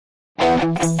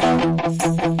Okej,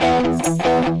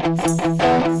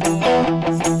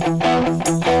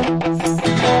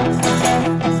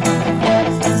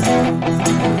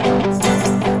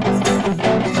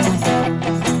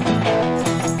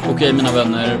 mina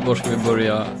vänner, var ska vi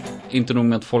börja? Inte nog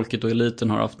med att folket och eliten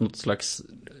har haft något slags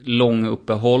lång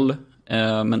uppehåll.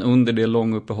 Men under det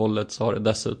långa uppehållet så har det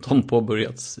dessutom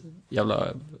påbörjats jävla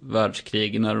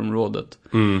världskrig i närområdet.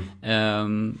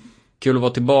 Kul att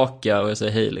vara tillbaka och jag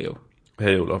säger hej Leo.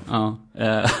 Hej Olof. Ja,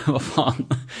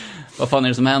 vad fan är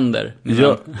det som händer?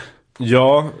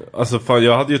 Ja, alltså fan,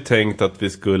 jag hade ju tänkt att vi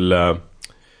skulle...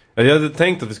 Jag hade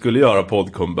tänkt att vi skulle göra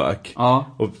podd-comeback. Ja.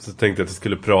 Och så tänkte jag att vi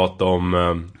skulle prata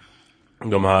om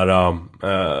de här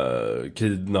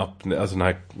kidnappningar, alltså den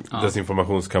här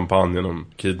desinformationskampanjen om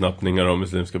kidnappningar av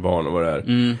muslimska barn och vad det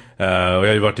är. Och jag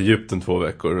har ju varit i Egypten 2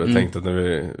 veckor och jag tänkte att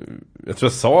jag tror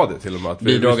jag sa det till och med att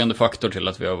bidragande faktor till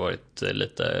att vi har varit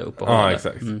lite uppehållande. Ja,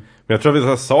 exakt. Men jag tror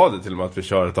att vi sa det till och med att vi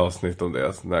kör ett avsnitt om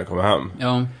det när jag kommer hem.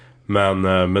 Ja.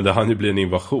 Men det hann ju bli en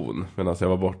invasion medan jag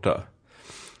var borta.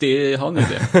 Det har ni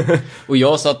det. Och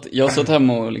jag satt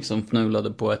hemma och liksom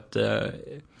fnulade på ett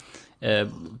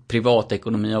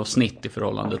privatekonomiavsnitt i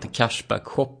förhållande till cashback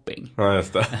shopping. Ja,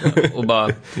 just det. Och bara,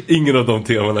 ingen av de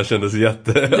temana kändes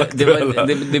jätteaktuella.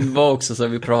 Det var också så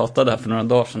att vi pratade här för några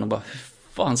dagar sedan och bara,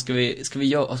 fan, ska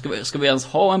vi ens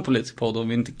ha en politisk podd om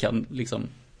vi inte kan liksom...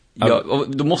 Ja,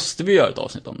 då måste vi göra ett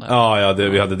avsnitt om det här. Ja,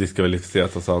 vi hade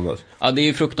diskvalificerat oss annars. Ja, det är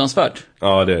ju fruktansvärt.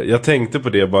 Ja, jag tänkte på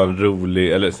det, bara en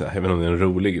rolig, eller jag vet inte om det är en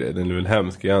rolig grej, den är väl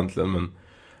hemsk egentligen, men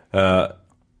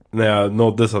när jag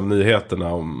nåddes av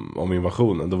nyheterna om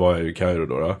invasionen, då var jag ju i Kairo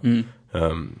då.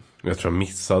 Jag tror jag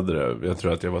missade det. Jag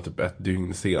tror att jag var typ 1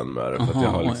 dygn sen med det. För att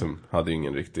jag hade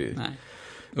ingen riktig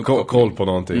koll på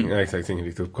någonting. Nej, exakt, ingen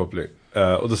riktig uppkoppling.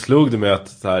 Och då slog det mig att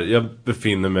så här, jag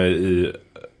befinner mig i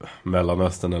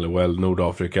Mellanöstern eller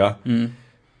Nordafrika.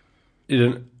 I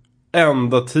den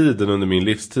enda tiden under min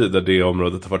livstid där det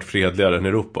området har varit fredligare än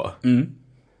Europa.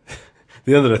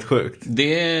 Det är ändå rätt sjukt.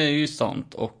 Det är ju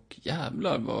sant. Och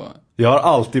jävlar vad... Jag har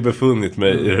alltid befunnit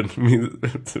mig i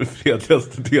den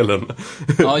fredligaste delen.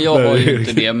 Ja, jag var ju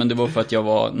inte det. Men det var för att jag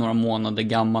var några månader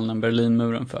gammal när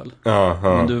Berlinmuren föll.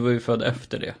 Men du var ju född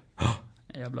efter det.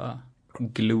 Jävla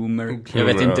gloomer. Jag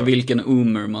vet inte vilken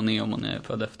umer man är om man är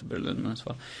född efter Berlinmurens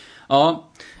fall.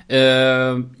 Ja,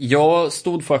 jag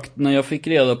stod när jag fick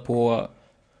reda på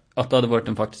att det hade varit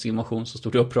en faktisk invasion, så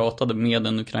stod jag och pratade med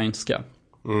den ukrainska.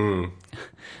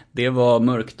 Det var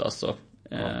mörkt alltså.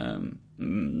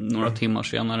 Några timmar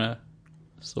senare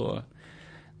så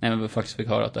när vi faktiskt fick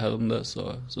höra att det hände,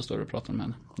 så stod jag och pratade med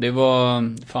henne. Det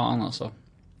var fan alltså.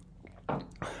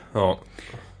 Ja.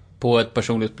 På ett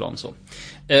personligt plan så.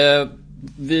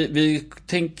 Vi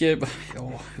tänker,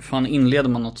 hur fan inleder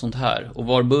man något sånt här? Och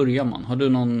var börjar man? Har du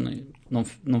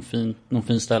någon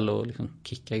fin ställe att liksom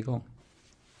kicka igång?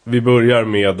 Vi börjar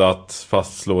med att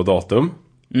fastslå datum.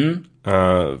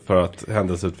 För att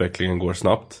händelseutvecklingen går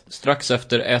snabbt. Strax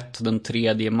efter den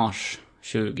 3 mars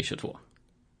 2022.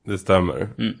 Det stämmer.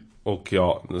 Och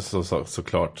ja,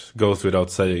 såklart goes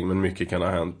without saying, men mycket kan ha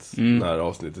hänt när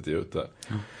avsnittet är ute.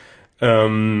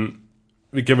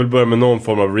 Vi kan väl börja med någon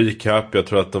form av recap. Jag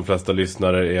tror att de flesta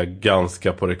lyssnare är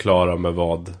ganska på det klara med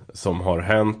vad som har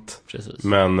hänt. Precis.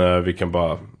 Men vi kan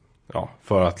bara,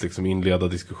 för att liksom inleda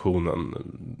diskussionen,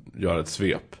 göra ett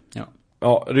svep.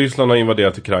 Ja, Ryssland har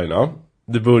invaderat Ukraina.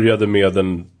 Det började med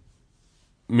en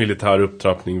militär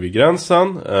upptrappning vid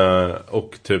gränsen.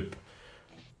 Och typ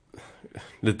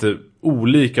lite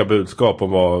olika budskap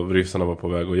om vad ryssarna var på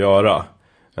väg att göra.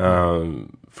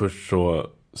 Först så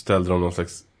ställde de någon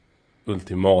slags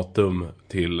ultimatum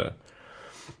till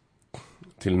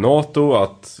NATO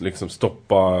att liksom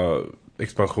stoppa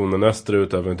expansionen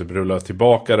österut, även typ rulla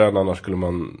tillbaka den, annars skulle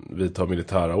man vidta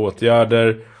militära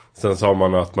åtgärder. Sen sa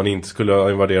man att man inte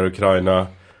skulle invadera Ukraina.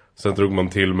 Sen drog man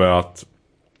till med att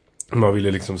man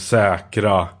ville liksom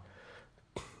säkra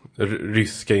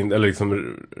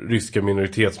ryska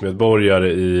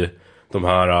minoritetsmedborgare i de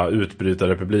här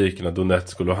utbrytarrepublikerna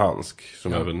Donetsk och Luhansk,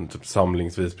 som även typ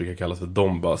samlingsvis brukar kallas för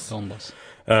Donbass.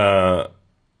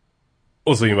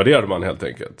 Och så invaderade man helt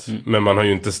enkelt. Men man har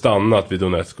ju inte stannat vid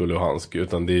Donetsk och Luhansk,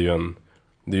 utan det är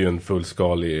ju en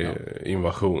fullskalig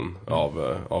invasion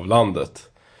av landet.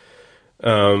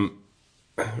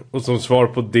 Och som svar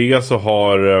på det så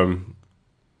har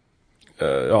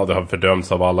det har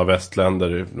fördömts av alla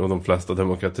västländer och de flesta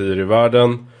demokratier i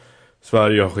världen.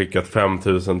 Sverige har skickat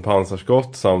 5000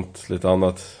 pansarskott samt lite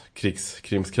annat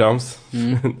krimskrams.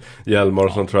 Hjälmar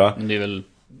och sånt, tror jag. Det är väl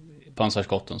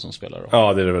pansarskotten som spelar då.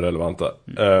 Ja, det är väl relevanta.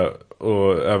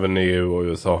 Och även EU och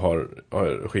USA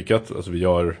har skickat. Alltså vi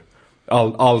gör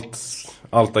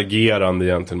allt agerande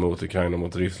egentligen mot Ukraina,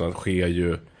 mot Ryssland sker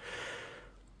ju,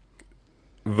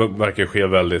 verkar ske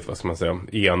väldigt, vad ska man säga,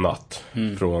 enat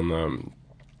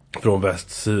från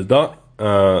västs sida.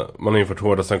 Man har infört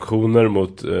hårda sanktioner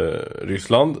mot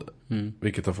Ryssland,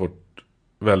 vilket har fått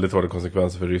väldigt hårda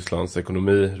konsekvenser för Rysslands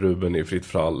ekonomi. Rubeln är fritt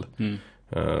fall.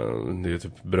 Det är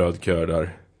typ brödkör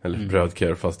där. Eller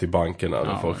brödkör fast i bankerna.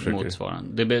 Ja, folk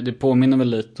motsvarande. Det påminner väl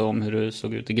lite om hur det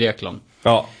såg ut i Grekland.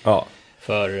 Ja.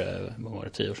 För, vad var det,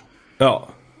 10 år sedan? Ja.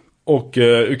 Och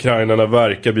ukrainarna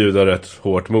verkar bjuda rätt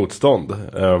hårt motstånd.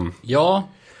 Ja,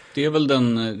 det är väl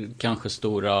den kanske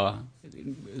stora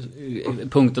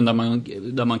punkten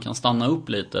där man kan stanna upp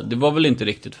lite. Det var väl inte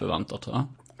riktigt förväntat, va?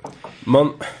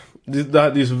 Det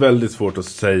är så väldigt svårt att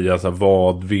säga så här,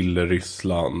 vad ville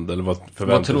Ryssland eller vad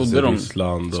förväntade sig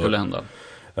Ryssland skulle hända.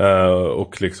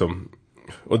 Och liksom,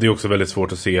 och det är också väldigt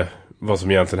svårt att se vad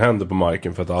som egentligen händer på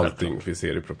marken, för att allting vi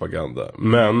ser i propaganda.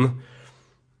 Men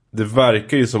det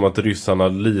verkar ju som att ryssarna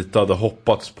lite hade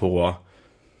hoppats på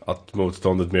att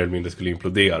motståndet mer eller mindre skulle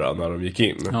implodera när de gick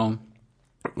in. Ja.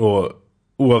 Och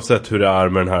oavsett hur det är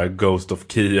med den här Ghost of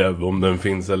Kiev, om den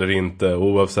finns eller inte,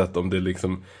 oavsett om det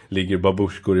liksom ligger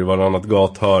babushkor i varannat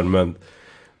gathörn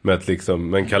med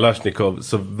liksom en Kalashnikov,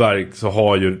 så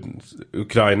har ju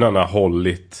ukrainarna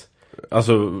hållit,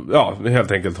 alltså ja,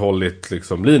 helt enkelt hållit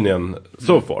liksom linjen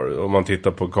så far. Om man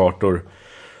tittar på kartor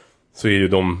så är ju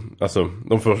de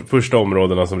första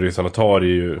områdena som ryssarna tar är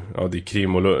ju, ja, det är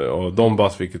Krim och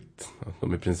Donbass, vilket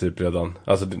de i princip redan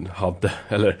hade,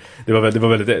 eller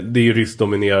det är ju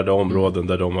ryssdominerade områden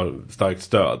där de har starkt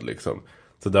stöd liksom.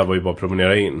 Så där var ju bara att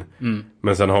promenera in.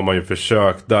 Men sen har man ju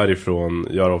försökt därifrån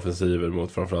göra offensiver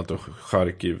mot framförallt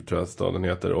Charkiv, tror jag staden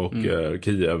heter, och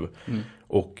Kiev.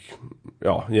 Och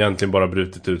ja, egentligen bara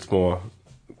brutit ut små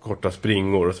korta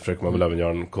springor, och så försöker man väl även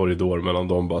göra en korridor mellan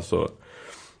Donbass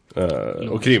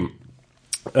och Krim.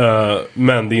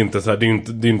 Men det är inte så här,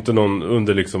 det är inte någon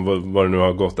under liksom vad det nu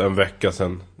har gått en vecka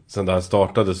sen det här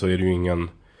startade, så är det ju ingen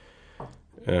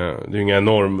det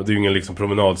är ju ingen liksom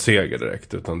promenadseger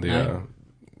direkt, utan det är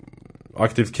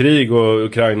aktivt krig. Och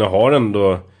Ukraina har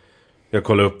ändå, jag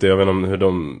kollade upp det, jag vet inte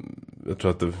hur jag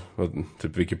tror att det var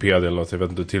typ Wikipedia eller något, så jag vet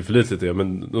inte hur tillförlitligt det är,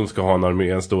 men de ska ha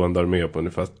en stående armé på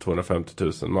ungefär 250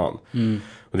 000 man.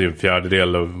 Och det är en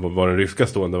fjärdedel av vad den ryska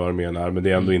stående armén är, men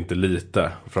det är ändå inte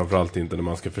lite, framförallt inte när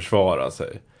man ska försvara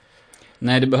sig.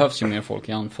 Nej, det behövs ju mer folk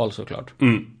i anfall såklart.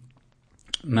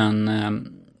 Men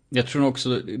jag tror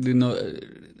också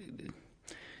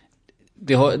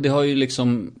det har ju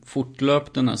liksom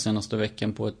fortlöpt den här senaste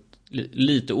veckan på ett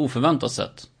lite oförväntat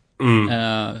sätt.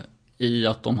 I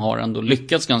att de har ändå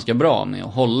lyckats ganska bra med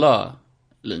att hålla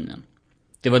linjen.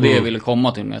 Det var det jag ville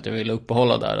komma till, med att jag ville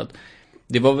uppehålla där. Att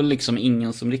det var väl liksom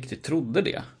ingen som riktigt trodde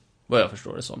det, vad jag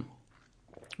förstår det som.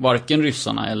 Varken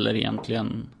ryssarna eller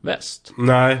egentligen väst.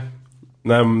 Nej,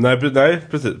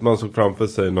 precis. Man såg framför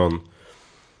sig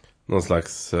någon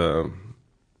slags,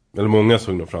 eller många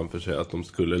såg nog framför sig att de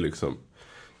skulle liksom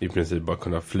i princip bara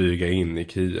kunna flyga in i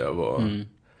Kiev och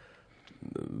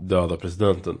döda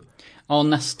presidenten. Ja,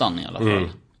 nästan i alla fall.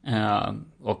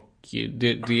 Och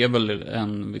det är väl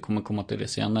vi kommer komma till det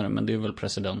senare, men det är väl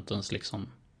presidentens liksom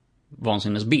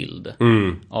vansinnesbild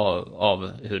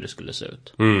av hur det skulle se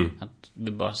ut. Att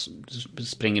vi bara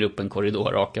springer upp en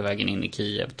korridor raka vägen in i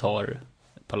Kiev, tar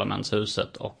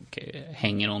parlamentshuset och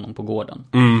hänger honom på gården.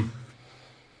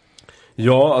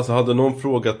 Ja, alltså hade någon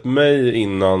frågat mig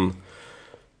innan,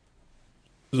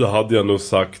 så hade jag nog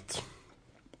sagt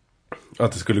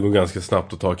att det skulle gå ganska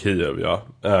snabbt att ta Kiev, ja.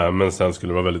 Men sen skulle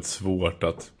det vara väldigt svårt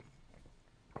att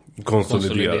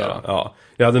konsolidera. Ja.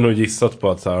 Jag hade nog gissat på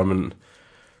att så här, men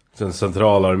den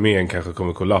centrala armén kanske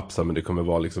kommer kollapsa, men det kommer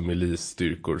vara liksom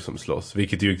milisstyrkor som slåss.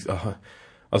 Vilket ju,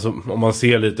 alltså om man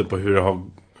ser lite på hur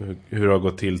det har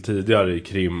gått till tidigare i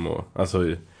Krim och,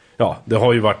 alltså, ja, det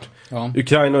har ju varit,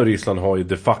 Ukraina och Ryssland har ju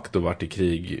de facto varit i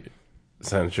krig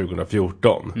sedan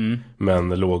 2014, men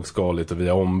lågskaligt och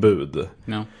via ombud.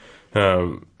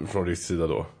 Från rysk sida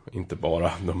då, inte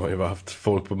bara, de har ju haft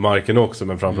folk på marken också,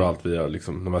 men framförallt via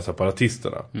liksom de här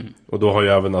separatisterna. Och då har ju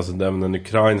även den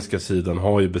ukrainska sidan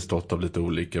har ju bestått av lite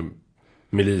olika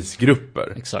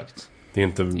milisgrupper. Exakt. Det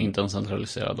är inte en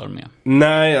centraliserad armé.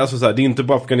 Nej, alltså så här, det är inte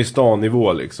på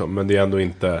Afghanistan-nivå liksom, men det är ändå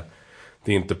inte,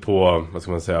 det är inte på, vad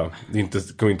ska man säga, det är inte,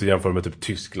 kommer inte jämföra med typ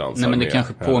Tysklands armé. Nej, men det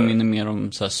kanske påminner mer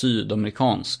om så här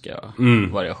sydamerikanska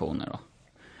variationer då.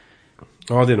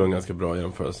 Ja, det är nog en ganska bra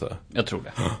jämförelse. Jag tror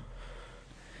det.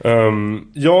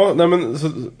 Ja, nej men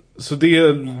så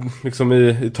det liksom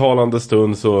i talande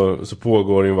stund så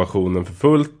pågår invasionen för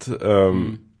fullt.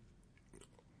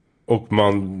 Och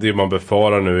det man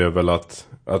befarar nu är väl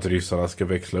att ryssarna ska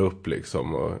växla upp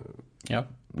liksom och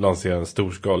lansera en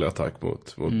storskalig attack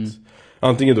mot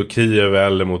antingen då Kiev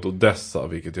eller mot Odessa,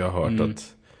 vilket jag har hört att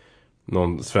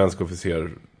någon svensk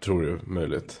officer tror är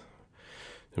möjligt.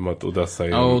 Att Odessa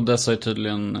är Odessa är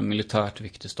tydligen en militärt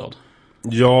viktig stad.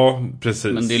 Ja,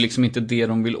 precis. Men det är liksom inte det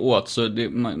de vill åt. Så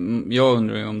jag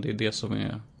undrar ju om det är det som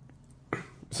är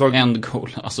end goal.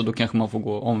 Alltså då kanske man får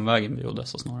gå omvägen vid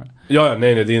Odessa snarare. Ja,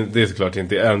 nej, det är såklart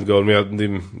inte end goal.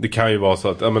 Men det kan ju vara så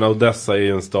att Odessa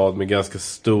är en stad med ganska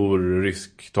stor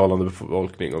rysktalande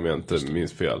befolkning, om jag inte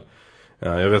minns fel.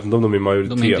 Jag vet inte om de är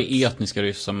majoritet. De är inte etniska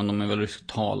ryssar, men de är väl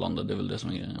rysktalande. Det är väl det som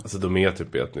är grejen. Alltså de är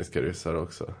typ etniska ryssar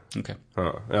också. Okej.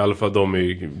 Ja, i alla fall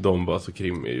Donbass och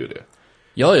Krim är ju det.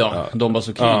 Ja. Donbass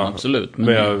och Krim, absolut.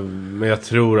 Men jag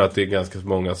tror att det är ganska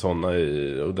många sådana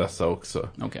i Odessa också.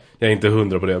 Okay. Jag är inte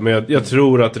 100 på det. Men jag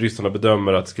tror att ryssarna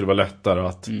bedömer att det skulle vara lättare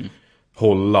att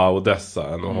hålla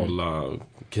Odessa än att hålla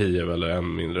Kiev, eller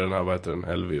än mindre den här, vad heter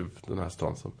den, Lviv, den här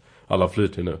stan som alla flyr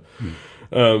till nu.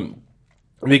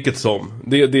 Vilket som,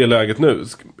 det är läget nu.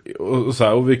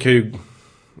 Och vi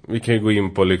kan ju gå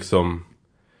in på liksom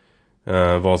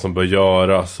vad som bör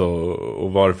göras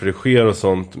och varför det sker och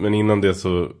sånt. Men innan det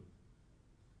så...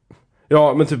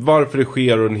 Ja, men typ varför det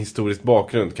sker och en historisk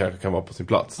bakgrund kanske kan vara på sin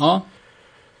plats. Ja,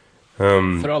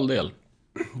 för all del.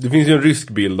 Det finns ju en rysk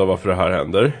bild av varför det här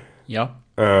händer. Ja.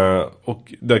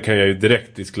 Och där kan jag ju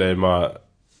direkt disclaima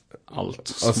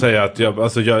allt. Och säga att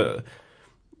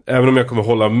även om jag kommer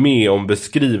hålla med om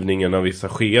beskrivningen av vissa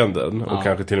skeenden och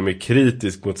kanske till och med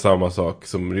kritisk mot samma sak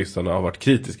som ryssarna har varit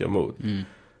kritiska mot,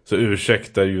 så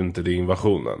ursäktar ju inte det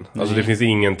invasionen. Nej. Alltså det finns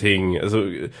ingenting,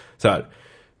 alltså, så här.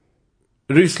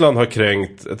 Ryssland har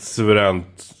kränkt en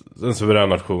suverän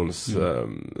nations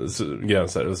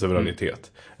gränser och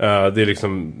suveränitet. Det är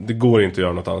liksom, det går inte att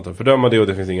göra något annat än fördöma det, och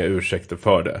det finns inga ursäkter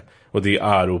för det. Och det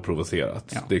är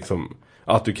oprovocerat. Ja. Det är liksom,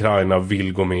 att Ukraina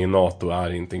vill gå med i NATO är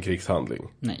inte en krigshandling.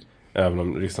 Nej. Även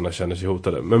om ryssarna känner sig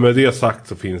hotade. Men med det sagt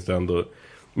så finns det ändå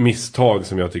misstag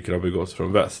som jag tycker har begåtts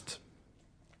från väst.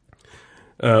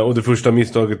 Och det första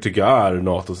misstaget tycker jag är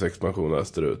NATOs expansion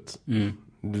österut.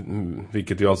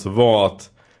 Vilket ju alltså var att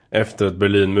efter ett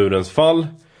Berlinmurens fall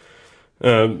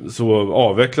så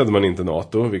avvecklade man inte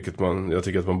NATO, vilket jag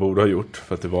tycker att man borde ha gjort,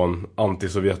 för att det var en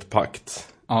anti-Sovjetpakt.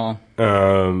 Ja.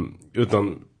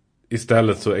 Utan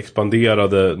istället så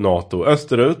expanderade NATO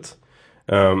österut,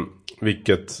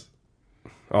 vilket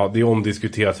det är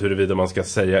omdiskuterat huruvida man ska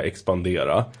säga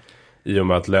expandera, i och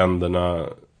med att länderna,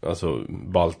 alltså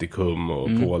Baltikum och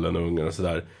Polen och Ungern och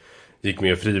sådär, gick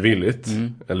med frivilligt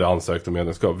eller ansökte om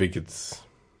medlemskap, vilket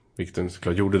de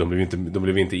såklart gjorde. De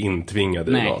blev inte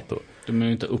intvingade i NATO. De är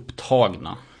ju inte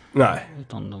upptagna. Nej.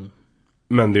 Utan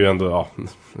men det är ju ändå,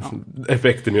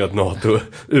 effekten är ju att NATO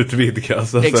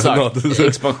utvidgas. Alltså, exakt,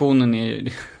 expansionen är ju...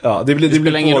 Ja, det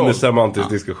blir på en semantisk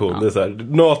diskussion. Det är så här,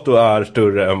 NATO är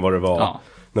större än vad det var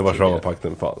när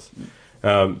Warszawapakten fanns.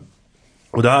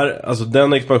 Och det här, alltså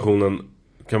den expansionen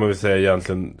kan man väl säga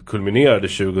egentligen kulminerade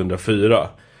 2004.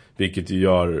 Vilket ju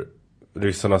gör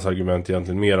ryssarnas argument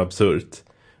egentligen mer absurt.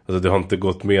 Alltså det har inte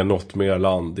gått med något mer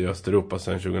land i Östeuropa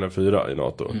sedan 2004 i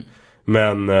NATO.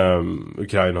 Men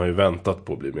Ukraina har ju väntat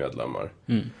på att bli medlemmar.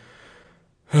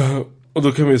 Och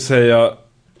då kan vi säga,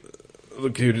 då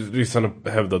kan ju ryssarna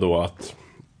hävda då att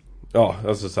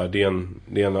alltså så här, det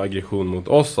är en aggression mot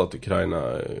oss att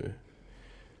Ukraina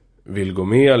vill gå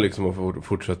med liksom, och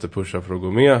fortsätter pusha för att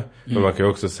gå med. Men man kan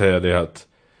ju också säga det att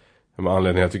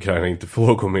anledningen att Ukraina inte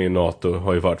får gå med i NATO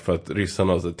har ju varit för att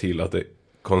ryssarna har sett till att det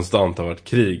konstant har varit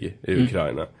krig i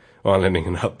Ukraina. Och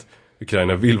anledningen att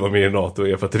Ukraina vill vara med i NATO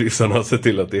är för att ryssarna har sett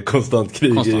till att det är konstant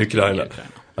krig i Ukraina.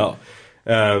 Ja.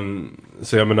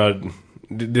 Så jag menar,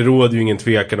 det råder ju ingen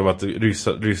tvekan om att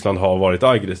Ryssland har varit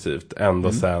aggressivt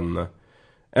ända sedan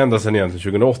egentligen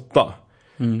 2008.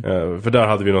 För där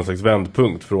hade vi någon slags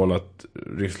vändpunkt från att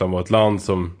Ryssland var ett land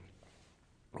som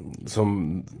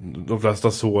de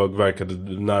flesta såg verkade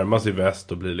närma sig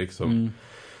väst och bli liksom...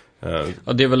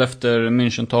 Ja, det är väl efter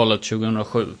Münchentalet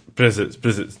 2007.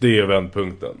 Precis, det är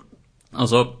vändpunkten.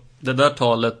 Alltså, det där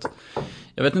talet,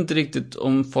 jag vet inte riktigt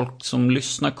om folk som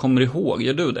lyssnar kommer ihåg,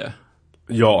 gör du det?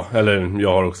 Ja, eller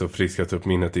jag har också friskat upp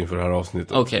minnet inför det här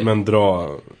avsnittet. Okay. Men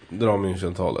dra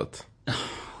Münchentalet.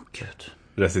 Gud.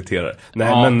 Reciterar.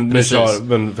 Nej, men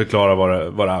förklara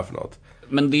vad det är för något.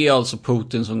 Men det är alltså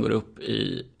Putin som går upp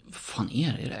i... Vad fan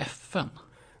är det? Är det FN?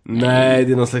 Nej,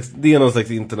 det är någon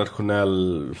slags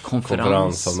internationell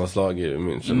konferens av något slag i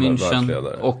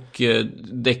München och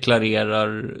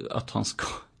deklarerar att han ska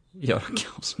göra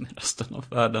kaos med resten av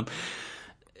världen.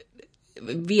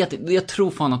 Jag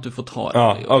tror fan att du får ta det.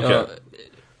 Ja, okay.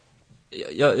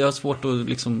 jag har svårt att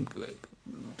liksom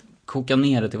koka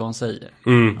ner det till vad han säger.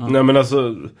 Ja. Nej, men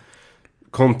alltså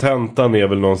kontentan är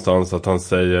väl någonstans att han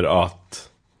säger att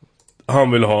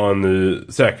han vill ha en ny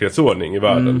säkerhetsordning i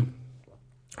världen.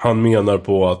 Han menar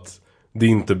på att det är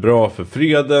inte bra för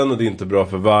freden och det är inte bra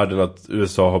för världen att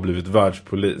USA har blivit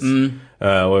världspolis.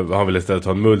 Och han vill istället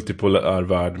ha en multipolär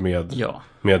värld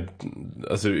med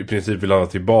alltså i princip vill han ha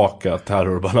tillbaka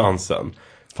terrorbalansen,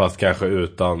 fast kanske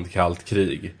utan kallt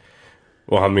krig.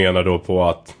 Och han menar då på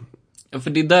att... Ja, för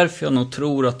det är därför jag nog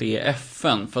tror att det är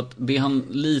FN. För att det han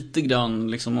lite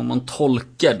grann, liksom om man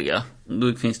tolkar det,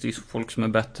 då finns det ju folk som är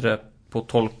bättre på att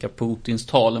tolka Putins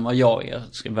tal än vad jag är,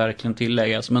 ska verkligen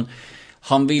tilläggas. Men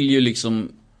han vill ju liksom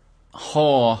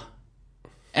ha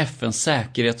FNs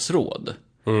säkerhetsråd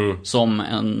som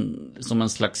en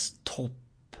slags topp.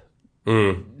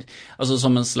 Alltså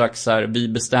som en slags så här, vi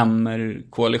bestämmer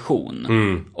koalition.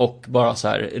 Och bara så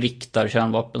här riktar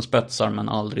kärnvapenspetsar men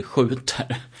aldrig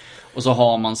skjuter. Och så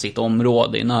har man sitt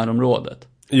område i närområdet.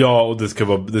 Ja, och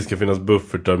det ska finnas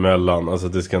buffertar mellan. Alltså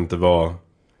det ska inte vara...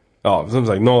 Ja, som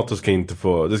sagt, NATO ska inte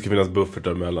få... Det ska finnas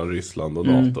buffertar mellan Ryssland och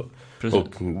NATO. Precis.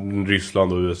 Och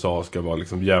Ryssland och USA ska vara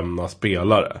liksom jämna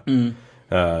spelare.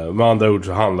 Med andra ord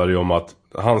så handlar det ju om att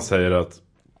han säger att...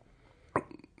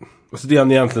 Alltså det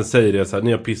han egentligen säger är så här: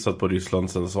 ni har pissat på Ryssland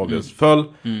sedan Sovjet föll.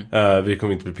 Vi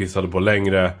kommer inte bli pissade på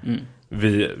längre.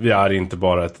 Vi är inte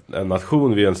bara en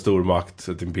nation, vi är en stormakt,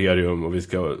 ett imperium, och vi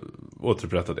ska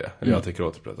återupprätta det. Eller jag tänker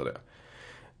återupprätta det.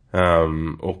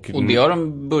 Och det har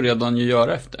de började han ju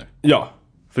göra efter. Ja,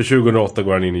 för 2008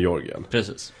 går han in i Georgien.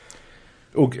 Precis.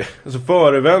 Och alltså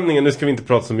förevändningen, nu ska vi inte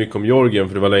prata så mycket om Georgien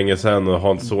för det var länge sedan och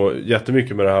har inte så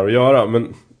jättemycket med det här att göra,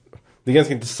 men det är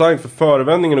ganska intressant, för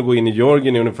förevändningen att gå in i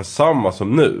Georgien är ungefär samma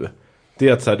som nu. Det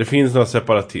är att så här, det finns några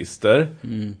separatister.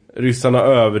 Ryssarna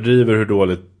överdriver hur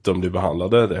dåligt de blir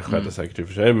behandlade. Det skedde säkert i och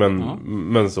för sig,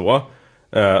 men så.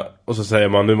 Och så säger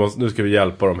man, nu ska vi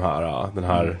hjälpa den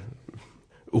här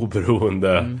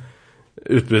oberoende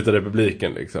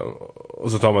utbrytarrepubliken liksom.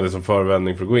 Och så tar man det som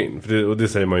förevändning för att gå in. Och det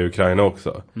säger man ju i Ukraina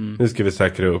också. Nu ska vi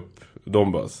säkra upp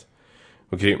Donbass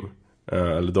och Krim.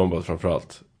 Eller Donbass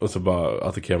framförallt. Och så bara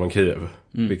attackerar man Kiev.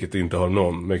 Vilket inte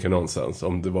har mycket nonsens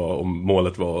om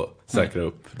målet var att säkra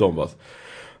upp Donbass.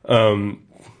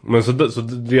 Men så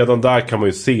redan där kan man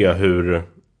ju se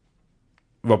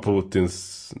vad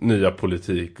Putins nya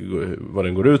politik, vad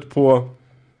den går ut på.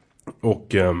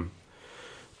 Och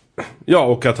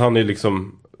och att han är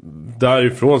liksom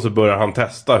därifrån så börjar han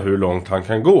testa hur långt han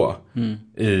kan gå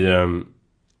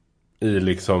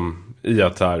i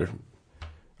att här,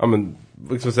 ja men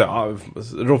vad ska man säga,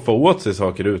 roffa åt sig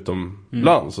saker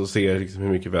utomlands och se liksom hur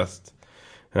mycket väst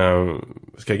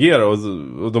ska agera,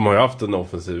 och de har ju haft en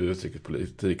offensiv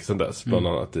utrikespolitik sedan dess, bland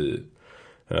annat i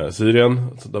Syrien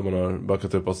där man har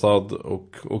backat upp Assad,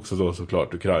 och också då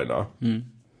såklart Ukraina.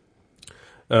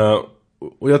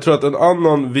 Och jag tror att en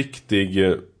annan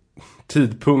viktig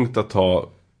tidpunkt att ta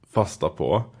fasta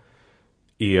på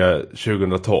är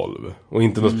 2012. Och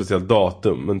inte något speciellt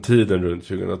datum, men tiden runt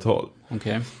 2012.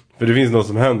 Okay. För det finns något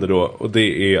som händer då, och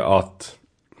det är att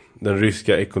den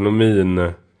ryska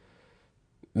ekonomin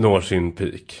når sin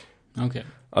peak. Okay.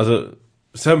 Alltså,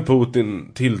 sen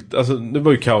Putin alltså det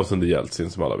var ju kaos under Jeltsin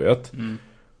som alla vet.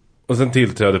 Och sen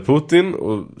tillträdde Putin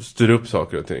och styr upp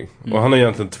saker och ting. Och han har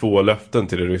egentligen 2 löften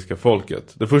till det ryska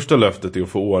folket. Det första löftet är att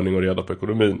få ordning och reda på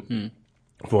ekonomin.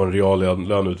 Få en real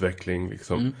löneutveckling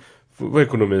liksom. Få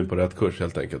ekonomin på rätt kurs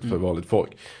helt enkelt för vanligt folk.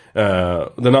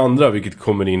 Den andra, vilket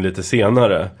kommer in lite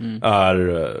senare,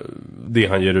 är det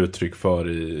han ger uttryck för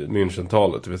i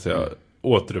Münchentalet. Det vill säga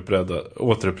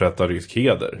återupprätta rysk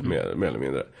heder mer eller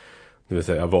mindre. Det vill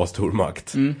säga vara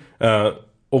stormakt.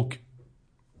 Och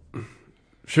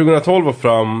 2012 var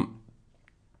fram.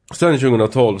 Sen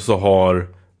 2012 så har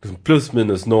liksom plus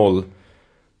minus noll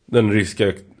den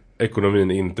ryska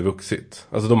ekonomin inte vuxit.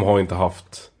 Alltså de har inte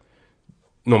haft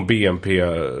någon BNP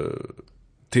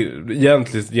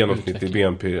egentligen genomsnittlig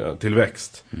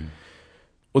BNP-tillväxt.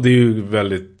 Och det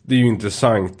är ju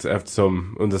intressant,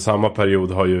 eftersom under samma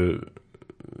period har ju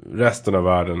resten av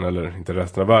världen, eller inte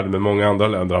resten av världen, men många andra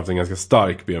länder har haft en ganska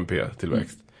stark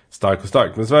BNP-tillväxt.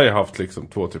 Stark. Men Sverige har haft liksom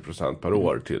 2-3% per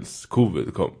år tills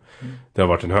covid kom. Det har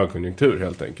varit en högkonjunktur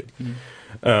helt enkelt.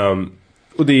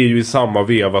 Och det är ju i samma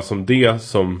veva som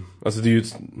alltså det är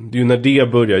ju när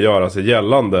det börjar göra sig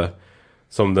gällande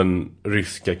som den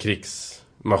ryska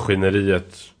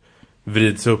krigsmaskineriet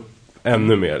vrids upp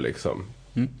ännu mer liksom.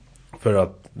 För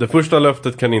att det första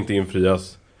löftet kan inte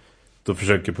infrias, då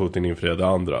försöker Putin infria det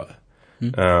andra.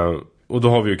 Och då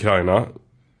har vi Ukraina.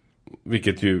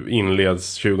 vilket ju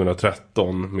inleds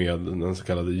 2013 med den så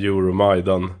kallade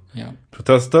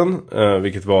Euromaidan-protesten.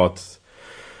 Vilket var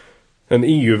en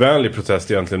EU-vänlig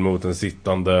protest egentligen mot den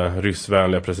sittande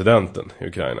ryssvänliga presidenten i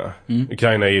Ukraina.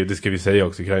 Ukraina är ju, det ska vi säga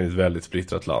också, Ukraina är ett väldigt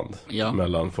splittrat land.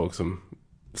 Mellan folk som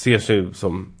ser sig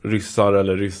som ryssar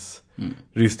eller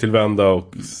rysstillvända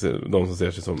och de som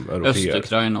ser sig som européer.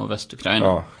 Östukraina och Västukraina.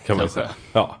 Ja, kan man säga.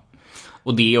 Ja.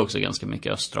 Och det är också ganska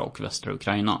mycket östra och västra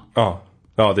Ukraina. Ja,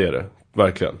 det är det.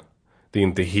 Verkligen. Det är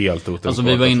inte helt otänkbart. Alltså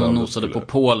vi var inne och nosade på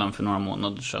Polen för några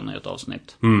månader sedan i ett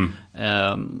avsnitt.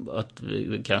 Att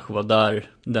vi kanske var där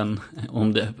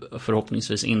om det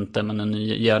förhoppningsvis inte, men en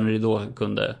ny järnridå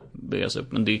kunde byggas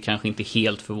upp. Men det är kanske inte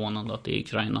helt förvånande att det är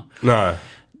Ukraina. Nej.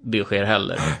 Det sker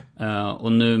heller.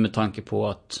 Och nu med tanke på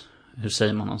att, hur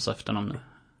säger man hans efternamn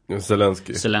nu?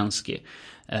 Zelensky.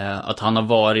 Att han har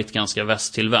varit ganska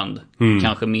västtillvänd.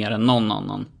 Kanske mer än någon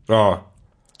annan. Ja.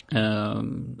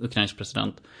 Ukrainsk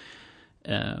president.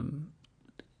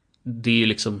 Det är ju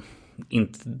liksom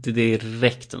inte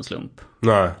direkt en slump.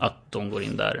 Nej. Att de går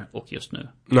in där och just nu.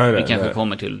 Nej, kanske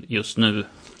kommer till just nu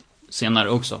senare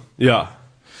också. Ja,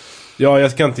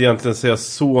 jag ska inte egentligen säga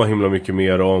så himla mycket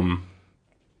mer om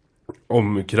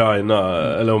Ukraina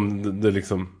eller om det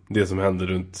liksom det som hände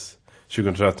runt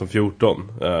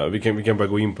 2013-14. Vi kan bara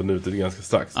gå in på nu det ganska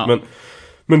strax. Ja.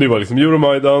 Men det var liksom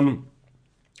Euromaidan.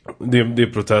 Det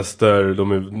är protester,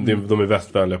 de är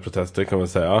västvänliga protester kan man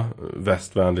säga.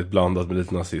 Västvänligt blandat med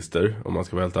lite nazister, om man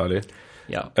ska vara helt ärlig.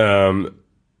 Ja.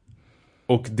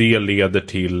 Och det leder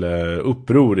till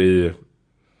uppror i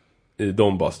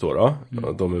Donbass då.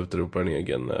 De utropar en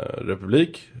egen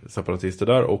republik, separatister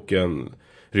där, och en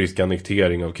rysk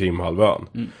annektering av Krimhalvön.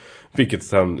 Vilket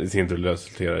sen i sin tur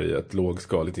resulterar i ett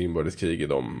lågskaligt inbördeskrig i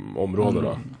de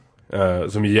områdena.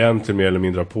 Som egentligen mer eller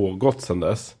mindre har pågått sedan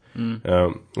dess.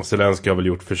 Och Zelensky har väl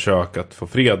gjort försök att få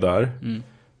fred där.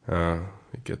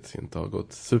 Vilket inte har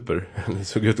gått super. Det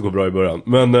såg ut att gå bra i början.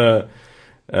 Men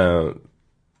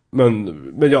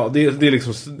ja, det är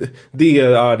liksom, det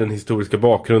är den historiska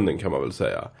bakgrunden kan man väl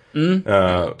säga.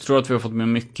 Jag tror att vi har fått med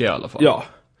mycket i alla fall. Ja.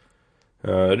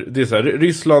 Det är så här,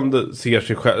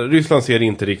 Ryssland ser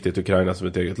inte riktigt Ukraina som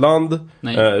ett eget land.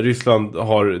 Ryssland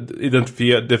har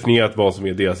definierat vad som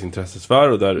är deras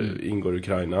intressesfär, och där ingår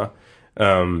Ukraina.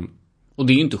 Och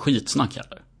det är ju inte skitsnack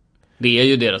heller. Det är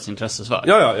ju deras intressesfär.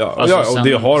 Ja, alltså, och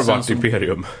det har varit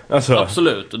imperium. Alltså.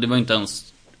 Absolut, och det var inte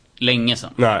ens länge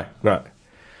sedan. Nej.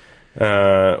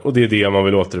 Och det är det man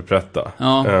vill återupprätta.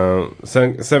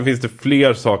 Sen finns det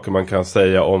fler saker man kan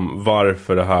säga om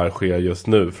varför det här sker just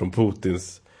nu från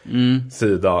Putins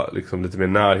sida, liksom lite mer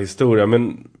närhistoria.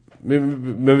 Men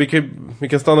vi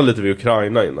kan stanna lite vid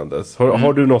Ukraina innan dess.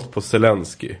 Har du något på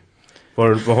Zelensky?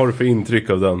 Vad har du för intryck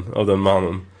av den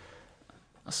mannen?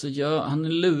 Alltså han är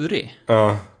lurig.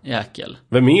 Jäkel.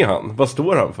 Vem är han? Vad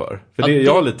står han för? För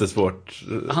jag har lite svårt.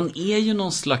 Han är ju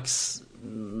någon slags,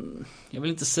 jag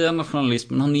vill inte säga nationalist,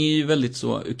 men han är ju väldigt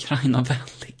så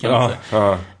Ukraina-vänlig kan man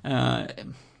säga.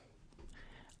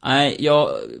 Nej,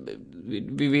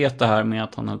 vi vet det här med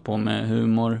att han höll på med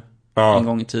humor en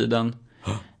gång i tiden.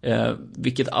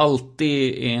 Vilket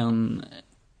alltid är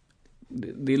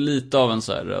det är lite av en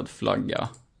så här röd flagga,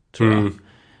 tror jag.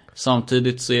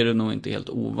 Samtidigt så är det nog inte helt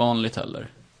ovanligt heller.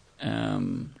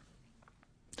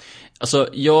 Alltså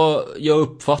jag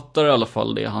uppfattar i alla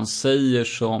fall det han säger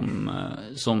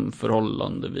som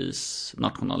förhållandevis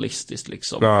nationalistiskt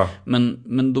liksom.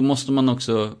 Men då måste man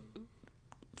också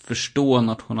förstå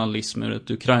nationalism ur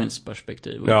ett ukrainskt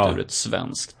perspektiv och inte ur ett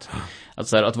svenskt.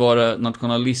 Att vara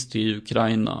nationalist i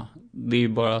Ukraina, det är ju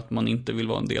bara att man inte vill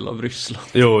vara en del av Ryssland.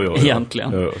 Jo.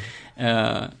 Egentligen.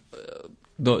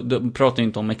 De pratar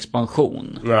inte om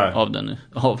expansion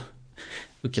av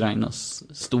Ukrainas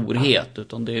storhet,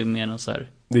 utan det är mer en så här,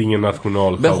 det är ingen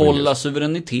national behålla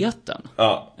suveräniteten.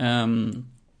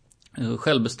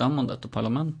 Självbestämmandet och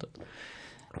parlamentet.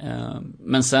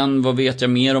 Men sen, vad vet jag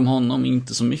mer om honom?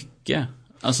 Inte så mycket.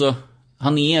 Alltså,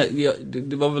 han är,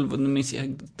 det var väl,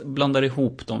 jag blandar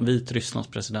ihop dem, Vitrysslands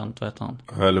president, vad heter han?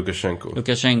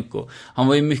 Lukasjenko. Han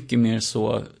var ju mycket mer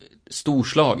så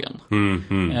storslagen.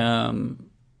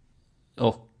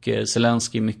 Och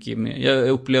Zelensky mycket mer, jag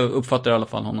uppfattar i alla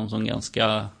fall honom som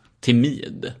ganska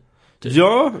timid. Typ.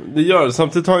 Ja, det gör.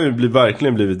 Samtidigt har han ju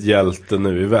verkligen blivit hjälte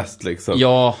nu i väst liksom.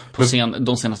 Ja,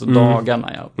 de senaste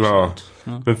dagarna. Ja.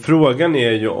 Men frågan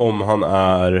är ju om han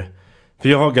är, för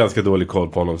jag har ganska dålig koll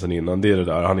på honom sen innan. Det är det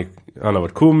där, han har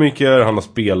varit komiker, han har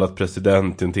spelat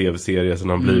president i en tv-serie sen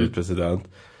han blivit president.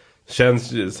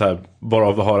 Känns så här, bara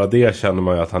av att höra det känner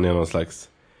man ju att han är någon slags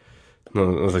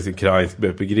ukrainsk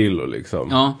Beppe Grillo liksom.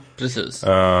 Ja, precis.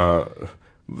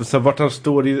 så vart han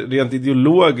står rent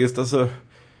ideologiskt, alltså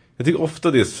jag tycker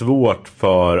ofta det är svårt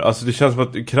för, alltså det känns som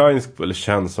att eller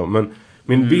känns som, men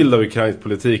min bild av ukrainsk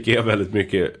politik är väldigt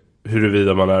mycket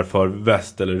huruvida man är för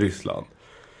väst eller Ryssland.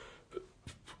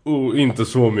 Och inte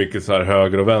så mycket så här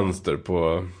höger och vänster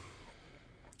på,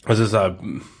 alltså så här,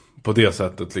 på det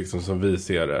sättet liksom som vi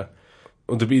ser det.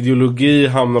 Och typ ideologi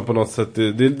hamnar på något sätt,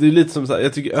 det är lite som så här,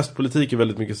 jag tycker östpolitik är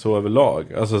väldigt mycket så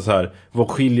överlag. Alltså så här, vad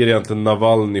skiljer egentligen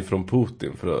Navalny från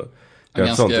Putin, för att göra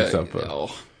ett sånt exempel? Ja.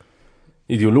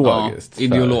 Ideologiskt. Ja,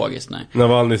 ideologiskt, nej.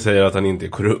 Navalny säger att han inte är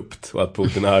korrupt och att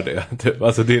Putin är det. Typ.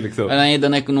 Alltså det är liksom... Nej,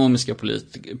 den ekonomiska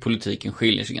politiken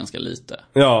skiljer sig ganska lite.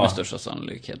 Ja. Med största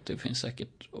sannolikhet. Det finns säkert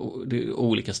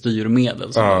olika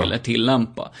styrmedel som man vill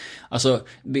tillämpa. Alltså,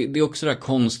 det är också det här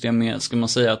konstiga med, ska man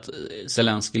säga att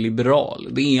Zelensky är liberal?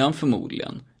 Det är han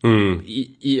förmodligen.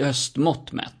 I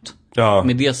östmått mätt. Ja.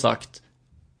 Med det sagt,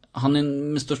 han är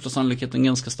med största sannolikhet en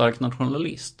ganska stark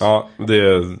nationalist. Ja,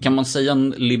 kan man säga en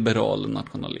liberal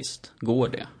nationalist? Går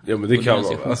det? Ja, men det kan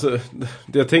man. Alltså,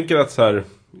 jag tänker att så här,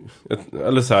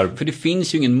 eller så här... För det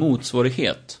finns ju ingen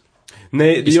motsvarighet.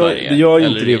 Nej, det gör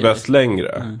inte det i väst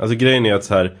längre. Alltså grejen är att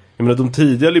så här, jag menar, de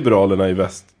tidiga liberalerna i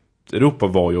Västeuropa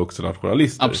var ju också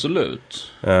nationalister.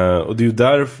 Absolut. Och det är ju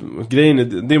där grejen är,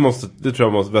 det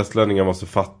tror jag västlänningar måste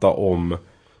fatta om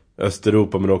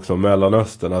Östeuropa, men också om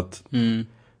Mellanöstern, att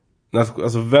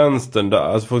alltså vänstern där,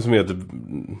 alltså folk som heter,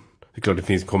 det är klart det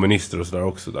finns kommunister och sådär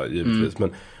också där givetvis,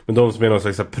 men de som är någon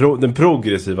slags den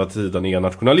progressiva sidan är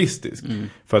nationalistisk,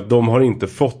 för att de har inte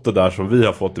fått det där som vi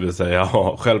har fått, det vill säga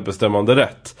självbestämmande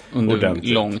rätt under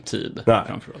ordentligt. Lång tid.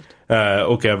 Nej.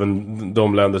 Och även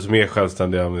de länder som är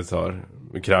självständiga, om vi tar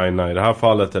Ukraina i det här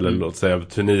fallet, eller låt säga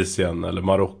Tunisien eller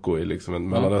Marocko i liksom en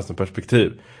Mellanöstern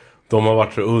perspektiv, de har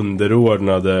varit så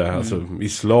underordnade, alltså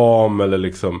islam eller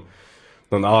liksom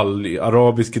någon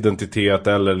arabisk identitet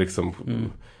eller liksom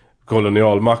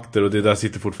kolonialmakter, och det där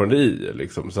sitter fortfarande i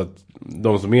liksom. Så att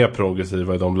de som är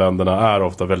progressiva i de länderna är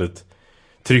ofta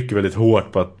trycker väldigt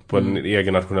hårt på en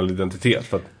egen nationell identitet,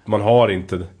 för att man har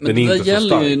inte, men den är inte så stark. Men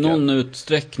det gäller ju i någon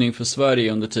utsträckning för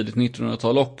Sverige under tidigt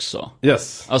 1900-tal också.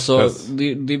 Yes. Alltså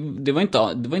det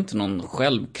var inte någon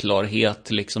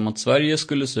självklarhet liksom att Sverige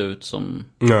skulle se ut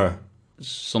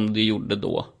som det gjorde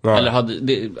då. Ja. Eller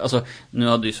alltså nu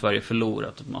hade ju Sverige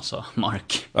förlorat en massa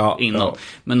mark innan. Ja.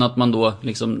 Men att man då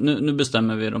liksom, nu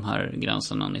bestämmer vi de här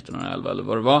gränserna 1911 eller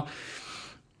vad det var.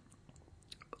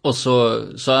 Och så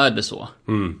är det så.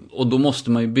 Och då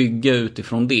måste man ju bygga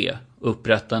utifrån det.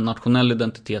 Upprätta en nationell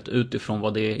identitet utifrån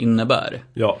vad det innebär.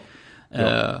 Ja.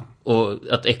 Och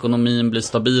att ekonomin blir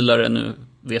stabilare, nu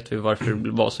vet vi varför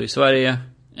det var så i Sverige.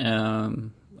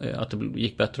 Att det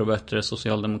gick bättre och bättre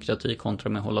socialdemokrati kontra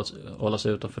med att hålla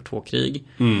sig utanför 2 krig.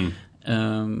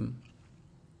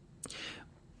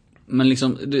 Men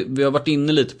liksom, vi har varit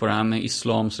inne lite på det här med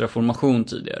islams reformation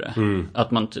tidigare.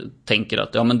 Att man tänker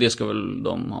att men det ska väl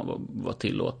de vara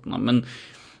tillåtna.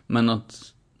 Men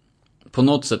att på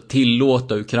något sätt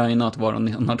tillåta Ukraina att vara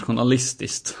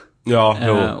nationalistiskt.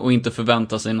 Ja, och inte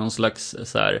förvänta sig någon slags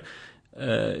så här,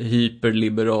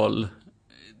 hyperliberal,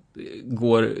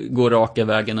 går raka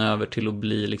vägen över till att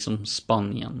bli liksom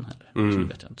Spanien, eller så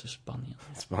vet jag inte,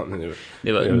 Spanien.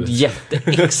 Det var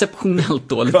jätteexceptionellt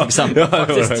dåligt exempel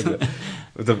faktiskt.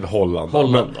 Holland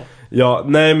då. Ja,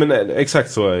 nej men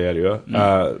exakt så är det ju.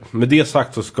 Med det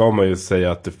sagt så ska man ju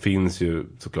säga att det finns ju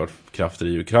såklart krafter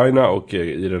i Ukraina och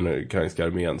i den ukrainska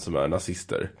armén som är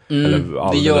nazister. Eller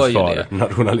alldeles för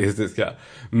nationalistiska.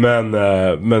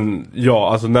 Men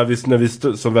ja, alltså när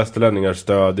vi som västerlänningar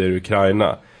stödjer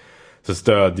Ukraina, så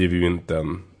stödjer vi ju inte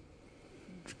en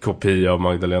kopia av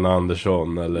Magdalena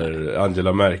Andersson eller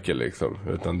Angela Merkel liksom,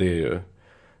 utan det är ju,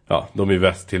 de är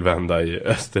västtillvända i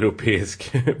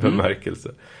östeuropeisk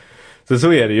bemärkelse.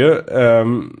 Så är det ju.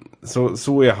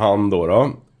 Så är han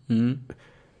då.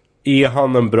 Är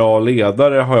han en bra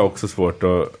ledare har jag också svårt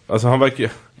att, alltså han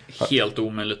verkar helt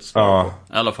omöjligt svar på.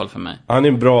 I alla fall för mig. Han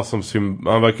är bra som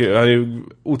han är ju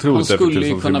otroligt effektiv som symbol. Han skulle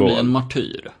ju kunna bli en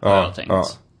martyr, har jag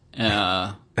tänkt.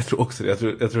 Jag tror också det.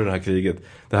 Jag tror det här kriget,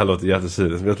 det här låter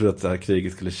jättesydigt, men jag tror att det här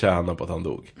kriget skulle tjäna på att han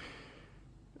dog.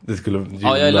 Det skulle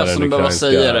jag är ledsen att behöva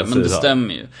säga det, men det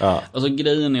stämmer ju. Alltså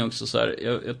grejen är också så här,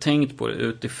 jag har tänkt på det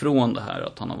utifrån det här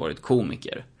att han har varit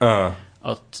komiker.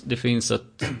 Att det finns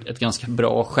ett ganska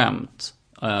bra skämt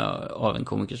av en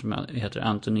komiker som heter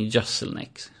Anthony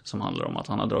Jeselnik, som handlar om att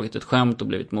han har dragit ett skämt och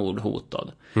blivit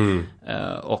mordhotad.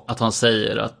 Och att han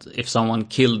säger att if someone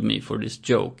killed me for this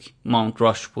joke, Mount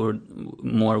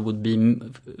Rushmore would be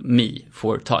me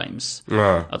 4 times.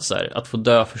 Att, så här, att få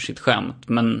dö för sitt skt,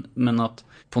 men att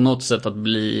på något sätt att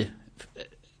bli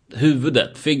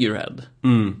huvudet, figurehead,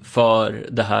 för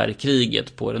det här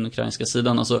kriget på den ukrainska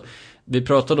sidan. Alltså, vi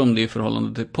pratade om det i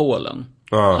förhållande till Polen.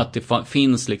 Att det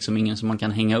finns liksom ingen som man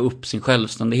kan hänga upp sin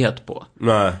självständighet på.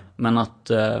 Nej. Men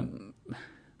att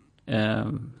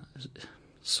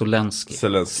Zelensky,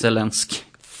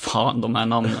 fan de här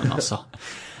namnen alltså.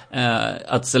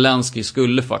 Att Zelensky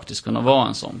skulle faktiskt kunna vara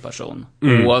en sån person.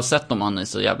 Oavsett om han är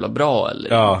så jävla bra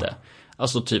eller inte.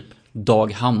 Alltså typ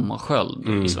Dag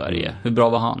Hammarskjöld i Sverige. Hur bra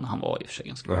var han? Han var i och för sig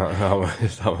ganska bra.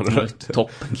 Han var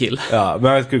toppkill. Ja,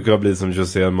 men han skulle kunna bli som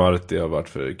José Marti har varit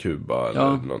för Kuba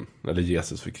eller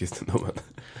Jesus för kristendomen.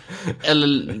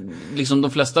 Eller liksom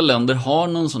de flesta länder har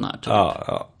någon sån här typ.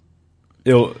 Ja.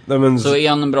 Jo, nej men... Så är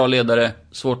han en bra ledare?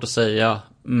 Svårt att säga.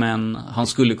 Men han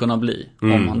skulle kunna bli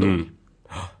om han dog.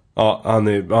 Ja, han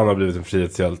har blivit en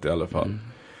frihetshjälte i alla fall.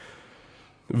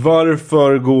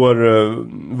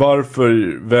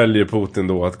 Varför väljer Putin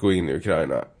då att gå in i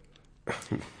Ukraina?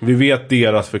 Vi vet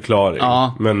deras förklaring.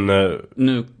 Ja, men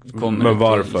nu kommer men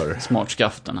varför?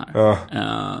 Smartskaften här.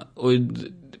 Och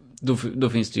då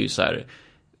finns det ju så här.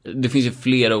 Det finns ju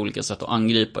flera olika sätt att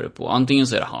angripa det på. Antingen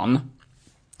så är det han.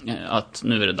 Att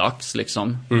nu är det dags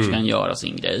liksom. Nu ska han göra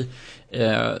sin grej.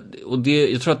 Och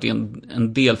jag tror att det är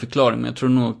en delförklaring. Men jag tror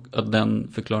nog att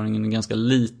den förklaringen är ganska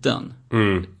liten.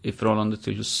 I förhållande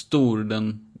till hur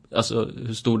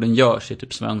stor den görs i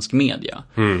typ svensk media.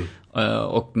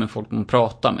 Och med folk man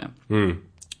pratar med.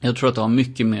 Jag tror att det har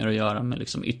mycket mer att göra med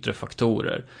liksom yttre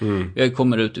faktorer. Jag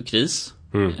kommer ut ur kris.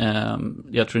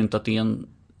 Jag tror inte att det är en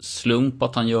slump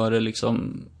att han gör det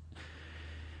liksom,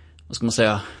 vad ska man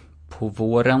säga, på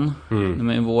våren.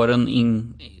 Men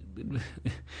våren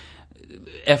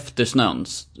efter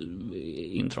snöns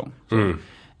intrång.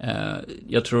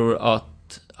 Jag tror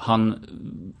att han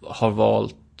har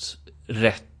valt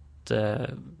rätt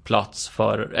plats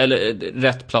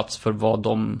för vad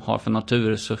de har för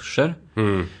naturresurser.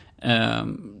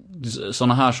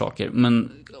 Såna här saker.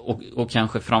 Men och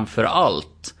kanske framför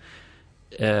allt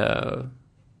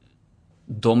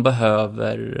de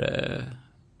behöver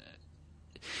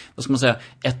vad ska man säga,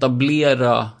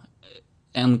 etablera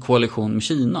en koalition med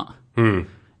Kina.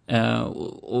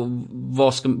 Och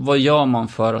vad gör man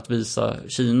för att visa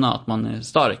Kina att man är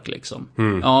stark liksom?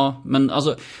 Ja, men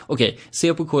alltså okej,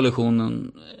 se på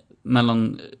koalitionen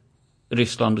mellan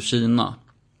Ryssland och Kina.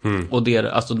 Och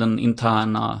det, alltså den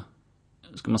interna,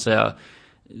 ska man säga,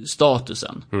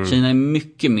 statusen. Kina är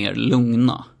mycket mer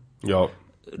lugna. Ja.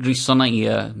 Ryssarna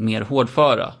är mer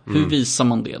hårdföra. Hur visar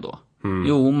man det då?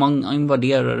 Jo, man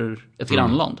invaderar ett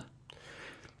grannland.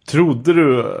 Trodde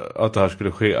du att det här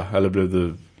skulle ske? Eller blev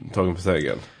du tagen på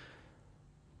sängen?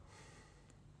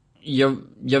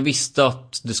 Jag visste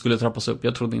att det skulle trappas upp.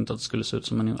 Jag trodde inte att det skulle se ut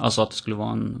som alltså att det skulle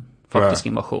vara en faktisk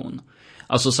invasion.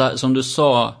 Alltså så här, som du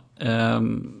sa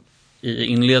i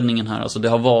inledningen här, alltså det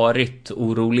har varit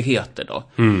oroligheter då.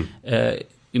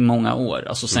 I många år.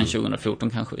 Alltså sen 2014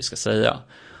 kanske vi ska säga.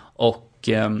 Och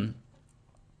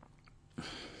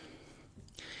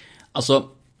alltså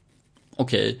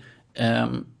okej.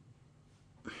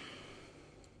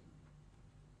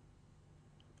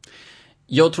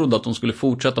 Jag trodde att de skulle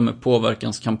fortsätta med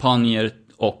påverkanskampanjer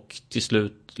och till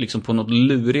slut liksom på något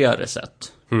lurigare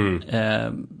sätt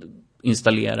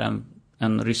installera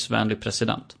en ryssvänlig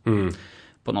president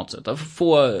på något sätt. Att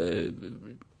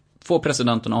få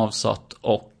presidenten avsatt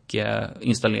och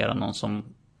installera någon som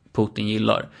Putin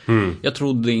gillar. Jag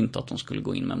trodde inte att de skulle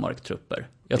gå in med marktrupper.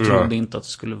 Jag trodde inte att det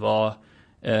skulle vara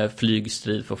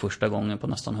flygstrid för första gången på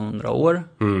nästan 100 år.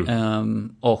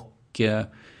 Och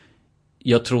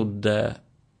jag trodde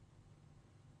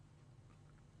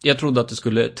att det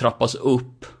skulle trappas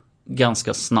upp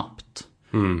ganska snabbt.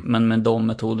 Men med de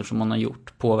metoder som man har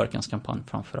gjort, påverkanskampanj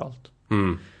framförallt.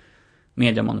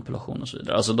 Mediamanipulation och så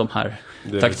vidare. Alltså de här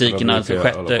taktikerna till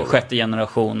sjätte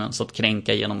generationen, så att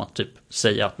kränka genom att typ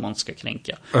säga att man ska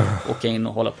kränka. Åka in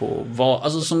och hålla på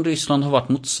alltså som Ryssland har varit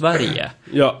mot Sverige.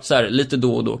 Så här, lite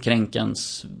då och då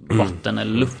kränkens vatten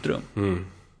eller luftrum.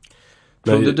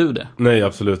 Trodde du det? Nej,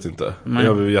 absolut inte.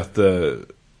 Jag blev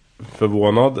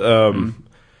jätteförvånad.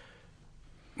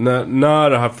 När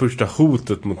det här första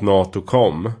hotet mot NATO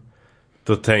kom,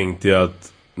 då tänkte jag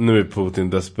att nu är Putin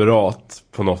desperat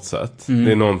på något sätt.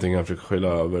 Det är någonting han försöker skylla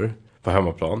över på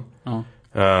hemmaplan.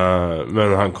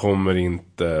 Men han kommer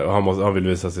inte, och han vill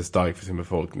visa sig stark för sin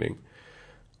befolkning.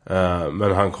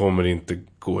 Men han kommer inte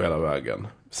gå hela vägen.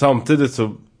 Samtidigt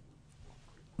så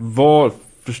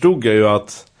förstod jag ju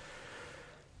att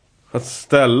det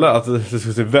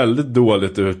skulle se väldigt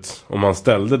dåligt ut om man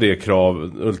ställde det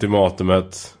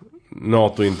ultimatumet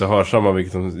NATO inte hörsamma,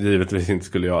 vilket de givetvis inte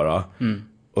skulle göra.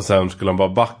 Och sen skulle han bara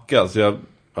backa. Så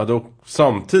hade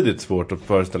samtidigt svårt att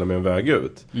föreställa mig en väg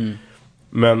ut.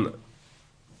 Men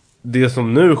det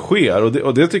som nu sker,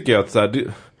 och det tycker jag att så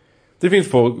här, det finns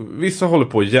folk, vissa håller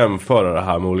på att jämföra det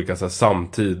här med olika så här,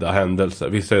 samtida händelser.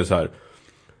 Vissa är så här,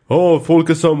 folk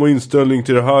har samma inställning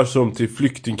till det här som till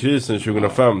flyktingkrisen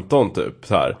 2015 typ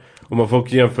så här. Och man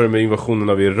folk jämför med invasionen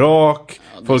av Irak.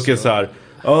 Folk är så här,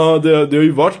 det har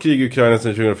ju varit krig i Ukraina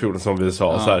sedan 2014 som vi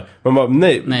sa så här. Men bara,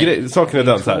 nej. Saken är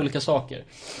den så här. Olika saker.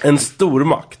 En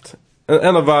stormakt,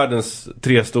 en av världens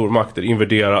 3 stormakter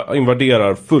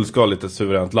invaderar fullskaligt ett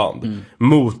suveränt land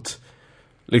mot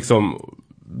liksom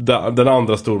den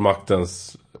andra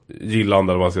stormaktens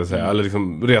gillande, eller vad man ska säga, eller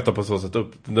liksom reta på så sätt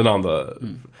upp den andra.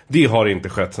 Det har inte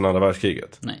skett sedan andra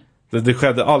världskriget. Nej. Det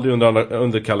skedde aldrig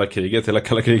under kalla kriget. Hela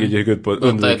kalla kriget gick ut på att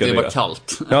undvika det var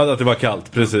kallt. Ja, att det var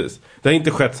kallt, precis. Det har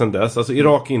inte skett sedan dess. Alltså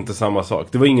Irak är inte samma sak.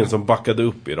 Det var ingen som backade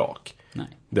upp Irak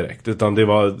direkt, utan det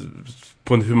var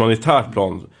på en humanitär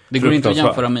plan. Det går inte att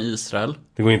jämföra med Israel.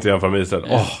 Det går inte att jämföra med Israel.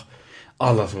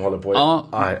 Alla som håller på. Ja,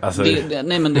 alltså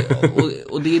nej, men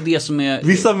och det är det som är.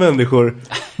 Vissa människor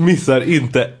missar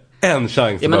inte en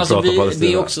chans att alltså prata Palestina.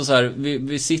 Det är också så här,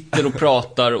 vi sitter och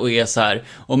pratar och är så här,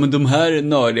 men de här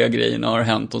nördiga grejerna har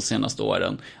hänt de senaste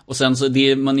åren. Och sen så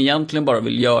det man egentligen bara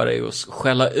vill göra är att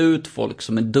skälla ut folk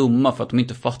som är dumma för att de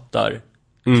inte fattar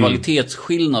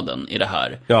kvalitetsskillnaden i det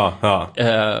här.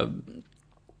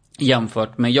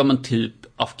 Jämfört med, men typ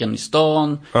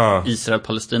Afghanistan, Israel,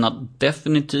 Palestina,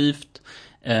 definitivt.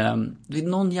 Det är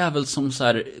någon jävel som så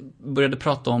här började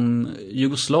prata om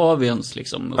Jugoslaviens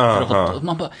liksom uppbrott.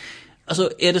 Man bara, alltså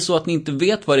är det så att ni inte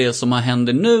vet vad det är som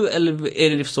händer nu, eller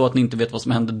är det så att ni inte vet vad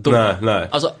som händer då? Nej.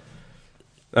 Alltså,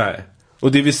 nej.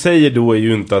 Och det vi säger då är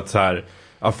ju inte att så här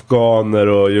afghaner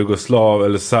och jugoslav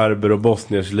eller serber och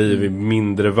bosniers liv är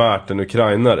mindre värt än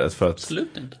ukrainares för att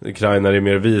absolut inte. Ukrainare är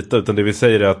mer vita, utan det vi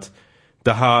säger är att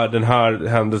den här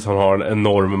händelsen har en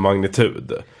enorm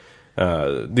magnitud.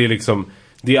 Det är liksom,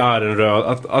 det är en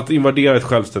röd att invadera ett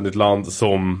självständigt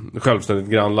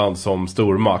grannland som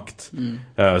stormakt,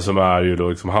 som är ju då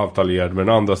liksom halvt allierad med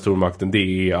den andra stormakten,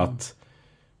 det är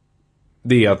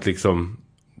att liksom,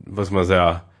 vad ska man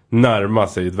säga, närma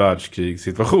sig ett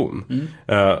världskrigssituation.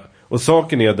 Och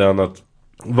saken är den att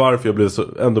varför jag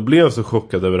ändå blev så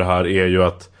chockad över det här är ju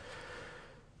att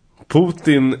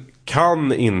Putin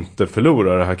kan inte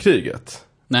förlora det här kriget.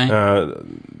 Nej.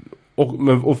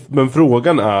 Men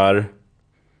frågan är,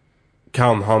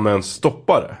 kan han ens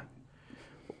stoppa det?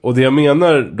 Och det jag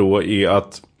menar då är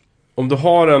att om du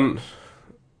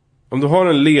har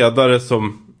en ledare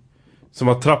som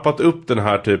har trappat upp den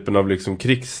här typen av liksom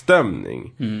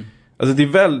krigsstämning. Alltså det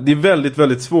är väldigt,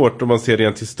 väldigt svårt om man ser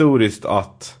rent historiskt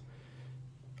att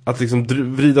liksom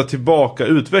vrida tillbaka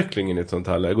utvecklingen i ett sånt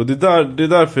här läge. Och det är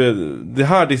därför de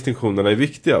här distinktionerna är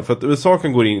viktiga. För att USA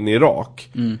kan gå in i Irak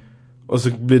och så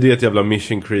blir det ett jävla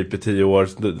mission creep i 10 år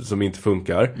som inte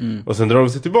funkar. Och sen drar de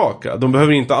sig tillbaka. De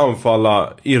behöver inte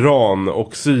anfalla Iran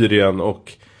och Syrien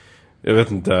och jag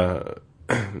vet inte,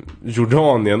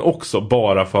 Jordanien också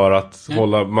bara för att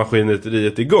hålla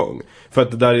maskineriet igång. För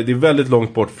att det är väldigt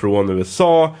långt bort från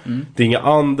USA. Det är inga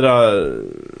andra,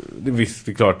 det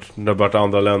är klart det har varit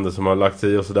andra länder som har lagt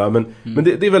sig i och sådär, men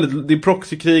det är väldigt, det är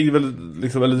proxykrig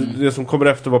liksom, eller det som kommer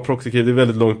efter var proxykrig, det är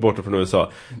väldigt långt bort från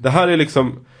USA. Det här är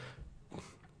liksom,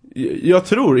 jag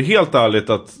tror helt ärligt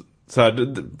att så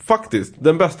här, faktiskt,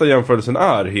 den bästa jämförelsen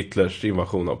är Hitlers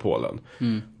invasion av Polen.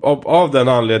 Av den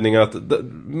anledningen att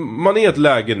man är i ett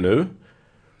läge nu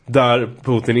där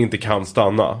Putin inte kan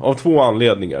stanna. Av 2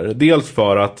 anledningar. Dels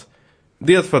för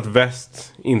att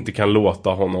väst inte kan låta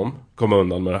honom komma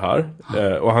undan med det här.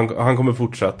 Och han kommer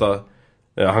fortsätta.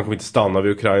 Han kommer inte stanna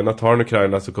vid Ukraina. Tar han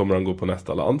Ukraina så kommer han gå på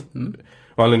nästa land.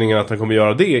 Och anledningen att han kommer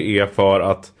göra det är för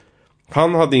att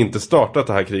han hade inte startat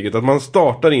det här kriget. Att man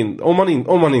startar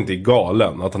om man inte är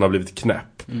galen, att han har blivit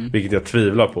knäpp. Vilket jag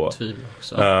tvivlar på.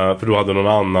 För då hade någon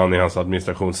annan i hans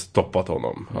administration stoppat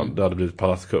honom. Det hade blivit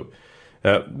palatskupp.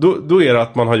 Då är det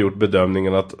att man har gjort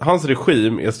bedömningen att hans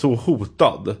regim är så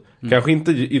hotad. Kanske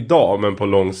inte idag, men på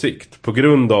lång sikt. På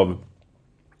grund av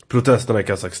protesterna i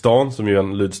Kazakstan, som ju är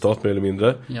en lydstat mer eller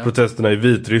mindre. Protesterna i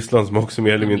Vitryssland, som också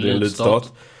mer eller mindre är en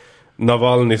lydstat.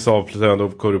 Navalnys avslöjande av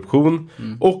korruption.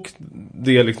 Och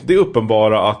det är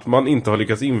uppenbara att man inte har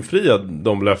lyckats infria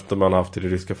de löften man haft till det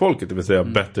ryska folket, det vill säga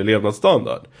bättre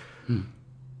levnadsstandard.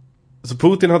 Så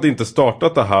Putin hade inte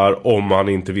startat det här om han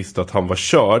inte visste att han var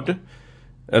körd.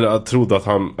 Eller trodde att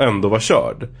han ändå var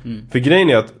körd. För grejen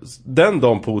är att den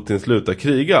dagen Putin slutar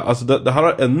kriga, alltså det här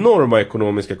har enorma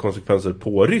ekonomiska konsekvenser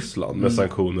på Ryssland med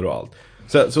sanktioner och allt.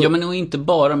 Så, ja, men och inte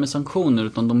bara med sanktioner,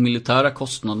 utan de militära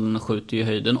kostnaderna skjuter i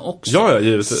höjden också. Ja,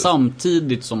 givetvis.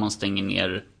 Samtidigt som man stänger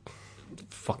ner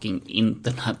fucking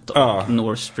internet och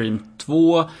Nord Stream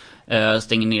 2,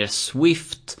 stänger ner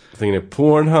Swift. Stänger ner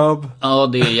Pornhub. Ja,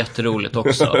 det är jätteroligt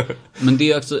också. Men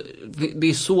det är också, det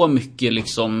är så mycket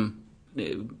liksom,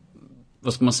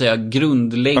 vad ska man säga,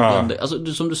 grundläggande. Alltså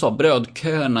som du sa,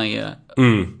 brödköerna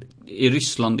i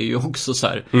Ryssland är ju också så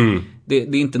här. Det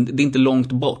är inte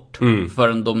långt bort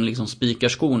förrän de liksom spikar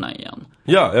skorna igen.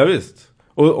 Ja, visst.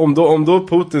 Och om då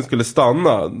Putin skulle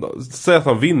stanna, säg att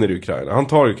han vinner i Ukraina. Han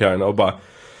tar Ukraina och bara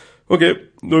okej,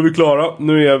 då är vi klara.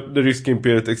 Nu är det ryska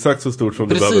imperiet exakt så stort som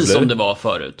det behöver bli. Precis som det var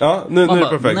förut. Ja, nu är det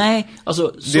perfekt. Nej,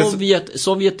 alltså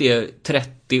Sovjet är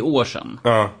 30 år sedan.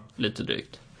 Lite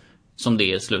drygt. Som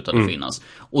det slutade finnas.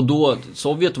 Och då,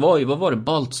 Sovjet var ju, vad var det?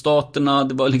 Baltstaterna,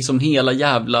 det var liksom hela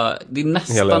jävla, det är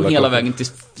nästan hela vägen till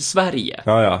Sverige.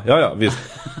 Ja, visst.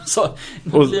 Så, det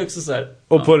blir också så här.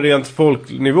 Och på rent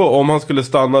folknivå, om han skulle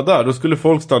stanna där, då skulle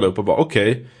folk stanna upp och bara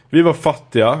okej, vi var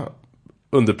fattiga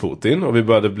under Putin och vi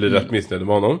började bli rätt missnöjda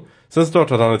med honom. Sen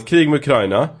startade han ett krig med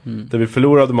Ukraina där vi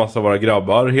förlorade massa av våra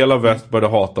grabbar. Hela väst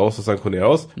började hata oss och sanktionera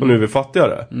oss. Och nu är vi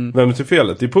fattigare. Vem är till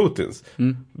felet? Det är Putins.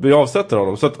 Vi avsätter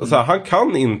honom. Så att så här, han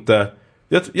kan inte...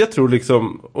 Jag tror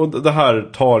liksom... Och det här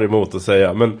tar emot att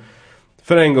säga. Men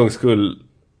för en gångs skull...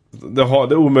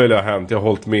 Det omöjliga har hänt. Jag har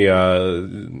hållit med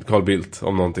Carl Bildt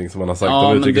om någonting som han har sagt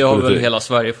om utrikespolitik. Ja, men det har väl hela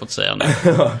Sverige fått säga nu.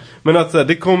 Men att så här,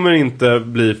 det kommer inte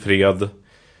bli fred...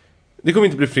 Det kommer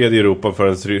inte bli fred i Europa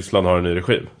förrän Ryssland har en ny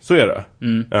regim. Så är det.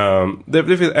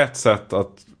 Det finns ett sätt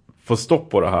att få stopp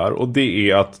på det här. Och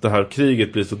det är att det här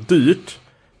kriget blir så dyrt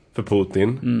för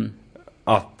Putin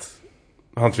att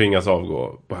han tvingas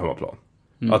avgå på hemmaplan.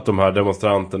 Att de här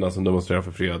demonstranterna som demonstrerar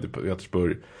för fred i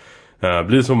Petersburg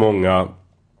blir så många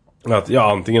att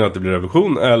antingen att det blir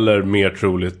revolution eller mer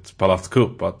troligt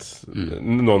palatskupp, att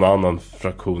någon annan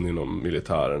fraktion inom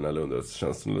militären eller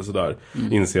underrättelsetjänsten eller sådär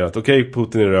inser att okej,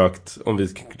 Putin är rökt, om vi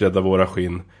ska rädda våra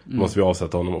skinn måste vi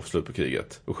avsätta honom och få slut på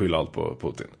kriget och skylla allt på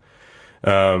Putin.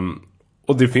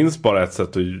 Och det finns bara ett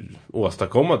sätt att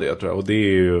åstadkomma det, tror jag, och det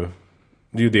är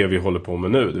ju det vi håller på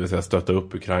med nu, det vill säga stötta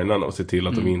upp ukrainarna och se till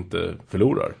att de inte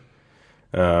förlorar.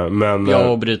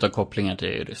 Och bryta kopplingar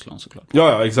till Ryssland såklart.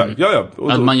 Ja, exakt.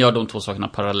 Att man gör de två sakerna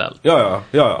parallellt.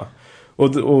 Ja.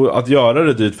 Och att göra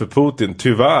det dyrt för Putin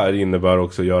tyvärr innebär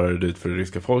också att göra det dyrt för det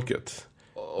ryska folket.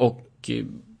 Och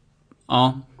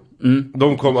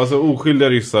de oskyldiga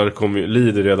ryssar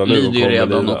lider redan nu. Lider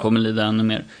redan och kommer lida ännu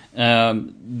mer.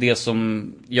 Det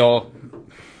som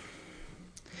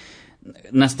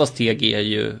nästa steg är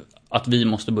ju att vi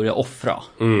måste börja offra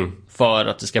för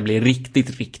att det ska bli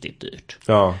riktigt, riktigt dyrt.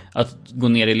 Ja. Att gå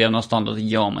ner i levnadsstandard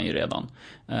gör man ju redan.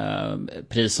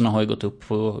 Priserna har ju gått upp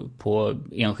på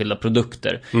enskilda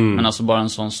produkter. Men alltså bara en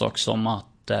sån sak som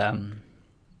att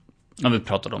när vi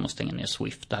pratade om att stänga ner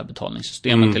Swift, det här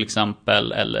betalningssystemet till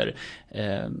exempel, eller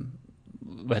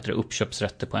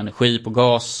uppköpsrätter på energi, på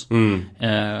gas.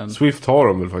 Swift har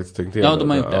de väl faktiskt tänkt igenom. Ja, de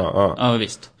har gjort det. Ja,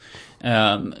 visst.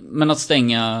 Men att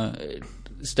stänga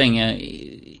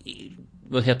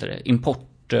vad heter det?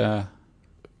 Import...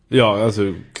 Ja,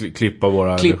 alltså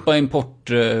klippa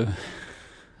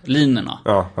importlinorna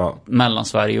mellan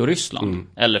Sverige och Ryssland.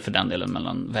 Eller för den delen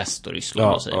mellan väst och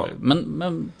Ryssland.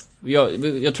 Men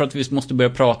jag tror att vi måste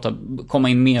börja komma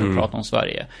in mer och prata om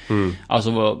Sverige.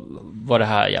 Alltså vad det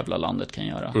här jävla landet kan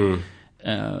göra.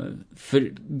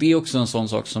 För det är också en sån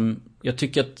sak som jag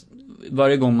tycker att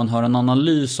varje gång man hör en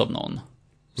analys av någon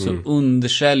så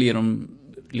undersäljer de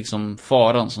liksom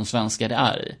faran som svenskar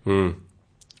är i.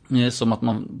 Det är som att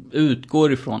man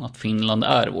utgår ifrån att Finland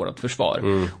är vårt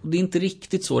försvar. Och det är inte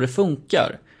riktigt så det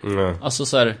funkar. Alltså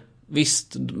så här,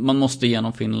 visst, man måste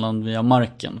genom Finland via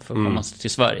marken för att komma till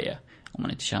Sverige. Om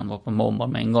man inte kärnvapenbombar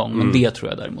med en gång. Men det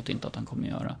tror jag däremot inte att han kommer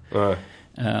göra.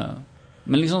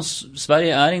 Men liksom,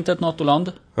 Sverige är inte ett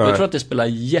NATO-land. Jag tror att det spelar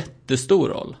jättestor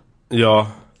roll.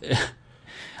 Ja.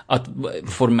 Att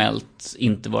formellt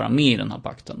inte vara med i den här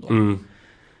pakten då.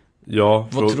 Ja,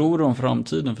 vad tror du om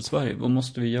framtiden för Sverige? Vad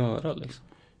måste vi göra liksom?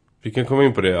 Vi kan komma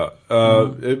in på det.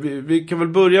 Vi kan väl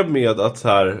börja med att så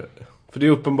här, för det är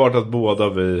uppenbart att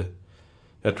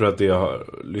jag tror att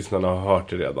lyssnarna har hört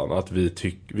det redan, att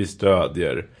vi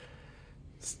stödjer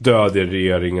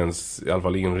regeringens i alla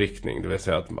fall inriktning, det vill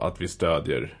säga att vi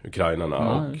stödjer ukrainarna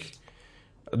och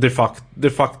de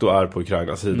facto är på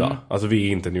Ukrainas sida. Alltså vi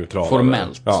är inte neutrala.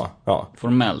 Formellt. Ja.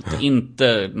 Formellt.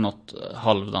 Inte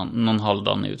någon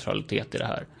halvdan neutralitet i det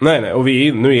här. Nej. Och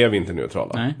nu är vi inte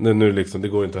neutrala. Nu liksom, det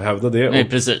går inte att hävda det. Nej,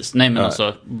 precis. Nej, men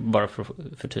alltså, bara för att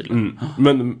förtydliga.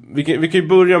 Men vi kan ju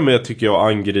börja med, tycker jag,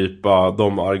 att angripa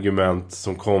de argument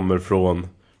som kommer från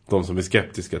de som är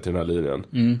skeptiska till den här linjen.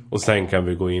 Och sen kan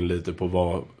vi gå in lite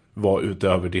på vad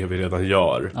utöver det vi redan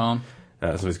gör.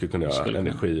 Som vi skulle kunna göra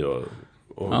energi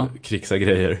och krixa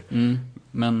grejer.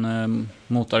 Men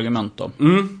motargument då?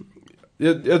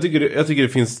 Jag tycker det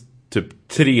finns typ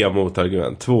 3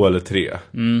 motargument. 2 eller 3.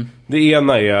 Det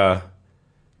ena är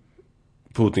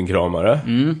Putin-kramare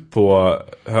på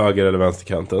höger- eller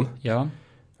vänsterkanten. Ja.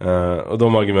 Och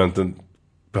de argumenten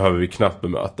behöver vi knappt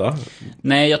bemöta.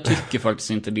 Nej, jag tycker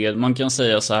faktiskt inte det. Man kan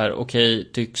säga så här: okej,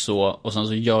 tyck så, och sen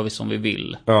så gör vi som vi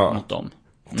vill mot dem.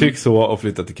 Tyck så och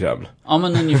flytta till Kreml. Ja,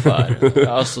 men ungefär.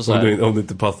 Alltså, så här. Om det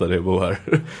inte passar dig att bo här.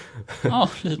 Ja,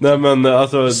 lite. Nej, men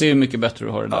alltså... Se hur mycket bättre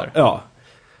du har det där. Ja.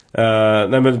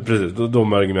 Nej, men precis.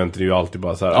 De argumenten är ju alltid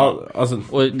bara så här. Ja. Alltså...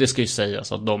 Och det ska ju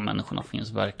sägas att de människorna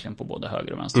finns verkligen på både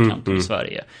höger- och vänsterkanten i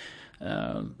Sverige.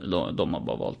 De har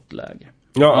bara valt läger.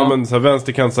 Ja, men så här,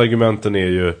 vänsterkantsargumenten är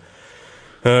ju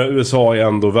USA är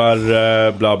ändå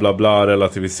värre, bla bla bla,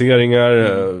 relativiseringar.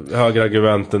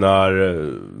 Högerargumenten är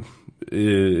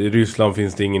i Ryssland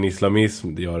finns det ingen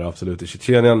islamism. Det gör det absolut i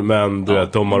Tjetjenien. Men du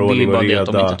vet, de har ordning och reda. Det är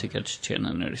bara det att de inte tycker att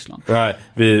Tjetjenien är Ryssland. Nej,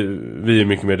 vi är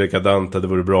mycket mer dekadenta. Det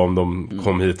vore bra om de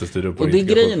kom hit och styrde upp. Och det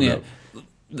grejen är,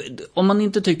 om man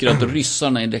inte tycker att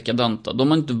ryssarna är dekadenta,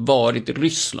 de har inte varit i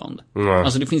Ryssland.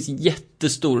 Alltså det finns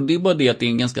jättestor, det är bara det att det är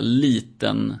en ganska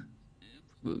liten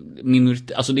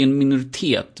minoritet, alltså det är en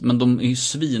minoritet, men de är ju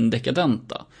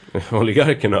svindekadenta.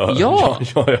 Oligarkerna? Ja.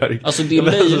 Alltså det är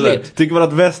löjligt. Tycker man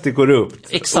att väst är korrupt?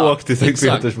 Exakt. Åk till Sankt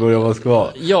Petersburg och Moskva.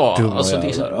 Ja, dumma alltså det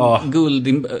är så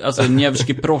guld, alltså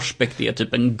Nevsky Prospekt är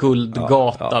typ en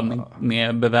guldgata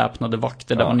med beväpnade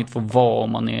vakter där man inte får vara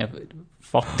om man är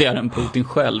fattigare än Putin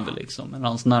själv liksom, eller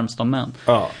hans närmsta män.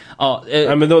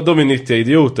 Nej, men de är nyttiga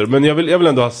idioter, men jag vill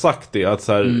ändå ha sagt det att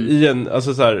så här,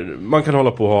 alltså så här, man kan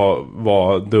hålla på och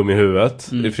vara dum i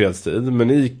huvudet i fredstid,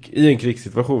 men i en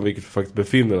krigssituation, vilket vi faktiskt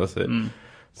befinner oss i,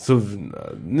 så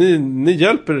ni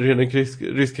hjälper den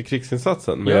ryska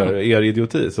krigsinsatsen med er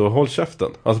idioti, så håll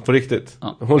käften, alltså på riktigt.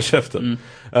 Håll käften.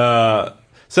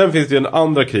 Sen finns det ju en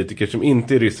andra kritiker som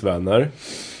inte är ryssvänner.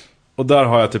 Och där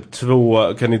har jag typ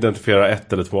kan identifiera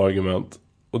 1 eller 2 argument.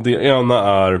 Och det ena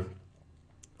är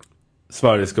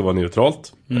Sverige ska vara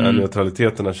neutralt.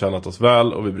 Neutraliteten har tjänat oss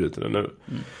väl och vi bryter det nu.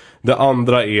 Det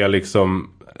andra är liksom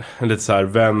lite så här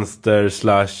vänster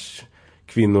 /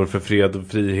 kvinnor för fred och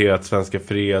frihet, svenska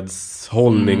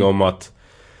fredshållning om att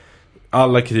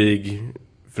alla krig,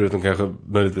 förutom kanske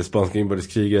möjligtvis spanska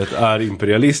inbördeskriget, är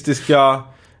imperialistiska.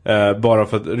 Bara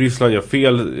för att Ryssland gör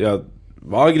fel,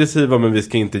 var aggressiva, men vi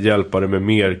ska inte hjälpa det med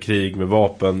mer krig, med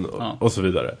vapen och så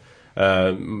vidare.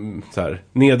 Så här,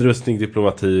 nedrustning,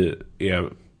 diplomati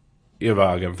är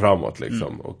vägen framåt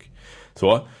liksom. Och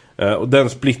så. Och den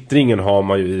splittringen har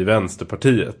man ju i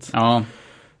Vänsterpartiet. Ja.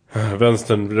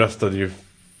 Vänstern röstade ju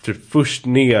typ först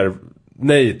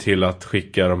nej till att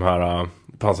skicka de här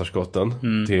pansarskotten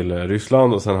till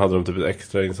Ryssland, och sen hade de typ ett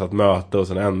extra insatt möte och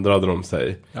sen ändrade de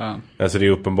sig. Alltså det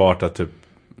är uppenbart att typ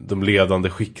de ledande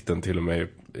skikten till och med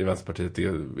i Vänsterpartiet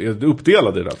är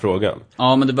uppdelade i den här frågan.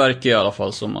 Ja, men det verkar i alla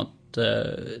fall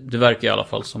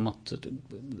som att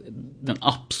den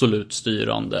absolut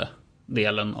styrande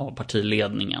delen av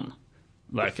partiledningen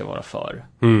verkar vara för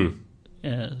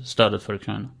stödet för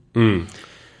Ukraina.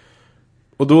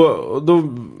 Och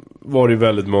då var det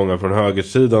väldigt många från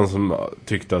högersidan som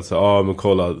tyckte att men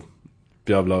kolla,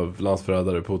 jävla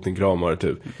landsförrädare, Putin-kramare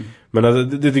typ. Men alltså,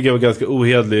 det tycker jag var ganska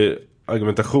ohederlig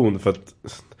argumentation, för att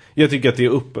jag tycker att det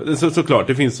är såklart,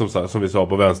 det finns som vi sa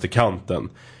på vänsterkanten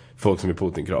folk som är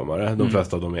Putin-kramare. De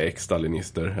flesta av dem är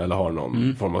ex-stalinister eller har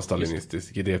någon form av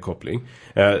stalinistisk idékoppling.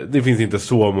 Det finns inte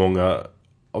så många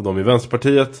av dem i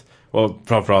Vänsterpartiet, och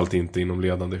framförallt inte inom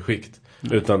ledande skikt.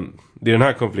 Utan det den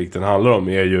här konflikten handlar om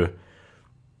är ju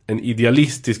en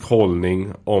idealistisk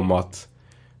hållning om att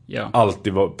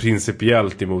alltid vara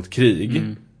principiellt emot krig,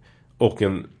 och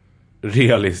en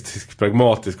realistisk,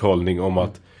 pragmatisk hållning om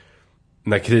att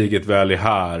när kriget väl är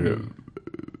här,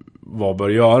 vad bör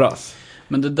göras.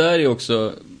 Men det där är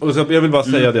också... Och så, jag vill bara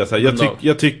säga det så här,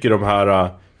 jag tycker de här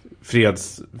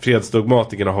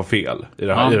fredsdogmatikerna har fel i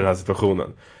den här situationen.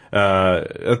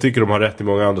 Jag tycker de har rätt i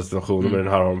många andra situationer, men den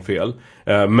här har de fel.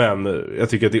 Men jag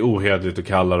tycker att det är ohederligt att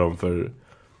kalla dem för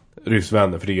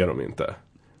ryssvänner, för det är de inte.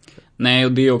 Nej,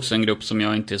 och det är också en grupp som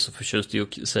jag inte är så förtjust i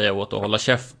att säga åt att hålla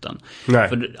käften. Nej.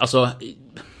 För, alltså...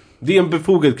 Det är en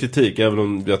befogad kritik, även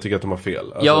om jag tycker att de har fel.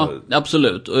 Alltså... Ja,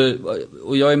 absolut.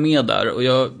 Och jag är med där. Och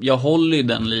jag håller i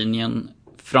den linjen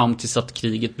fram tills att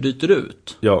kriget bryter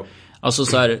ut. Ja. Alltså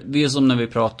så här, det är som när vi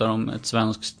pratar om ett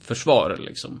svenskt försvar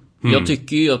liksom. Jag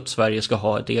tycker ju att Sverige ska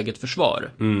ha ett eget försvar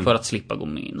för att slippa gå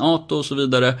med i NATO och så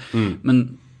vidare.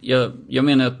 Men jag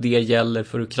menar att det gäller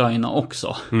för Ukraina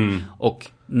också. Och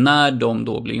när de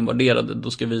då blir invaderade,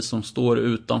 då ska vi som står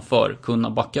utanför kunna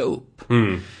backa upp.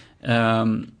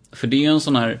 För det är en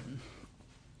sån här...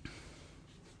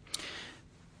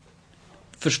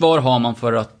 Försvar har man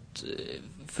för att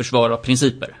försvara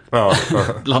principer. Ja.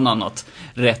 Bland annat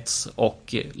rätts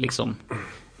och liksom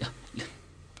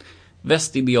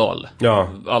västideal. Ja.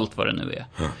 Allt vad det nu är.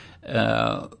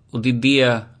 Och det är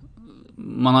det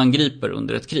man angriper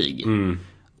under ett krig.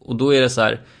 Och då är det så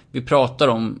här, vi pratar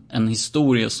om en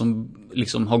historia som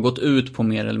liksom har gått ut på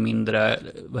mer eller mindre,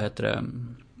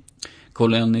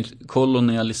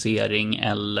 kolonialisering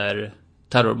eller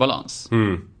terrorbalans.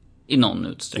 I någon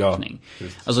utsträckning. Ja,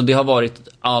 alltså det har varit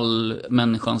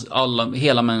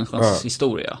hela människans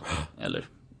historia. Eller...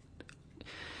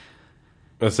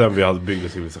 Men sen vi hade byggda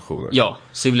civilisationer. Ja,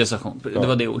 civilisation. Det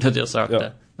var det ordet jag sökte. Ja.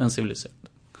 Den civiliserade.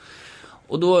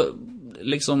 Och då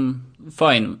liksom,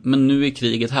 fine. Men nu är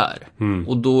kriget här.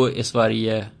 Och då är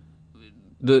Sverige...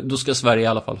 Då ska Sverige i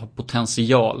alla fall ha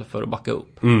potential för att backa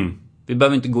upp. Vi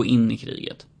behöver inte gå in i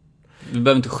kriget. Vi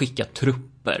behöver inte skicka trupper.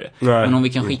 Nej, men om vi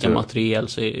kan skicka materiel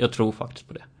så jag tror faktiskt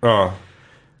på det. Ja,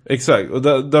 exakt. Och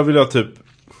där vill jag typ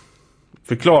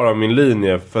förklara min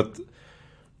linje. För att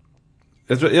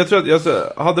jag tror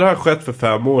att hade det här skett för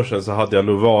 5 år sedan så hade jag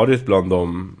nog varit bland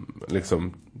dem,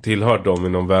 liksom tillhört dem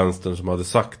inom vänstern som hade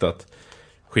sagt att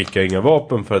skicka inga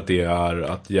vapen för att det är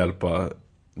att hjälpa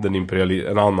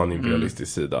en annan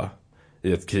imperialistisk sida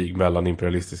i ett krig mellan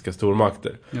imperialistiska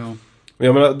stormakter. Ja.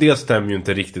 Jag menar, det stämmer ju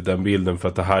inte riktigt den bilden, för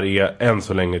att det här är än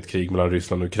så länge ett krig mellan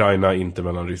Ryssland och Ukraina, inte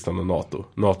mellan Ryssland och NATO.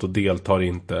 NATO deltar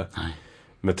inte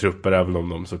med trupper, även om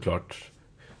de såklart...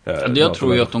 jag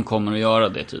tror ju att de kommer att göra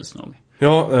det tids nog.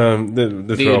 Ja, det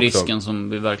tror jag är risken som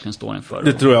vi verkligen står inför.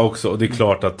 Det tror jag också, och det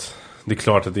är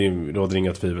klart att det råder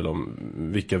inga tvivel om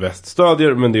vilka väst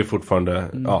stödjer, men det är fortfarande...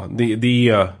 Ja, det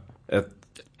är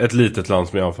ett litet land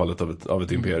som är anfallet av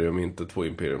ett imperium, inte 2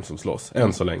 imperium som slåss,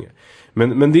 än så länge.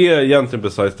 Men det är egentligen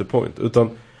besides the point. Utan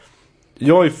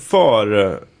jag är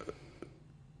för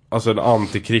alltså en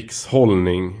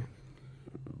antikrigshållning.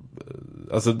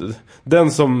 Alltså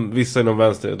den som vissa inom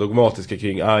vänster är dogmatiska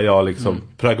kring är jag liksom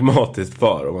pragmatiskt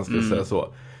för, om man ska säga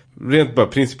så. Rent bara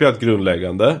principiellt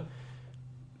grundläggande.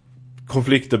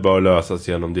 Konflikter bör lösas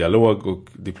genom dialog och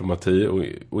diplomati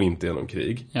och inte genom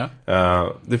krig.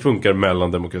 Ja. Det funkar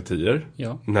mellan demokratier.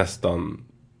 Ja.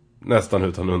 Nästan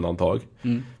utan undantag.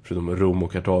 Förutom Rom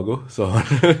och Kartago så har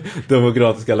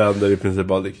demokratiska länder i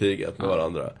princip aldrig krigat med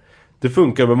varandra. Det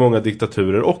funkar med många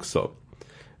diktaturer också.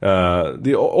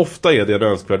 Ofta är det en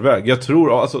önskvärd väg. Jag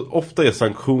tror, alltså ofta är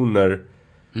sanktioner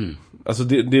alltså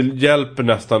det hjälper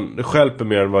nästan, det stjälper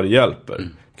mer än vad det hjälper.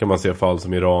 Kan man se fall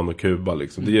som Iran och Kuba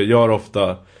liksom. Det gör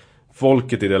ofta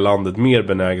folket i det landet mer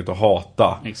benäget att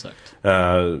hata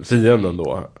fienden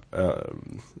då.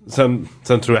 Sen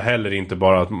tror jag heller inte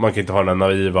bara att man kan inte ha den här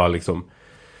naiva liksom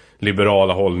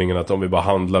liberala hållningen att om vi bara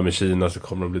handlar med Kina så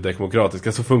kommer de bli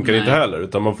demokratiska. Så funkar det inte heller,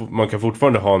 utan man kan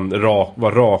fortfarande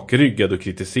vara rakryggad och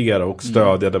kritisera och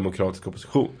stödja demokratisk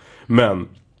opposition. Men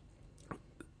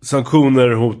sanktioner,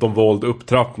 hot om våld,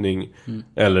 upptrappning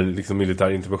eller liksom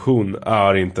militär intervention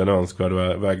är inte en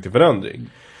önskvärd väg till förändring.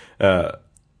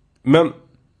 Men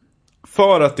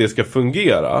för att det ska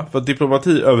fungera, för att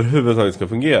diplomati överhuvudtaget ska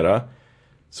fungera,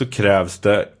 så krävs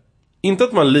det inte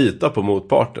att man litar på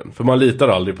motparten. För man litar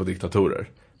aldrig på diktatorer.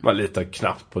 Man litar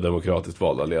knappt på demokratiskt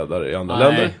valda ledare i andra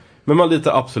länder. Men man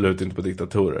litar absolut inte på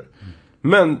diktatorer.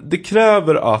 Men det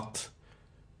kräver att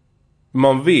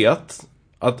man vet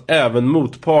att även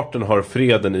motparten har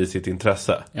freden i sitt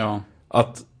intresse. Ja.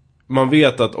 Att man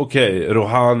vet att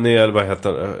Rouhani eller vad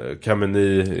heter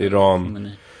Khamenei, Iran.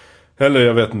 Khamenei. Eller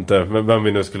jag vet inte vem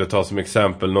vi nu skulle ta som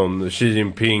exempel. Någon Xi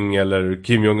Jinping eller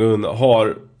Kim Jong-Un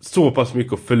har så pass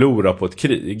mycket att förlora på ett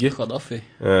krig. Gaddafi.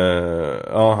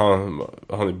 Ja,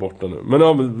 han är borta nu. Men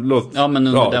men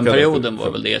under den perioden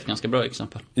var väl det ett ganska bra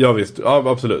exempel. Ja visst, ja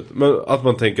absolut. Men att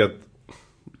man tänker att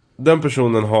den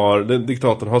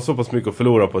diktatorn har så pass mycket att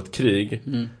förlora på ett krig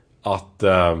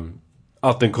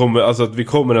att vi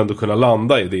kommer ändå kunna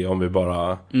landa i det om vi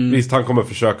bara... Visst, han kommer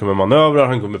försöka med manövrar,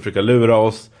 han kommer försöka lura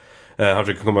oss, han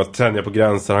försöker komma att tänja på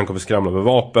gränser, han kommer skramla med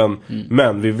vapen,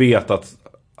 men vi vet att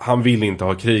han vill inte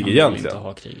ha krig egentligen.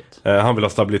 Han vill ha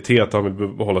stabilitet, han vill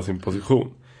behålla sin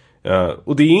position.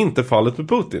 Och det är inte fallet med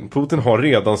Putin. Putin har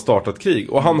redan startat krig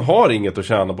och han har inget att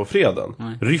tjäna på freden.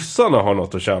 Nej. Ryssarna har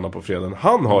något att tjäna på freden.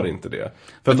 Han har inte det.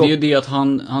 För det är ju det att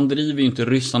han driver ju inte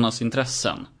ryssarnas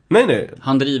intressen. Nej.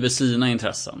 Han driver sina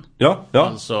intressen. Ja.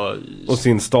 Alltså, och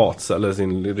sin stats eller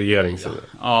sin regerings.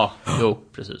 Ja,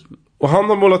 precis. Och han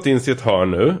har målat in sitt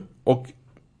hörn nu. Och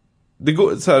det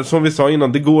går, så här, som vi sa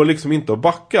innan, det går liksom inte att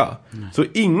backa. Så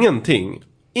ingenting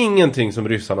ingenting som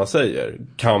ryssarna säger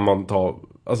kan man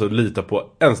lita på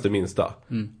ens det minsta.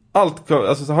 Allt,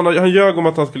 alltså, han ljög om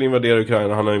att han skulle invadera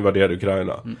Ukraina, han har invaderat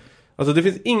Ukraina. Alltså det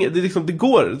finns inget, det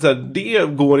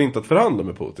går inte att förhandla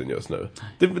med Putin just nu.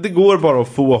 Det går bara att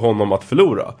få honom att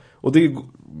förlora. Och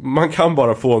man kan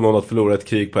bara få någon att förlora ett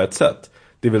krig på ett sätt.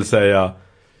 Det vill säga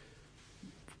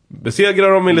besegra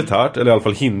dem militärt, eller i alla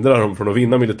fall hindra dem från att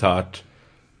vinna militärt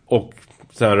och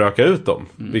sen röka ut dem,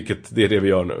 vilket det är det vi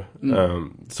gör nu.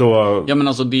 Ja, men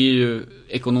alltså det är ju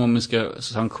ekonomiska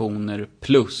sanktioner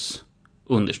plus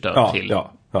understöd till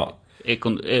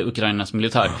Ukrainas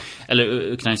militär,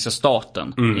 eller ukrainska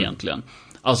staten egentligen.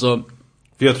 Alltså,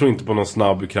 för jag tror inte på någon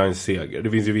snabb ukrainsk seger. Det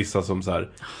finns ju vissa som så här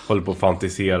håller på att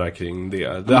fantisera kring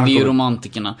det. Det är ju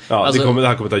romantikerna. Ja, alltså, det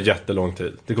här kommer ta jättelång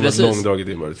tid. Det kommer vara ett långdraget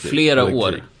inbördeskrig.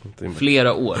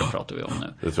 Flera år pratar vi om nu.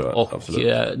 Det tror jag, och absolut.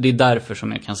 Det är därför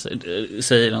som jag kan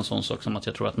säga en sån sak som att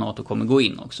jag tror att NATO kommer gå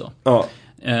in också. Ja.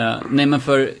 Nej, men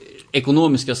för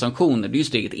ekonomiska sanktioner, det är ju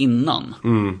steget innan.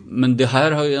 Men det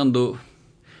här har ju ändå,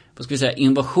 vad ska vi säga,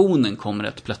 invasionen kom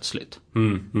rätt plötsligt.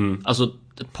 Alltså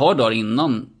ett par dagar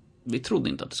innan, vi trodde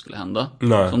inte att det skulle hända.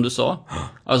 Nej. Som du sa.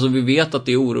 Alltså vi vet att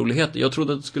det är oroligheter. Jag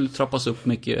trodde att det skulle trappas upp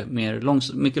mycket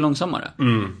långsammare.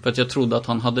 För att jag trodde att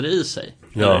han hade det i sig.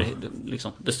 Eller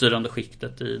liksom det styrande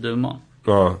skiktet i Duman.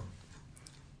 Ja.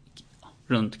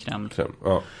 Runt Kreml.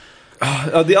 Ja,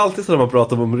 det är alltid så när man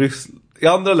pratar om Ryssland. I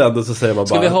andra länder så säger man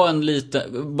Ska vi ha en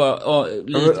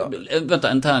vänta,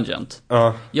 en tangent.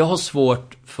 Jag har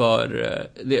svårt för,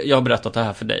 jag har berättat det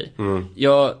här för dig.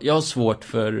 Jag har svårt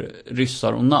för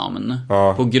ryssar och namn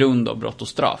på grund av brott och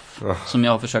straff. Som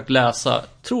jag har försökt läsa,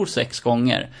 tror 6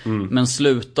 gånger. Men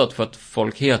slutat för att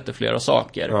folk heter flera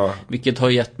saker. Vilket har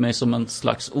gett mig som en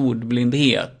slags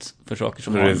ordblindhet för saker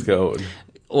som ryska ord.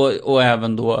 Och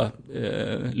även då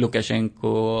Lukasjenko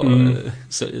och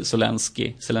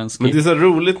Zelensky. Men det är så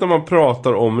roligt när man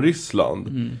pratar om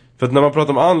Ryssland. För att när man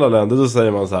pratar om andra länder då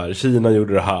säger man så här: Kina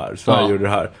gjorde det här, Sverige gjorde det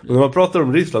här. Men när man pratar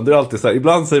om Ryssland det är alltid så här,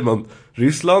 ibland säger man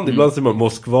Ryssland, ibland säger man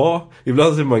Moskva,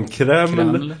 ibland säger man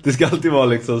Kreml. Det ska alltid vara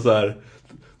liksom så här.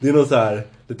 Det är någon så här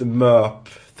lite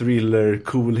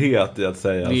thriller-coolhet i att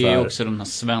säga. Det är så här. också den här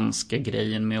svenska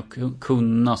grejen med att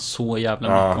kunna så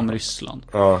jävla mycket om Ryssland.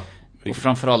 Och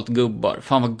framförallt gubbar.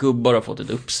 Fan vad gubbar har fått ett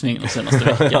uppsving den senaste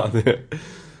veckan.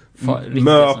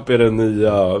 MÖP är den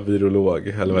nya virolog.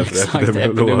 Eller vad heter det?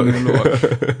 Epidemiolog.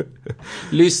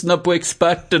 Lyssna på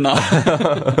experterna.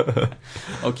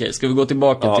 Okej, ska vi gå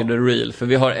tillbaka till the real? För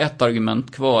vi har ett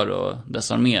argument kvar att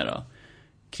desarmera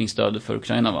kring stödet för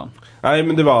Ukraina, va? Nej,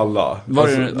 men det var alla. Vi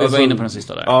var inne på den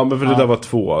sista där. Ja, men för det där var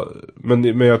 2.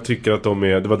 Men jag tycker att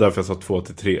det var därför jag sa 2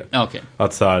 till 3. Ja, okej.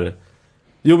 Att så här.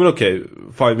 Jo, men okej,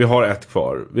 fine, vi har ett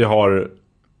kvar. Vi har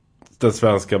den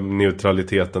svenska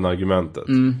neutraliteten argumentet.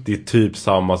 Det är typ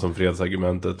samma som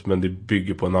fredsargumentet, men det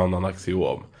bygger på en annan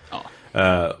axiom.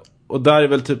 Och där är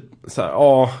väl typ så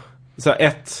här,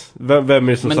 vem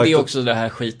är det som men sagt. Men det är också det här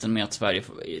skiten med att Sverige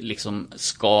liksom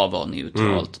ska vara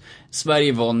neutralt.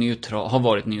 Sverige har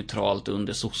varit neutralt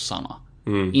under sossarna.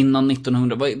 Innan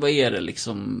 1900, vad är det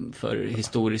liksom för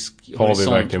historisk horisont? Har vi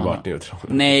verkligen varit neutrala?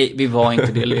 Nej, vi var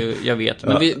inte det, jag vet.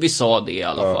 Men vi sa det i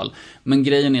alla fall. Men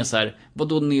grejen är så här,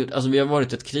 alltså vi har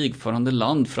varit ett krigförande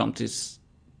land fram till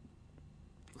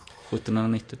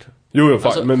 1790 tror jag. Jo,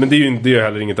 alltså, men det är ju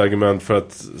heller inget argument för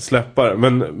att släppa det.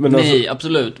 Men nej, alltså,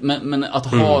 absolut. Men att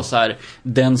ha så här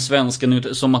den svenska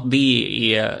som att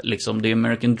det är liksom the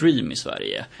American dream i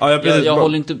Sverige. Ja, jag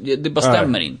håller inte, det bara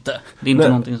stämmer inte. Det är inte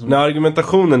någonting som. Nej,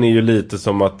 argumentationen är ju lite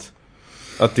som att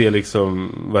det är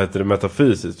liksom, vad heter det,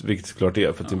 metafysiskt, vilket såklart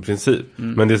är för sin princip.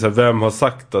 Men det är så här, vem har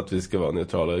sagt att vi ska vara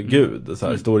neutrala? Gud, så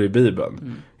här står det i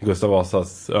Bibeln. I Gustav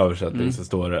Vasas översättning så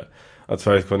står det att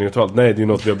Sverige ska vara neutralt. Nej, det är ju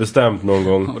något vi har bestämt någon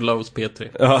gång. Och Laos P3.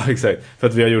 Ja, exakt. För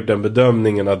att vi har gjort den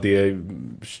bedömningen att det är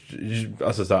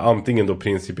alltså så här, antingen då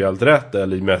principiellt rätt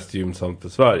eller mest gynnsamt för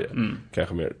Sverige.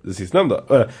 Kanske mer det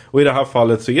sistnämnda. Och i det här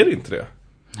fallet så är det inte det.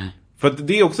 Nej. För att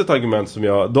det är också ett argument som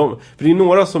för det är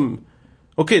några som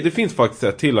okej, det finns faktiskt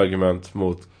ett till argument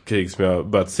mot krig som jag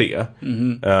börjat se.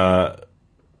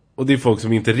 Och det är folk som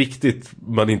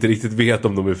man inte riktigt vet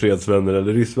om de är fredsvänner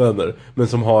eller ryssvänner. Men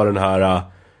som har den här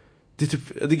det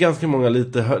är ganska många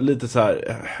lite så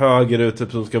här högerut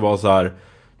typ, som ska vara så här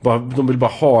de vill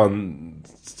bara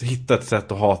hitta ett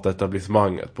sätt att hata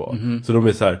etablissemanget på. Så de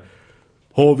är så här,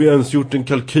 har vi ens gjort en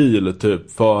kalkyl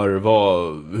typ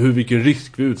för vilken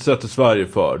risk vi utsätter Sverige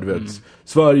för, du vet.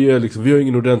 Sverige liksom, vi har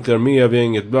ingen ordentlig armé, vi har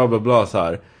inget bla bla bla så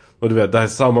här. Och du vet, det här är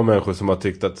samma människor som har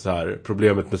tyckt att så här,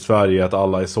 problemet med Sverige är att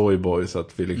alla är soyboys, att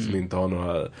vi liksom inte har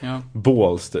några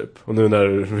balls typ. Och nu när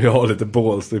vi har lite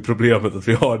balls, det är problemet att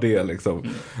vi har det liksom.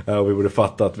 Och vi borde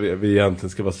fatta att vi egentligen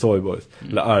ska vara soyboys.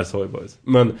 Eller är soyboys.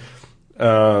 Men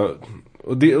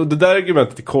och det där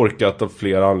argumentet är korkat av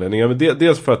flera anledningar. Men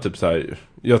dels för att typ så här,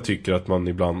 jag tycker att man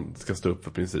ibland ska stå upp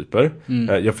för principer.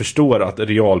 Jag förstår att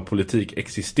realpolitik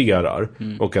existerar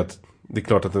och att det är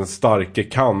klart att den starke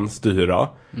kan styra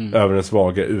över den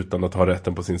svaga utan att ha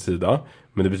rätten på sin sida.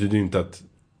 Men det betyder ju inte att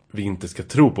vi inte ska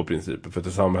tro på principer. För att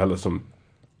ett samhälle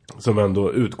som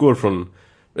ändå utgår från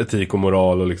etik och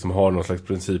moral och liksom har någon slags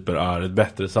principer är ett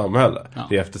bättre samhälle. Ja.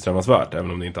 Det är eftersträvansvärt,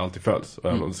 även om det inte alltid följs. Och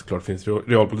även om det såklart finns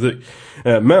realpolitik.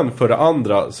 Men för det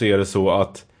andra så är det så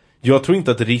att jag tror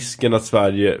inte att risken att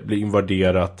Sverige blir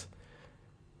invaderat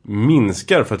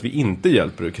minskar för att vi inte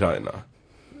hjälper Ukraina.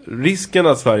 Risken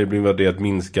att Sverige blir invaderat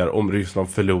minskar om Ryssland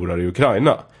förlorar i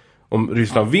Ukraina. Om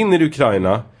Ryssland vinner i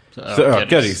Ukraina så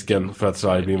ökar risken för att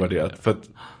Sverige blir invaderat. För att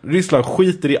Ryssland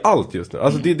skiter i allt just nu.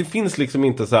 Alltså det finns liksom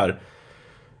inte så här.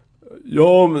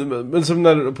 Ja, men som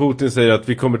när Putin säger att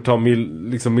vi kommer ta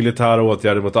liksom militära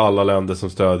åtgärder mot alla länder som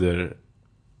stödjer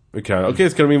Ukraina. Okej,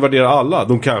 ska de invadera alla?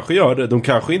 De kanske gör det, de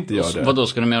kanske inte gör det. Vadå,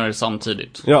 ska de göra det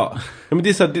samtidigt? Ja, men det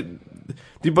är så här,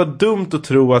 det är bara dumt att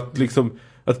tro att liksom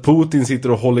att Putin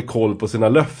sitter och håller koll på sina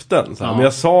löften. Så här. Men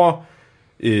jag sa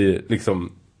i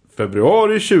liksom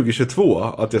februari 2022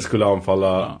 att jag skulle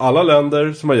anfalla alla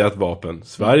länder som har gett vapen.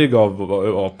 Sverige gav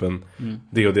vapen.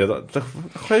 Det och det.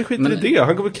 Han skiter i det.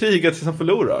 Han kommer kriga tills han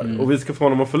förlorar. Och vi ska få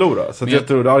honom att förlora. Så att jag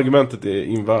tror att argumentet är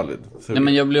invalid. Nej,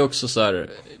 men jag blir också så här.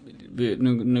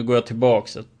 Nu går jag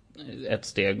tillbaks ett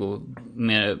steg och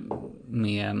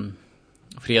med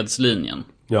fredslinjen.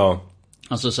 Ja.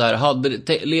 Alltså så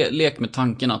här, lek med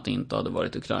tanken att det inte hade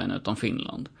varit Ukraina utan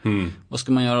Finland. Vad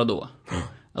ska man göra då?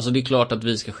 Alltså det är klart att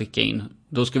vi ska skicka in.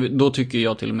 Då tycker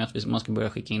jag till och med att man ska börja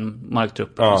skicka in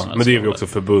marktrupper. Ja, men det är vi också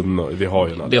förbundna. Vi har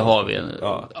ju det har vi,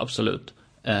 absolut.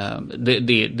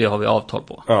 Det har vi avtal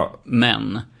på. Ja.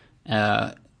 Men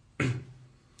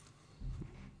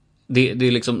det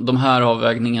är liksom de här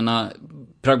avvägningarna.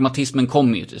 Pragmatismen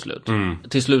kommer ju till slut.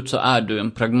 Till slut så är du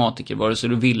en pragmatiker, vare sig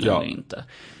du vill eller inte.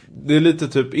 Det är lite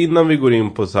typ, innan vi går in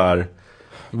på så här,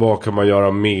 vad kan man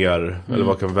göra mer? Eller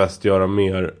vad kan väst göra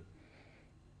mer?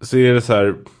 Så är det så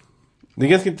här, det är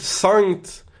ganska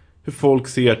intressant hur folk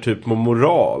ser typ på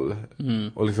moral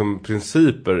och liksom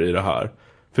principer i det här.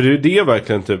 För det är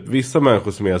verkligen typ vissa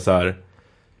människor som är så här,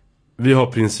 vi har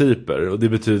principer och det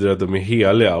betyder att de är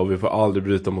heliga och vi får aldrig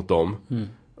bryta mot dem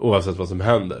oavsett vad som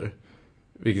händer.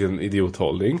 Vilket är en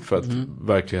idiothållning, för att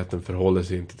verkligheten förhåller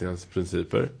sig inte till ens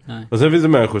principer. Nej. Och sen finns det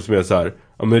människor som är så här,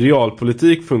 ja, men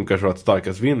realpolitik funkar så att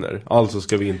starkast vinner. Alltså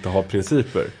ska vi inte ha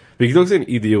principer. Vilket också är en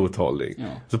idiothållning. Ja.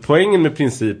 Så poängen med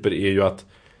principer är ju att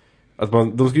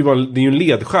de ska ju vara, det är ju en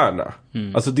ledstjärna.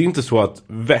 Alltså det är inte så att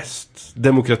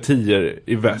demokratier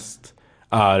i väst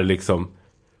är liksom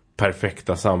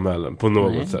perfekta samhällen på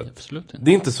något sätt. Absolut inte.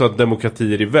 Det är inte så att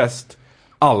demokratier i väst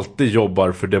alltid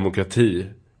jobbar för demokrati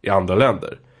i andra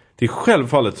länder. Det är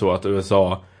självfallet så att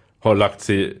USA har lagt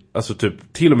sig, alltså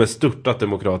typ till och med störtat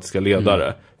demokratiska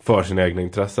ledare för sina egna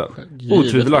intressen.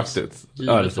 Otvivelaktigt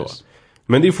är det så.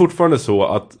 Men det är fortfarande så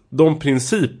att de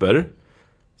principer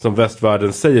som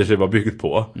västvärlden säger sig vara byggt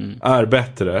på är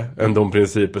bättre än de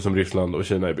principer som Ryssland och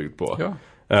Kina är byggt på.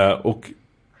 Ja. Och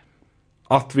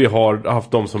att vi har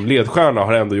haft dem som ledstjärna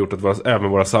har ändå gjort att även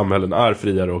våra samhällen är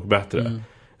friare och bättre.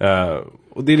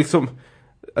 Och det är liksom,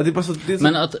 det är bara så, det är så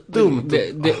men att, dumt.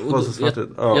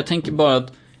 Jag tänker bara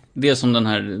att det som den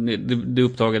här, det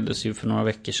uppdagades ju för några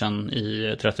veckor sedan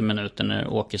i 30 minuter när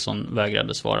Åkesson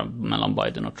vägrade svara mellan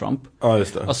Biden och Trump. Ja,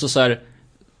 just det. Alltså så här,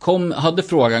 hade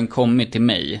frågan kommit till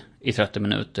mig i 30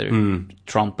 minuter,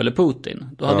 Trump eller Putin,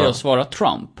 då hade jag svarat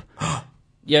Trump.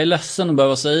 Jag är ledsen att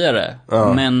behöva säga det,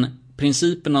 men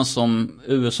principerna som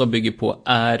USA bygger på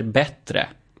är bättre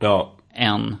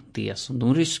än det som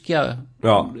de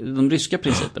ryska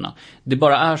principerna. Det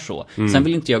bara är så. Sen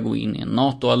vill inte jag gå in i en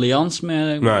NATO-allians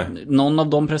med någon av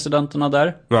de presidenterna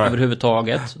där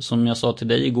överhuvudtaget. Som jag sa till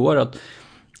dig igår, att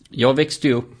jag växte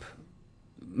ju upp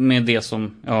med det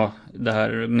som det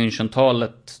här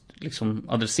Münchentalet liksom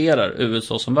adresserar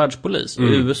USA som världspolis. Och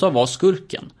USA var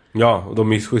skurken. Ja, och de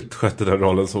misskötte den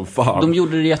rollen som fan. De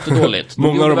gjorde det jättedåligt.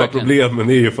 Många av de här problemen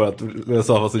är ju för att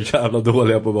USA var så jävla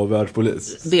dåliga på att vara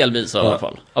världspolis. Delvis i alla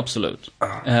fall, absolut.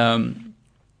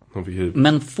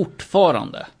 Men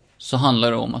fortfarande så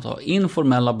handlar det om att ha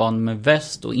informella band med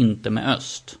väst och inte med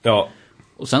öst. Ja.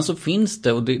 Och sen så finns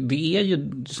det, och det är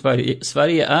ju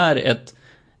Sverige är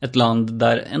ett land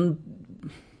där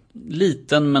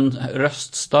liten men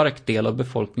röststark del av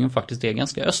befolkningen faktiskt är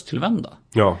ganska östtillvända.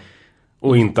 Ja,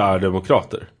 och inte är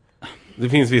demokrater. Det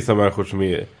finns vissa människor som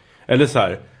är, eller så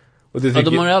här. Och det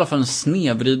de har i alla fall en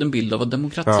snedvriden bild av vad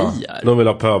demokrati är. De vill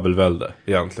ha pöbelvälde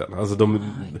egentligen. Alltså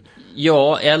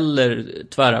Ja, eller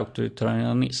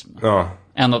tvärauktoritarianism. Ja.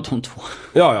 En av de två.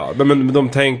 Ja, men de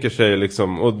tänker sig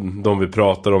liksom, och de vi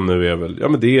pratar om nu är väl, ja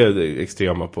men det är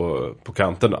extrema på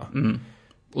kanterna.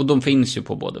 Och de finns ju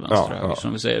på både vänster och höger,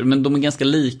 som vi säger. Men de är ganska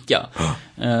lika.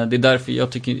 Det är därför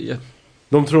jag tycker...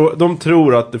 De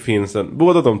tror att det finns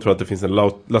båda de tror att det finns en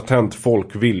latent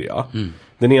folkvilja.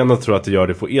 Den ena tror att det gör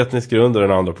det på etnisk grund och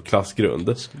den andra på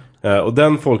klassgrund. Och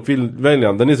den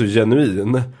folkviljan, den är så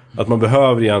genuin att man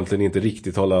behöver egentligen inte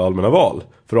riktigt hålla allmänna val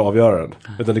för att avgöra den.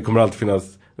 Utan det kommer alltid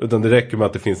finnas, utan det räcker med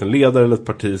att det finns en ledare eller ett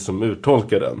parti som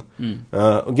uttolkar den.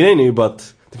 Och grejen är ju bara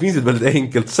att det finns ett väldigt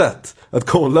enkelt sätt att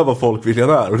kolla vad folkviljan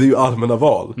är, och det är ju allmänna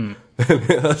val.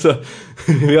 Alltså,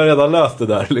 vi har redan löst det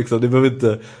där liksom. Det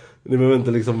behöver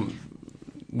inte liksom...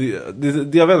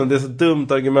 jag vet inte, det är så dumt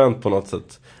argument på något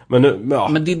sätt. Men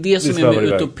det är det som är med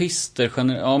utopister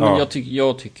generellt. Ja, men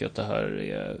jag tycker att det här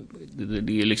är...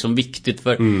 Det är liksom viktigt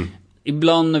för...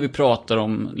 Ibland när vi pratar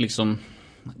om liksom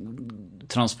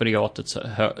transferiatets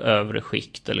övre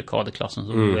skikt eller kaderklassen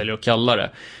som vi väljer att kalla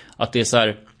det, att det är så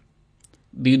här,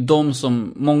 det är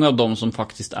ju många av dem som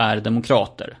faktiskt är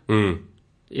demokrater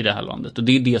i det här landet, och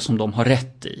det är det som de har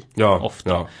rätt i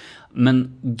ofta.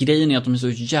 Men grejen är att de är så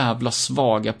jävla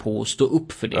svaga på att stå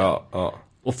upp för det.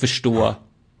 Och förstå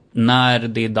när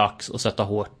det är dags att sätta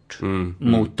hårt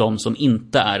mot de som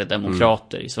inte är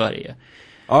demokrater i Sverige.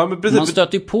 Ja, men precis. Man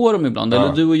stöter ju på dem ibland.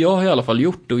 Eller du och jag har i alla fall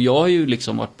gjort det. Och jag har ju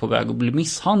liksom varit på väg att bli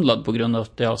misshandlad på grund av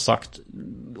att jag har sagt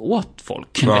åt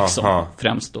folk liksom.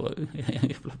 Främst då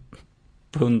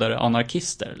pundare,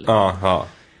 anarkister.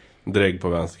 Drägg på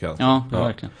vänsterkanten. Ja,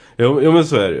 verkligen. Jo, men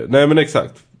så är det ju. Nej, men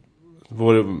exakt.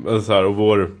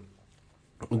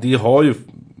 Det har ju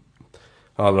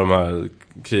alla de här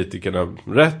kritikerna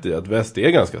rätt i, att väst är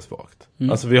ganska svagt.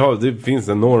 Alltså det finns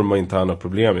enorma interna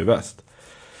problem i väst.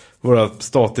 Våra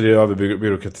stater är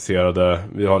överbyråkratiserade.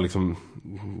 Vi har liksom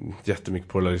jättemycket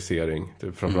polarisering,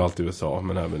 typ, framförallt i USA,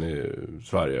 men även i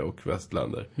Sverige och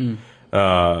västländer.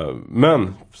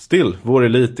 Men vår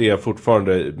elit är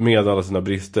fortfarande med alla sina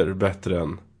brister bättre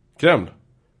än Kreml.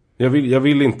 Jag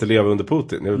vill inte leva under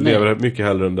Putin. Jag vill leva mycket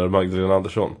hellre under Magdalena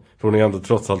Andersson. För hon är ändå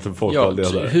trots allt en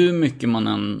folkvalledare. Hur mycket man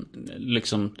än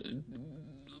liksom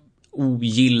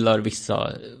ogillar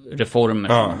vissa reformer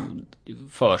som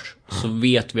förs, så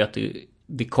vet vi att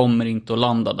det kommer inte att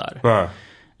landa där.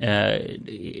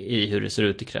 I hur det ser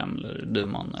ut i Kreml eller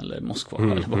Duman eller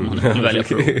Moskva eller vad man vill välja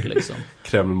för ord liksom.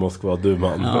 Kreml, Moskva,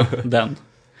 Duman. Ja, den.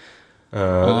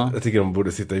 Jag tycker de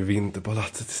borde sitta i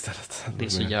Vinterpalatset istället. Det är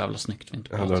så jävla snyggt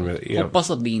Vinterpalatset.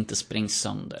 Hoppas att det inte sprängs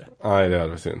sönder. Nej, det hade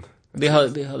varit synd. Det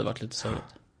hade varit lite sorgligt.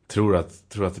 Tror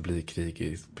att det blir krig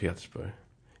i Petersburg.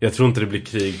 Jag tror inte det blir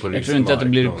krig på rysk mark. Jag tror inte att det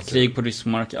blir krig på rysk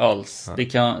mark alls.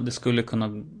 Det skulle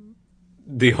kunna...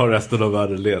 Det har resten av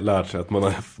världen lärt sig, att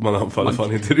man anfaller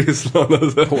fan inte Ryssland.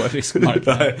 Alltså. På rysk mark.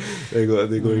 Nej,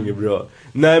 det går inget bra.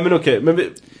 Nej, men okej. Men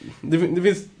det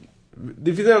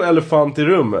finns en elefant i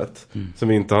rummet som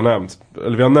vi inte har nämnt.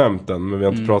 Eller vi har nämnt den, men vi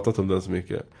har inte pratat om den så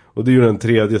mycket. Och det är ju den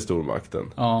tredje stormakten.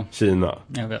 Kina.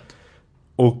 Jag vet.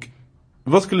 Och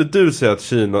vad skulle du säga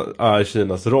att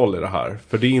Kinas roll i det här?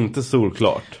 För det är inte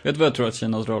solklart. Vet du vad jag tror att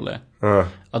Kinas roll är?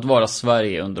 Att vara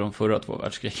Sverige under de förra 2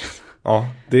 världskrigen. Ja,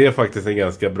 det är faktiskt en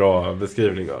ganska bra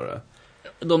beskrivning av det.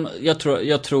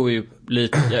 Jag tror ju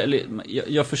lite...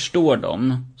 Jag förstår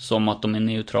dem som att de är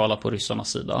neutrala på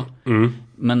ryssarnas sida.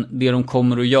 Men det de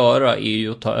kommer att göra är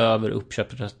ju att ta över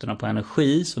uppköpsrätterna på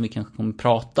energi, som vi kanske kommer att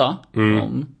prata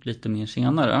om lite mer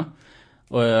senare.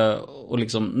 Och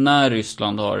liksom när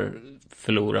Ryssland har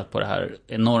förlorat på det här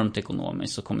enormt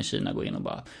ekonomiskt, så kommer Kina gå in och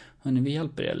bara: hörni, vi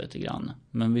hjälper er lite grann,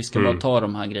 men vi ska bara ta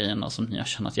de här grejerna som ni har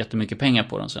tjänat jättemycket pengar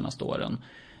på de senaste åren.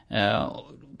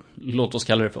 Låt oss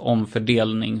kalla det för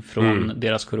omfördelning från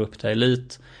deras korrupta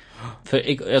elit.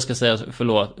 För jag ska säga,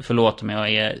 förlåt mig, jag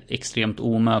är extremt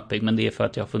omöpig, men det är för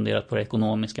att jag har funderat på det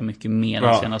ekonomiska mycket mer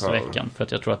den senaste veckan. För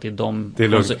att jag tror att det är de... Det är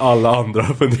lugnt, alla andra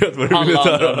har funderat på det militära.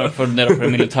 Alla andra har funderat på det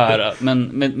militära.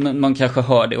 Men man kanske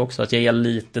hör det också, att jag är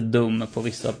lite dum på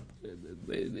vissa...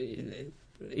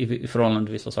 i förhållande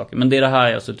till vissa saker. Men det är det här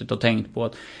jag har suttit och tänkt på,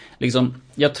 att liksom,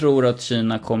 jag tror att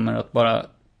Kina kommer att bara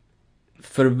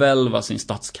förvälva sin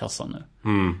statskassa nu.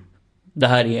 Det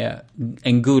här är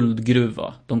en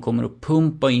guldgruva. De kommer att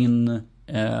pumpa in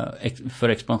för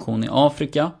expansion i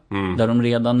Afrika, där de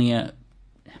redan är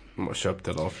De har köpt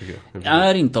hela Afrika.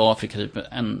 Är inte Afrika typ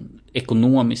en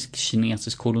ekonomisk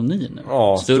kinesisk koloni nu?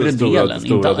 Ja, större delen.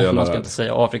 Stora inte, delar. man ska inte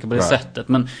säga Afrika på det sättet.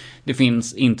 Men det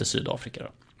finns inte Sydafrika då.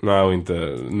 Nej, och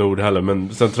inte Nord heller. Men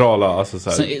centrala, alltså så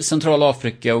här.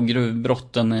 Centralafrika och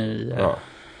gruvbrotten i... Ja.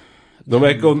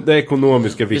 Det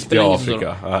ekonomiska viktiga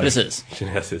Afrika är precis.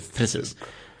 Kinesiskt. Precis.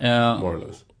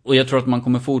 Och jag tror att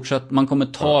man kommer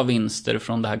ta vinster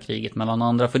från det här kriget mellan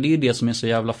andra. För det är ju det som är så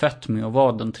jävla fett med att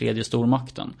vara den tredje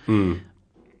stormakten.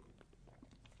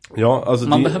 Ja, alltså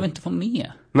man behöver inte vara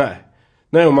med.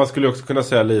 Nej, och man skulle också kunna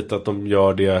säga lite att de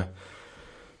gör det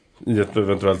i ett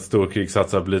eventuellt storkrig,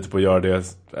 satsar lite på att göra det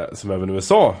som även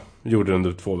USA gjorde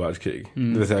under 2 världskrig.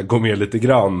 Det vill säga gå med lite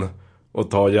grann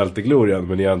och ta hjälteglorian,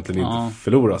 men egentligen inte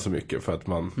förlora så mycket för att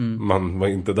man var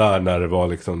inte där när det var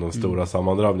liksom de stora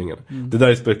sammandrabbningarna. Det där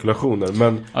är spekulationer,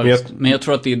 men jag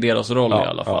tror att det är deras roll i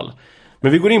alla fall.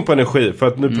 Men vi går in på energi, för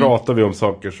att nu pratar vi om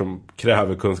saker som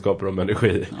kräver kunskaper om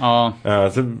energi.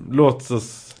 Så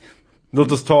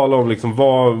låt oss tala om liksom,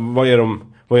 vad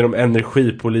är de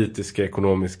energipolitiska,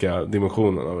 ekonomiska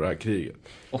dimensionerna av det här kriget?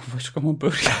 Var ska man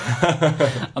börja?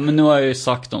 Men nu har jag ju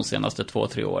sagt de senaste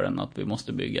 2-3 åren att vi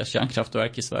måste bygga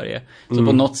kärnkraftverk i Sverige. Så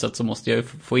på något sätt så måste jag ju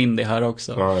få in det här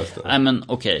också. Ja, just det. Nej, men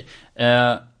okej.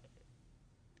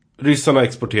 Ryssarna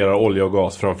exporterar olja och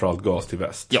gas, framförallt gas till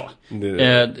väst. Ja,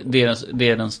 det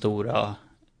är den stora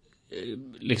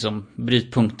liksom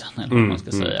brytpunkten, eller vad man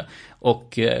ska säga.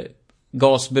 Och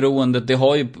gasberoendet, det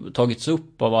har ju tagits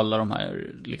upp av alla de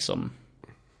här liksom,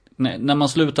 när man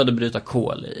slutade bryta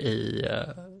kol i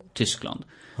Tyskland,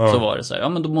 så var det så här,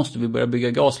 men då måste vi börja bygga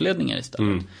gasledningar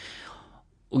istället.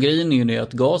 Och grejen är ju det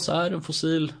att gas är en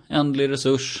fossil, ändlig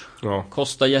resurs,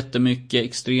 kostar jättemycket,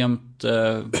 extrem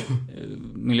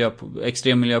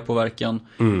miljöpåverkan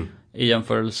i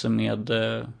jämförelse med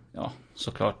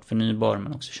såklart förnybar,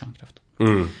 men också kärnkraft.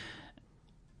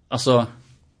 Alltså,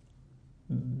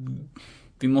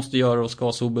 vi måste göra oss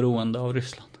gasoberoende av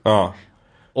Ryssland.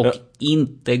 Och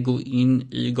inte gå in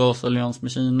i gasallians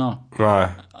med Kina. Nej.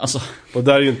 Alltså. Och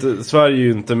där är ju inte, Sverige är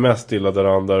ju inte mest illa där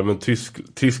andra, men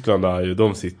Tyskland är ju,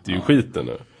 de sitter ju i skiten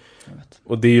nu.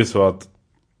 Och det är ju så att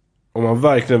om man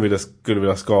verkligen skulle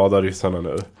vilja skada ryssarna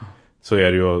nu, så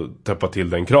är det ju att täppa till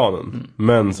den kranen.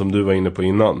 Men som du var inne på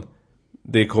innan,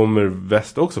 det kommer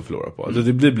väst också förlora på. Alltså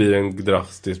det blir en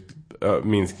drastisk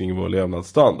minskning i vår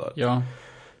levnadsstandard. Ja.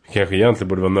 Kanske egentligen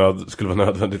skulle vara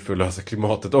nödvändigt för att lösa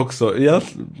klimatet också.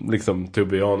 Liksom, to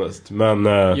be honest. Men,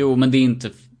 jo, men det är inte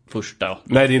första.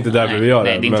 Nej, det är inte därför vi gör det.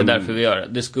 Nej, det är inte därför vi gör det.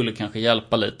 Det skulle kanske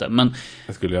hjälpa lite, men...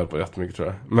 Det skulle hjälpa jättemycket, tror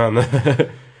jag. Men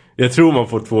jag tror man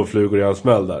får 2 flugor i en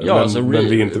smäll där. Ja, men, alltså, men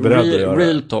vi är inte beredda att göra det.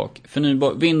 Real talk.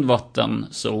 Förnybar, vind, vatten,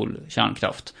 sol,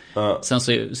 kärnkraft. Sen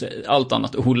så är allt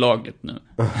annat olagligt nu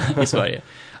i Sverige.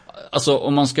 Alltså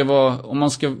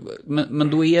men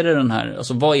då är det den här,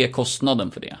 alltså vad är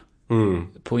kostnaden för det?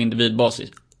 På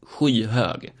individbasis?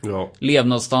 Skyhög.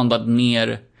 Levnadsstandard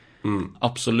ner.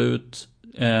 Absolut.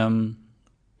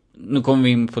 Nu kommer vi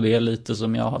in på det lite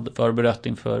som jag hade förberett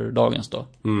inför dagens dag.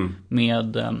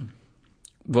 Med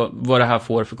vad det här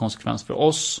får för konsekvens för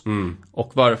oss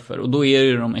och varför. Och då är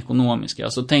det de ekonomiska.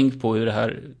 Alltså tänk på hur det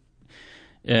här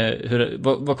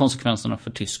vad konsekvenserna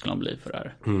för Tyskland blir för det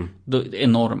här.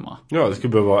 Enorma. Ja, det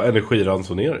skulle behöva vara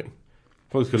energiransonering.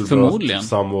 Folk skulle förmodligen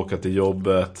samåka till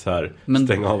jobbet här,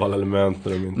 stänga av alla element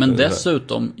när de inte. Men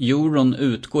dessutom, euron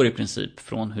utgår i princip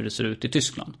från hur det ser ut i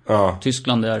Tyskland.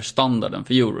 Tyskland är standarden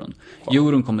för euron.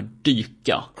 Euron kommer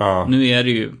dyka. Nu är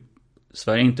det ju,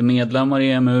 Sverige är inte medlemmar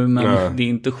i EMU, men det är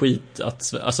inte skit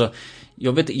att, alltså,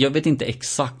 jag vet inte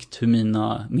exakt hur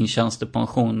min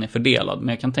tjänstepension är fördelad, men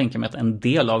jag kan tänka mig att en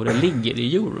del av det ligger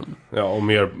i euron. Ja, och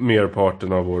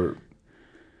merparten av vår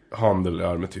handel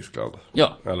är med Tyskland.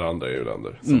 Ja. Eller andra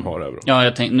EU-länder som har euro.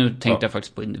 Ja, nu tänkte jag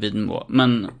faktiskt på individnivå.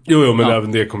 Men, men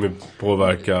även det kommer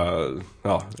påverka.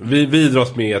 Ja, vi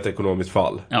dras med ett ekonomiskt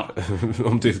fall. Ja.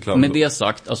 Om Tyskland. Med det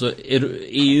sagt, alltså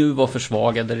EU var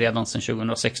försvagade redan sedan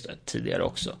 2016, tidigare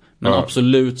också. Men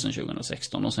absolut sedan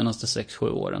 2016. De senaste 6-7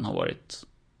 åren har varit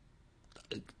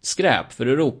skräp för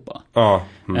Europa.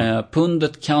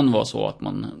 Pundet kan vara så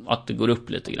att det går upp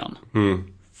lite grann.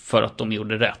 För att de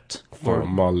gjorde rätt. För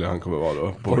Malli, han kommer vara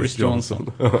då. Boris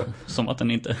Johnson. Som att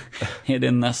han inte är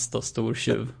det nästa stor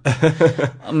tjuv.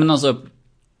 Men alltså,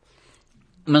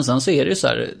 men sen så är det ju så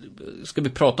här, ska vi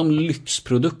prata om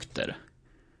lyxprodukter?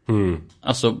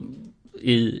 Alltså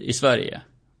i Sverige.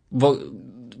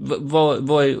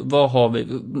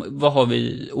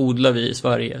 Odlar vi i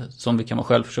Sverige som vi kan vara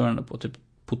självförsörjande på? Typ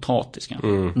potatis kanske.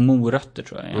 Morötter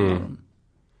tror jag är en av dem.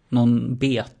 Någon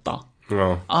beta.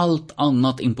 Ja. Allt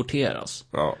annat importeras.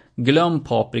 Ja. Glöm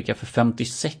paprika för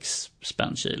 56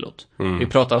 spänn kilot. Vi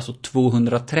pratar alltså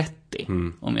 230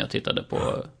 om jag tittade på.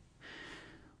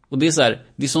 Och det är så här,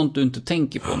 det är sånt du inte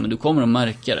tänker på, men du kommer att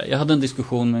märka det. Jag hade en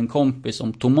diskussion med en kompis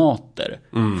om tomater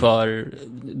för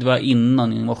det var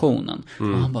innan innovationen. Och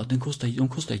han bara, de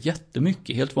kostar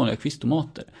jättemycket, helt vanliga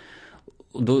kvisttomater.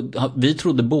 Och då, vi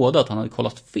trodde båda att han hade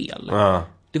kollat fel.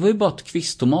 Det var ju bara att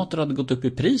kvisttomater hade gått upp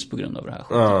i pris på grund av det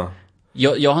här.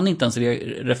 Jag hann inte ens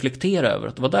reflektera över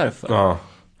att det var därför.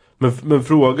 Men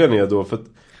frågan är då, för att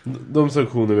de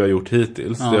sanktioner vi har gjort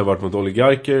hittills, det har varit mot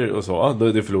oligarker och så,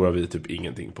 det förlorar vi typ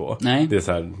ingenting på. Nej. Det är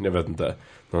så här, jag vet inte,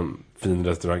 någon fin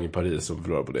restaurang i Paris som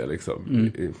förlorar på det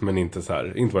liksom. Men inte så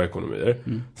här, inte våra ekonomier.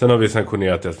 Sen har vi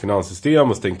sanktionerat ett finanssystem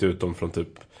och stängt ut dem från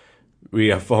typ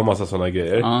UEFA har massa sådana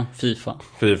grejer. Ja,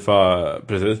 FIFA,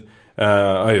 precis.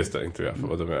 Ja just det, inte UEFA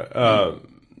vad de är.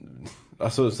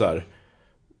 Alltså så här,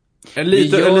 vi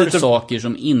gör saker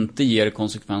som inte ger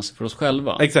konsekvenser för oss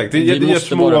själva. Exakt. Vi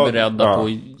måste vara beredda på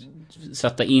att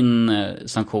sätta in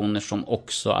sanktioner som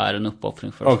också är en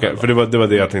uppoffring för oss själva. Okej, för det var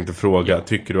det jag tänkte fråga.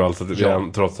 Tycker du alltså att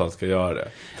vi trots allt ska göra det?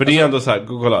 För det är ändå så här,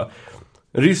 kolla.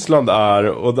 Ryssland är,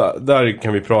 och där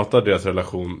kan vi prata deras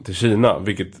relation till Kina,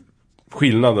 vilket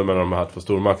skillnaden mellan de här två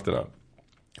stormakterna.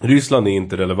 Ryssland är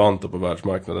inte relevanta på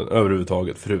världsmarknaden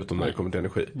överhuvudtaget, förutom när det kommer till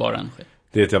energi. Bara energi.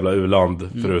 Det är ett jävla u-land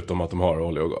förutom att de har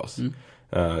olja och gas.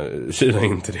 Kina är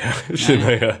inte det.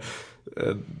 Kina är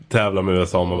tävlar med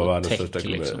USA om att vara världens största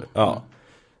ekonomi. Liksom. Ja.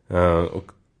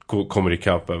 Och kommer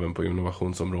ikapp även på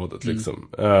innovationsområdet liksom.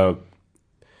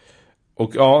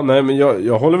 Och ja, nej men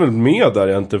jag håller väl med där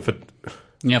egentligen för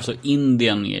ja, alltså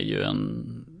Indien är ju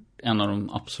en av de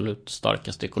absolut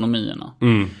starkaste ekonomierna.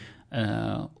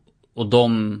 Och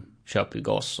de köper ju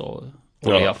gas och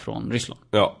olja från Ryssland.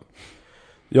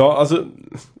 Ja, alltså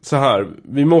så här,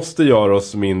 vi måste göra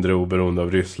oss mindre oberoende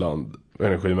av Ryssland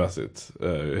energimässigt,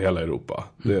 hela Europa.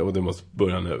 Och det måste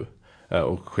börja nu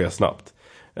och ske snabbt.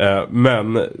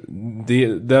 Men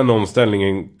den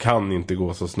omställningen kan inte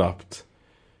gå så snabbt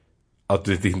att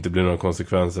det inte blir några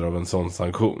konsekvenser av en sån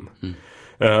sanktion.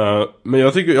 Men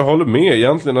jag håller med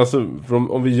egentligen, alltså,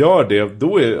 om vi gör det,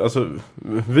 då är, alltså,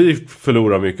 vi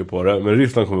förlorar mycket på det, men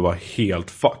Ryssland kommer vara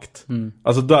helt fucked.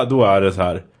 Alltså då är det så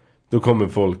här, då kommer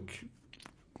folk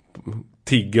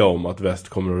tigga om att väst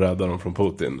kommer att rädda dem från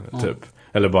Putin, typ.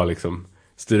 Eller bara liksom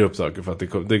styra upp saker, för att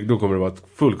då kommer det vara ett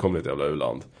fullkomligt jävla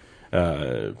u-land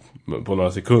på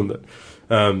några sekunder.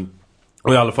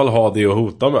 Och i alla fall ha det att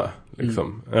hota med,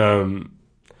 liksom.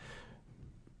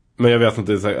 Men jag vet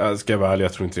inte, ska jag vara ärlig,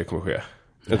 jag tror inte det kommer ske.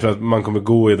 Jag tror att man kommer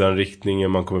gå i den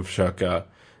riktningen, man kommer försöka,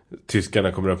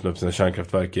 tyskarna kommer öppna upp sina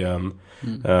kärnkraftverk igen.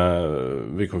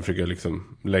 Vi kommer försöka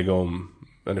liksom lägga om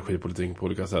energipolitiken på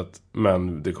olika sätt,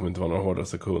 men det kommer inte vara några hårda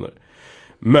sanktioner.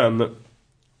 Men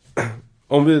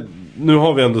nu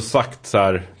har vi ändå sagt så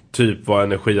här, typ vad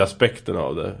energiaspekten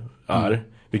av det är.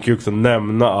 Vi kan ju också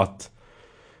nämna att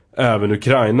även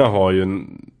Ukraina har ju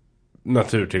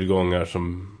naturtillgångar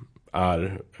som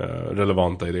är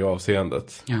relevanta i det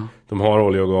avseendet. De har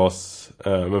olja och gas,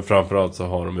 men framförallt så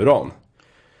har de uran.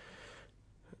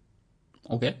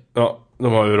 Okej. Ja,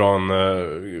 de har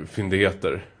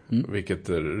uranfyndigheter, vilket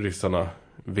ryssarna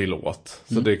vill åt.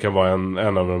 Så det kan vara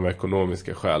en av de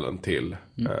ekonomiska skälen till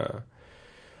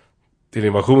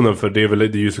invasionen. För det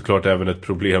är ju såklart även ett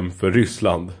problem för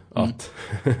Ryssland att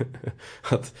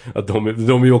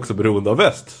de är ju också beroende av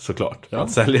väst, såklart,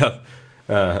 att sälja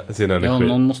sin energi. Ja,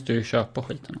 någon måste ju köpa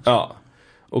skiten också. Ja,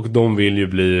 och de vill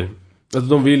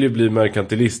ju bli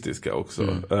merkantilistiska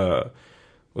också.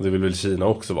 Och det vill väl Kina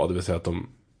också vara, det vill säga att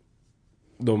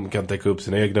de kan täcka upp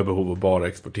sina egna behov och bara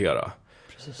exportera.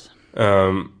 Precis.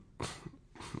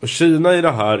 Och Kina i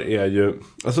det här är ju,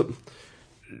 alltså,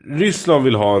 Ryssland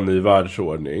vill ha en ny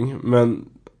världsordning, men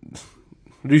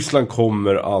Ryssland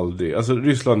kommer aldrig, alltså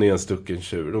Ryssland är en stucken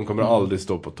tjur, de kommer aldrig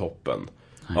stå på toppen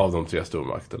av de tre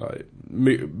stormakterna.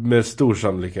 Med stor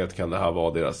sannolikhet kan det här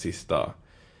vara deras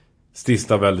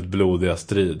sista väldigt blodiga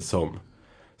strid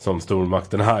som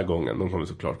stormakt den här gången. De kommer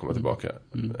såklart komma tillbaka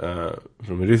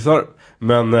från ryssar.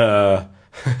 Men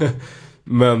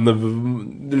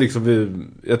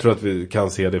liksom jag tror att vi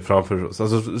kan se det framför oss.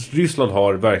 Alltså Ryssland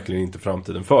har verkligen inte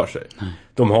framtiden för sig.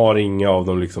 De har inga av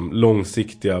de liksom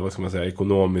långsiktiga, vad ska man säga,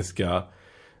 ekonomiska,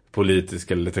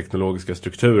 politiska eller teknologiska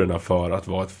strukturerna för att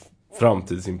vara ett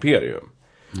framtidsimperium.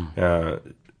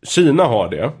 Kina har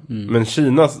det, men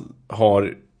Kina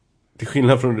har, till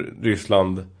skillnad från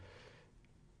Ryssland,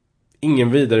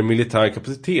 ingen vidare militär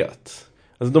kapacitet.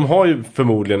 Alltså de har ju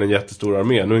förmodligen en jättestor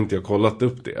armé, nu har inte jag kollat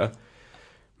upp det.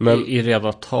 Men, i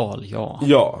reda tal, ja.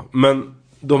 Ja, men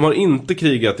de har inte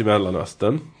krigat i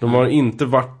Mellanöstern. De har inte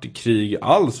varit i krig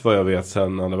alls vad jag vet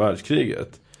sedan andra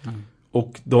världskriget.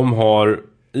 Och de har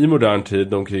i modern tid,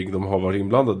 de krig de har varit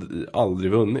inblandade i,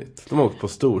 aldrig vunnit. De har åkt på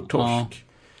stortorsk. Ja.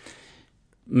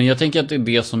 Men jag tänker att det är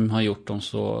det som har gjort dem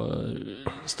så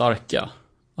starka.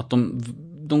 Att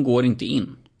de går inte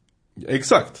in.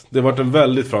 Exakt, det har varit en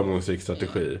väldigt framgångsrik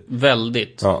strategi.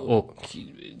 Väldigt, ja. Och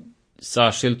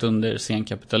särskilt under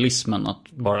senkapitalismen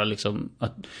att bara liksom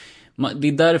det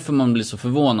är därför man blir så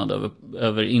förvånad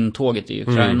över intåget i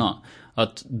Ukraina.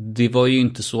 Att det var ju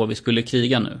inte så vi skulle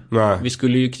kriga nu. Nej. Vi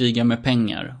skulle ju kriga med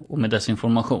pengar och med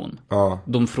desinformation. Ja.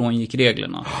 De frångick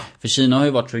reglerna. För Kina har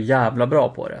ju varit så jävla bra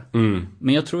på det.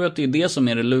 Men jag tror att det är det som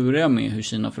är det luriga med hur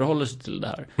Kina förhåller sig till det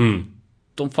här.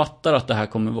 De fattar att det här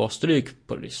kommer vara stryk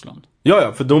på Ryssland.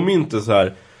 Ja, för de är inte så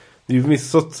här. Det är ju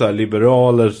vissa så här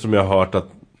liberaler som jag har hört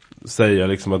att säga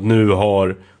liksom att nu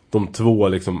har de två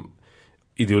liksom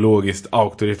ideologiskt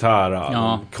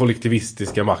auktoritära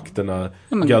kollektivistiska makterna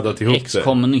gaddat ihop sig.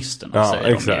 Ex-kommunisterna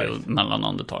säger exakt. De mellan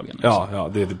andetagen. Ja,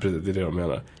 det är det de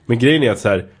menar. Men grejen är att så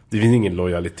här, det finns ingen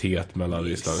lojalitet mellan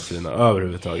Ryssland och Kina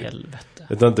överhuvudtaget. Helvete.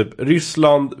 Utan typ,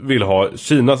 Ryssland vill ha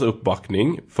Kinas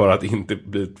uppbackning för att inte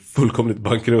bli fullkomligt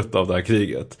bankrutt av det här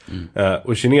kriget.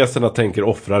 Och kineserna tänker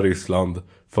offra Ryssland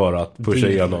för att pusha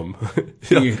igenom.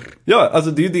 Ja,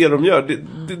 alltså det är ju det de gör.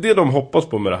 Det de hoppas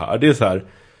på med det här. Det är så här,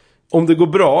 om det går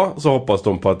bra så hoppas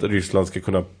de på att Ryssland ska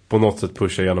kunna på något sätt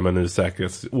pusha igenom en ny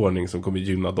säkerhetsordning som kommer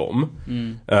gynna dem.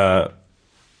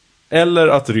 Eller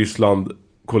att Ryssland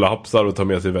kollapsar och tar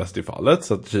med sig väst i fallet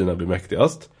så att Kina blir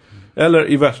mäktigast.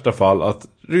 Eller i värsta fall att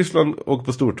Ryssland åker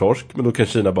på stortorsk, men då kan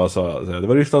Kina bara säga det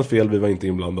var Rysslands fel, vi var inte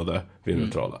inblandade, vi är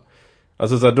neutrala.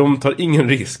 Alltså så här, de tar ingen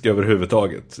risk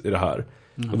överhuvudtaget i det här.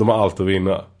 Och de har allt att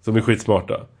vinna. De är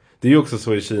skitsmarta. Det är ju också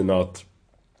så i Kina att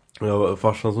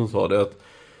farsan som sa det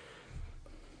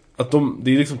att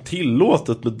det är liksom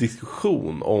tillåtet med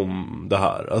diskussion om det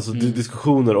här. Alltså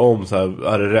diskussioner om så här,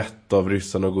 är det rätt av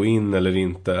ryssarna att gå in eller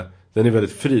inte. Den är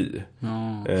väldigt fri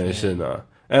i Kina.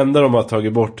 Enda de har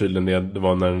tagit bort tydligen det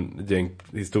var när en gäng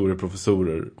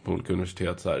historieprofessorer på olika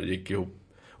universitet så här, gick ihop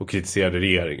och kritiserade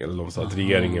regeringen. Eller de sa att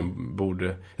regeringen borde...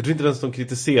 Jag tror inte ens de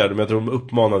kritiserade, men jag tror de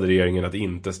uppmanade regeringen att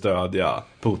inte stödja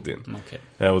Putin.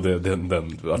 Och den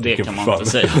artikeln det kan man inte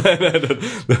säga.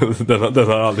 den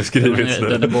har aldrig skrivits.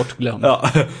 Den är bortglömd. Ja.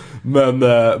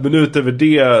 Men utöver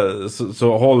det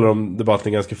så håller de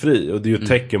debatten ganska fri. Och det är ju ett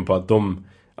tecken på att de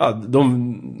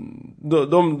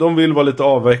vill vara lite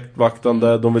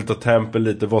avvaktande. De vill ta tempen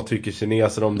lite. Vad tycker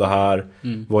kineser om det här?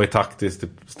 Vad är taktiskt i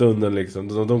stunden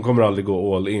liksom? De kommer aldrig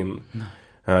gå all in.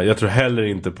 Jag tror heller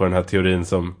inte på den här teorin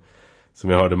som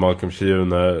jag hörde Malcolm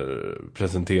Chiune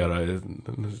presentera i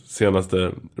den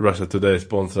senaste Russia Today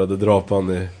sponsrade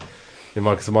drapan i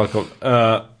Marcus och Malcolm.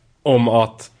 Om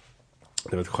att,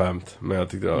 det var ett skämt, men jag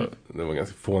tyckte det var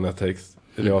ganska fåniga text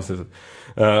i det avsnittet.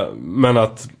 Men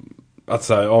att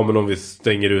så här, men om vi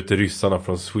stänger ut ryssarna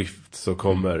från SWIFT så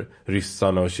kommer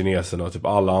ryssarna och kineserna och typ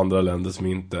alla andra länder som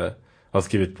inte har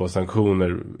skrivit på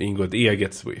sanktioner ingå ett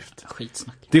eget SWIFT.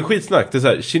 Skitsnack. Det är skitsnack. Det är så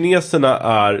här,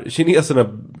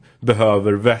 kineserna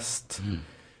behöver väst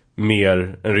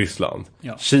mer än Ryssland.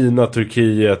 Ja. Kina,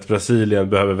 Turkiet, Brasilien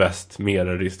behöver väst mer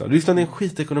än Ryssland. Ryssland är en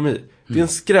skitekonomi. Det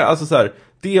är en alltså så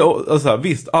här,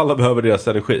 visst, alla behöver deras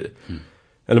energi.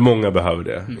 Eller många behöver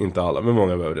det, inte alla, men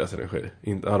många behöver deras energi.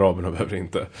 Araberna behöver det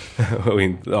inte. Och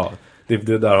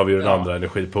det där har vi ju den andra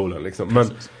energipoolen liksom.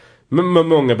 Men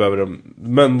många behöver dem.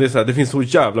 Men det är så här, det finns så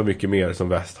jävla mycket mer som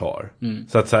väst har.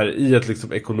 Så att så här, i ett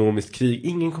liksom ekonomiskt krig,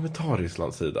 ingen kommer ta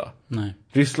Rysslands sida. Nej.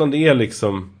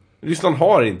 Ryssland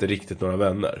har inte riktigt några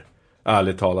vänner.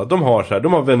 Ärligt talat. De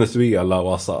har Venezuela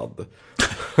och Assad.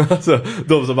 Alltså,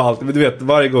 de som alltid, men du vet,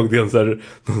 varje gång det är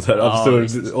någon så här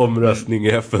absurd omröstning i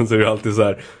FN så är det alltid så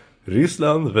här: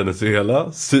 Ryssland,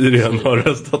 Venezuela, Syrien har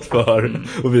röstat för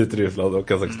och Vitryssland och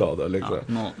Kazakstan liksom.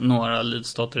 Några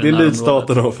lydstater i det är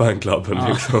lydstaterna och fanklubben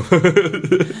liksom.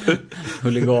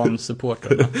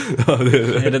 Huligansupporterna.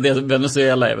 Är det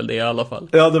Venezuela är väl det i alla fall.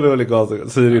 Ja, det är huligan.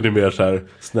 Syrien är mer så här: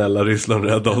 snälla Ryssland,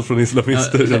 rädda oss från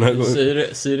islamister den här gången.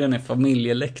 Syrien är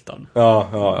familjeläktaren.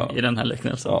 Ja. I den här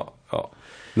liknelsen. Ja.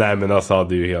 Nej, men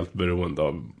Assad är ju helt beroende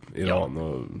av Iran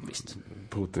och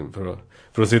Putin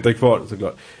för att sitta kvar,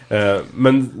 såklart.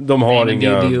 Men de har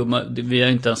inga... Vi har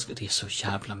inte ens... Det är så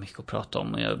jävla mycket att prata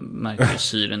om. Och jag märker att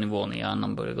syrenivån i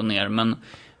hjärnan börjar gå ner.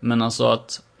 Men alltså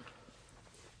att...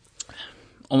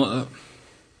 Om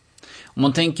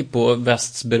man tänker på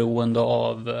västs beroende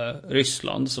av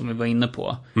Ryssland, som vi var inne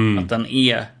på, att den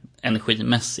är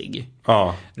energimässig.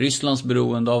 Rysslands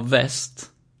beroende av väst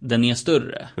den är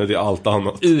större. Ja, det är allt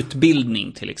annat.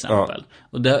 Utbildning till exempel.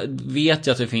 Och det vet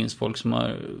jag att det finns folk som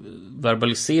har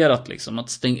verbaliserat liksom att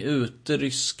stänga ute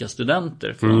ryska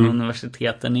studenter från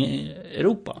universiteten i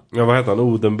Europa. Ja, vad heter han?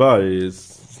 Odenberg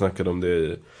snackade om det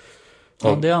i...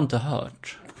 Ja, det har jag inte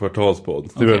hört. Kvartalspodd.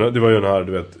 Det var ju den här,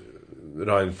 du vet,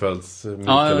 Reinfeldts...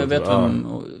 Ja, jag vet vem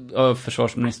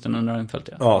försvarsministern under Reinfeldt,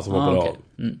 ja. Ja, som hoppade av.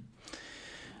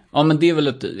 Ja, men det är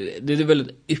väl ett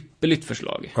ypperligt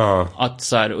förslag. Att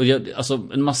så här, och alltså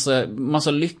en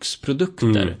massa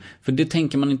lyxprodukter. För det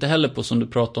tänker man inte heller på som du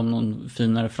pratar om någon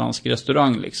finare fransk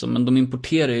restaurang liksom. Men de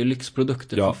importerar ju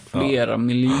lyxprodukter för flera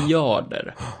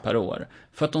miljarder per år.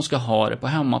 För att de ska ha det på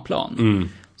hemmaplan.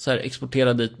 Så här,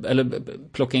 exportera dit, eller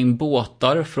plocka in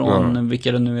båtar från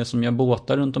vilka det nu är som gör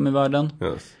båtar runt om i världen.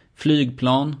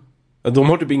 Flygplan. De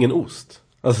har typ ingen ost.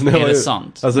 Alltså, är det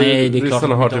sant? Alltså, nej, det är klart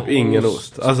Ryssarna har typ ingen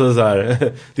ost. Alltså så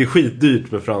här, det är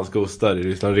skitdyrt med franska ostar i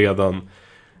Ryssland redan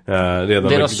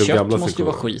deras de gamla kött måste ju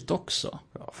vara skit också.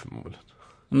 Ja, förmodligen.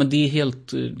 Men det är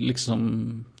helt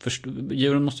liksom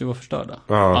djuren måste ju vara förstörda.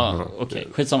 Okej,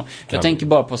 skitsamma. Jag tänker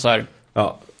bara på så här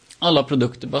alla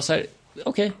produkter bara så här,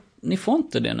 okej, ni får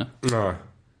inte det nu. Nej.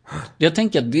 Jag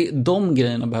tänker att de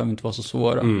grejerna behöver inte vara så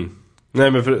svåra.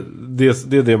 Nej, men för det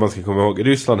är det man ska komma ihåg.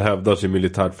 Ryssland hävdar sig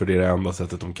militärt för det är det enda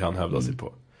sättet de kan hävda sig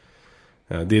på.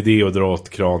 Det är det att dra åt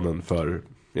kranen för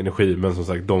energi. Men som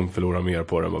sagt, de förlorar mer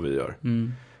på det än vad vi gör.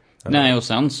 Nej, och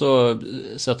sen så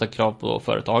sätta krav på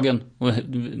företagen. Och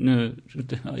nu,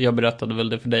 jag berättade väl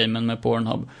det för dig, men med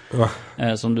Pornhub.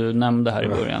 Som du nämnde här i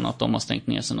början, att de har stängt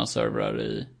ner sina servrar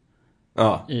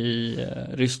i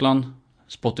Ryssland.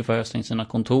 Spotify har stängt sina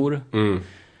kontor.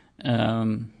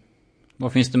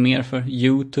 Vad finns det mer för?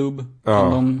 YouTube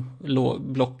kan de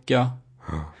blocka.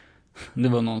 Det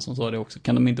var någon som sa det också.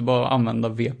 Kan de inte bara använda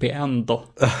VPN då?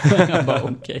 Jag bara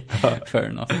okej, fair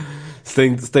enough.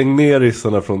 Stäng ner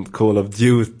ryssarna från Call of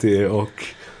Duty och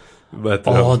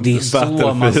det är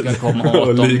så man ska komma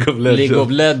åt League of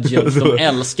Legends. De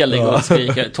älskar League of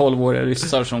Legends. 12-åriga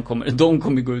ryssar som kommer. De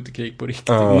kommer gå ut i krig på riktigt.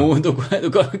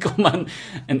 Då kommer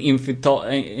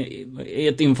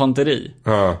ett infanteri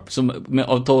som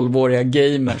av 12-åriga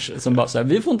gamers som bara så här,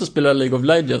 vi får inte spela League of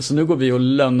Legends, så nu går vi och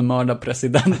lönnmördar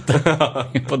presidenten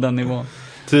på den nivån.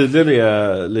 Tydligen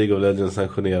är League of Legends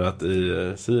sanktionerat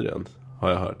i Syrien, har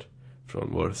jag hört från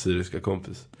vår syriska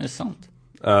kompis. Är det sant?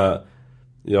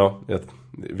 Ja, jag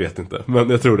vet inte, men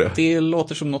jag tror det. Det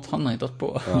låter som något han har hittat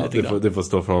på. Det får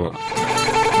stå från honom.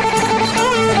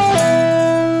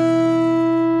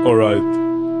 All right.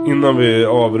 Innan vi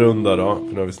avrundar då,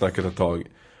 för nu har vi snackat ett tag,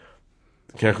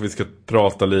 kanske vi ska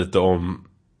prata lite om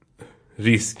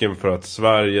risken för att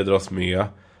Sverige dras med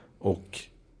och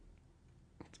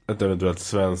ett eventuellt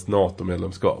svenskt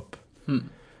NATO-medlemskap.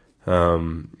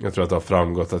 Jag tror att det har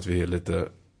framgått att vi är lite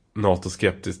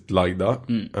NATO-skeptiskt lagda.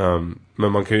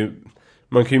 Men man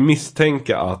kan ju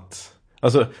misstänka att,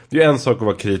 alltså det är en sak att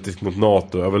vara kritisk mot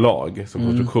NATO överlag som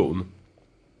konstruktion.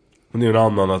 Och det är en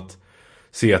annan att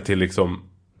se till liksom,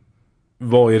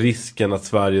 vad är risken att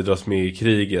Sverige dras med i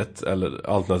kriget eller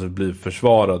alternativt blir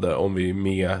försvarade om vi är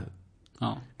med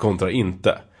kontra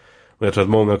inte. Och jag tror att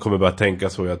många kommer börja tänka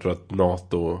så. Jag tror att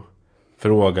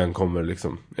NATO-frågan kommer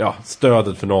liksom,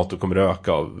 stödet för NATO kommer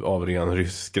öka av ren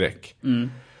rysk-skräck.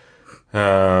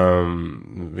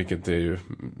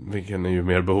 Vilken är ju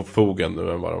mer befogad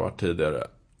nu än vad det var tidigare.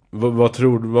 Vad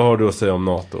har du att säga om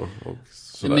NATO?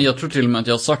 Men jag tror till och med att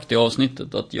jag har sagt i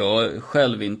avsnittet att jag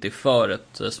själv inte är för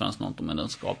ett svenskt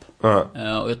NATO-medlemskap.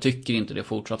 Och jag tycker inte det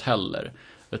fortsatt heller.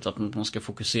 Utan att man ska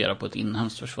fokusera på ett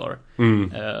inhemskt försvar.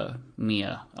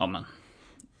 Med,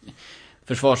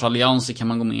 försvarsallianser kan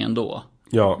man gå med ändå.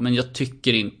 Men jag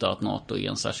tycker inte att NATO är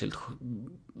en särskilt...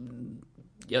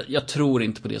 Jag tror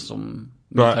inte på det som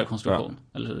militärkonstruktion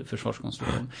eller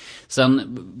försvarskonstruktion. Sen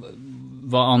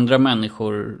vad andra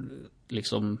människor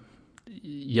liksom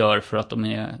gör för att de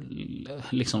är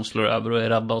liksom slår över och är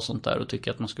rädda och sånt där och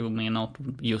tycker att man ska gå med i NATO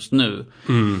just nu.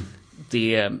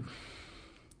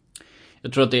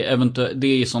 Jag tror att det är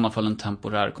i sådana fall en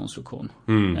temporär konstruktion.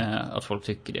 Att folk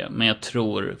tycker det. Men jag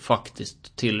tror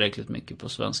faktiskt tillräckligt mycket på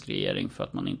svensk regering för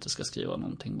att man inte ska skriva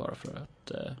någonting bara för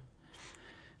att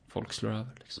folk slår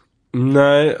över liksom.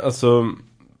 Nej, alltså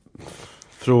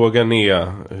frågan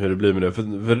är hur det blir med det.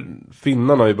 För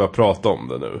finnarna har ju bara pratat om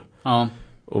det nu.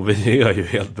 Och vi är ju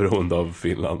helt beroende av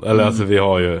Finland. Eller alltså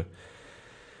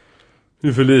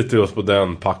vi förlitar oss på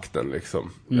den pakten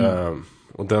liksom.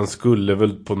 Och den skulle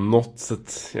väl på något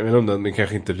sätt, jag vet inte om den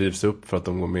kanske inte rivs upp för att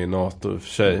de går med i NATO i och för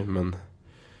sig, men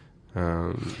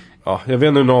jag vet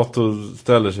inte hur NATO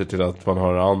ställer sig till att man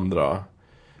har andra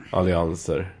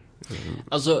allianser.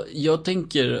 Alltså jag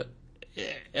tänker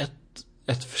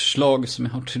ett förslag som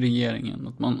jag har till regeringen.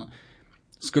 Att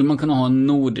skulle man kunna ha en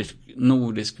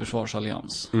nordisk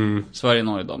försvarsallians. Sverige,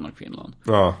 Norge, Danmark, Finland.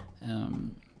 Ja.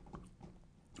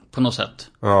 På något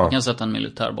sätt. Man kan sätta en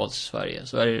militärbas i Sverige.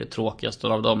 Sverige är det tråkigaste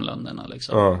av de länderna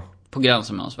liksom. På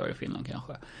gränsen mellan Sverige och Finland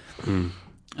kanske.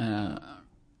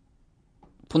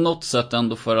 På något sätt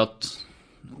ändå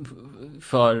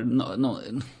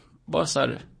bara så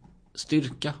här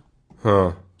styrka.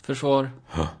 Försvar.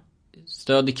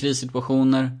 Stöd i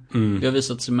krissituationer. Vi har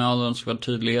visat sig med all önskvärd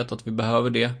tydlighet att vi behöver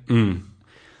det.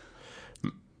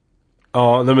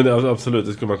 Ja, nej men absolut,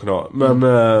 det skulle man kunna ha. Men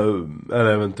eller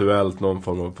eventuellt någon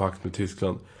form av pakt med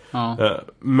Tyskland.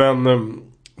 Men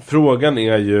frågan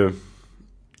är ju,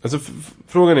 alltså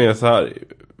frågan är så här.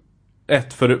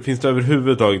 Finns det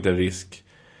överhuvudtaget en risk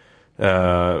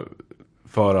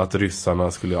för att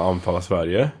ryssarna skulle anfalla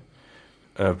Sverige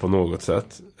på något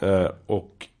sätt?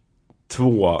 Och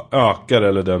 2, ökar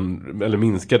eller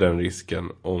minskar den risken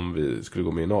om vi skulle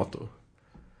gå med i NATO?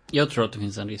 Jag tror att det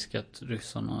finns en risk att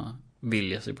ryssarna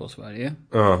vill ge sig på Sverige.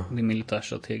 Det är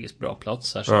militärstrategiskt bra plats,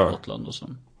 särskilt Gotland och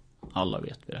som alla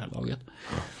vet vid det här laget.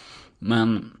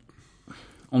 Men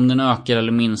om den ökar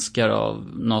eller minskar av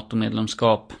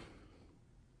NATO-medlemskap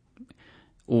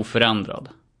oförändrad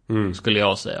skulle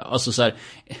jag säga. Alltså så här,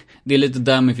 det är lite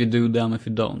damn if you do, damn if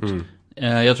you don't.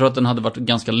 Jag tror att den hade varit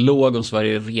ganska låg om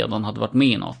Sverige redan hade varit med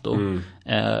i NATO.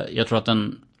 Jag tror att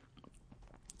den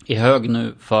är hög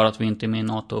nu för att vi inte är med i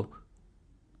NATO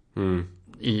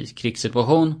i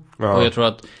krigssituation. Och jag tror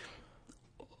att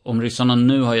om ryssarna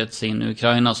nu har gett sig in i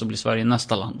Ukraina så blir Sverige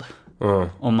nästa land.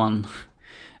 Om man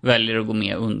väljer att gå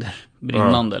med under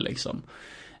brinnande liksom.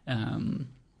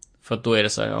 För att då är det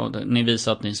så här, ni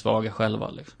visar att ni är svaga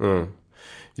själva liksom.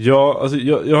 Ja, alltså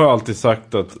jag har alltid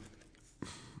sagt att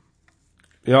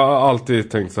jag har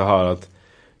alltid tänkt så här att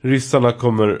ryssarna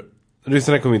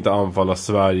kommer inte anfalla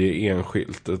Sverige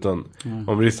enskilt, utan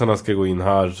om ryssarna ska gå in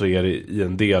här så är det i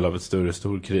en del av ett större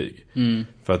storkrig.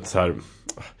 För att så här,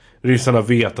 ryssarna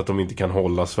vet att de inte kan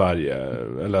hålla Sverige,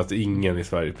 eller att ingen i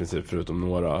Sverige i princip förutom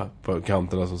några på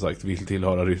kanterna som sagt vill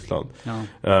tillhöra Ryssland.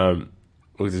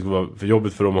 Och det skulle vara för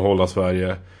jobbigt för dem att hålla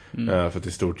Sverige för att det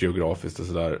är stort geografiskt och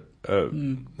sådär.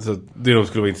 Så det de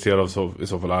skulle vara intresserade av i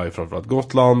så fall är framförallt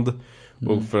Gotland.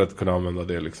 Och för att kunna använda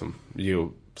det liksom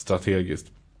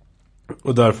geostrategiskt.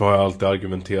 Och därför har jag alltid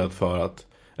argumenterat för att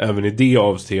även i det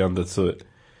avseendet så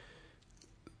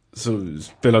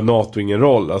spelar NATO ingen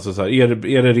roll. Alltså så här,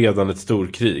 är det redan ett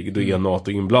storkrig, då är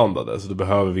NATO inblandade. Så då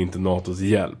behöver vi inte NATOs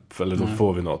hjälp. Eller då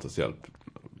får vi NATOs hjälp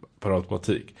per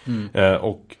automatik.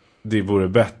 Och det vore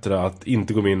bättre att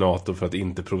inte gå med i NATO för att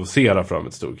inte provocera fram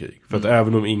ett storkrig. För att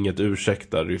även om inget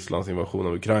ursäktar Rysslands invasion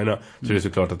av Ukraina så är det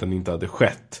såklart att den inte hade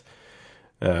skett.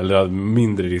 Eller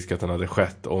mindre risk att den hade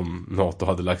skett om NATO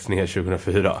hade lagts ner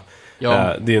 2004.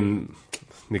 Det är en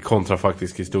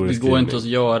kontrafaktisk historisk. Det går inte att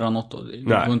göra något. Det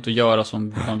går inte att göra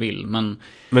som man vill.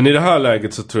 Men i det här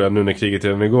läget så tror jag nu när kriget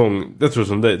är igång, jag tror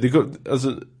som dig.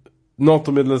 Alltså,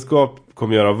 NATO-medlemskap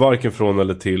kommer göra varken från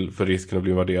eller till för risken att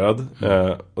bli invaderad.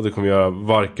 Och det kommer göra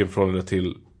varken från eller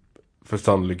till för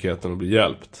sannolikheten att bli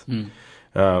hjälpt.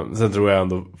 Sen tror jag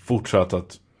ändå fortsatt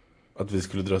att vi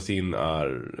skulle dras in det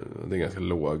är ganska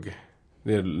låg.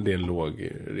 Det är en låg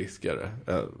riskare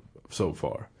so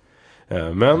far.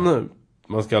 Men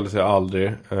man ska aldrig säga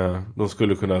aldrig. De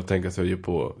skulle kunna tänka sig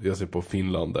att ge sig på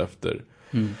Finland efter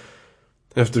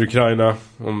Ukraina.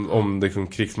 Om liksom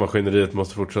krigsmaskineriet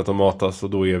måste fortsätta matas, och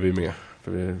då är vi med.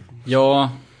 Ja,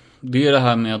 det är det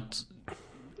här med att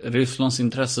Rysslands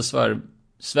intresse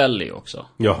sväller också.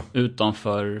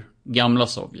 Utanför gamla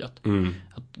Sovjet.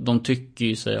 Att de tycker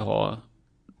ju sig ha,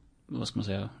 vad ska man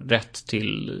säga, rätt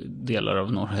till delar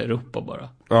av norra Europa bara.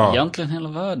 Egentligen hela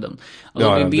världen. Alltså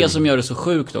det är det som gör det så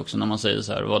sjukt också när man säger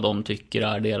så här, vad de tycker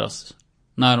är deras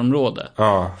närområde.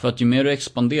 För att ju mer du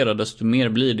expanderar, desto mer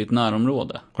blir ditt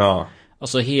närområde.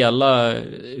 Alltså hela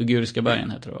Uguriska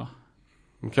bergen heter det, va?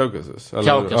 Kaukasus,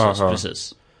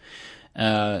 precis.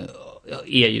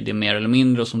 Är ju det mer eller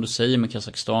mindre, och som du säger med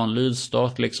Kazakstan,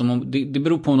 lydstat liksom, det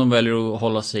beror på om de väljer att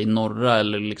hålla sig norra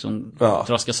eller liksom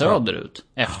traska söderut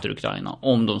efter Ukraina,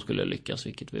 om de skulle lyckas,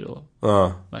 vilket vi då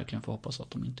verkligen får hoppas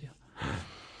att de inte gör.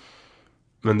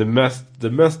 Men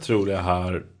det mest troliga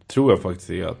här tror jag faktiskt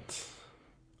är att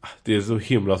det är så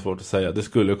himla svårt att säga. Det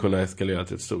skulle kunna eskalera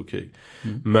till ett storkrig.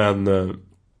 Men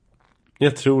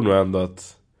jag tror nog ändå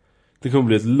att det kommer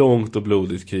bli ett långt och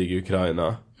blodigt krig i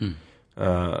Ukraina.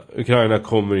 Ukraina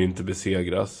kommer inte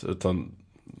besegras, utan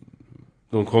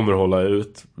de kommer hålla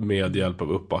ut med hjälp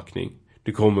av uppbackning.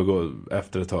 Det kommer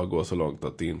efter ett tag gå så långt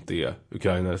att det inte är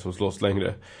Ukraina som slåss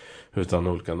längre, utan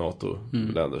olika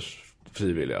NATO-länders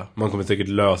frivilliga. Man kommer säkert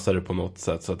lösa det på något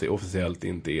sätt så att det officiellt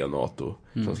inte är NATO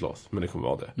som slåss. Men det kommer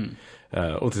vara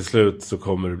det. Och till slut så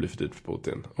kommer det bli för dyrt för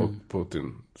Putin. Och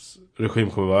Putins regim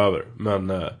kommer vara över.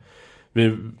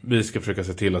 Men vi ska försöka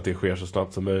se till att det sker så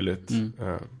snabbt som möjligt.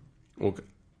 Och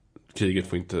kriget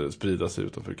får inte sprida sig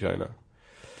utanför Ukraina.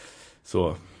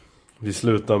 Så vi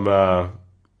slutar med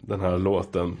den här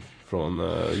låten från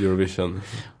Eurovision.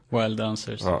 Wild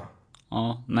Dancers.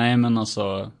 Ja, nej men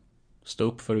alltså stå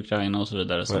upp för Ukraina och så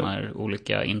vidare. Sådana här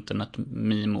olika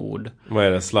internet-meme-ord. Vad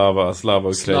är det? Slava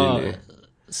Ukraini?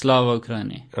 Slava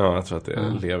Ukraini. Ja, jag tror att det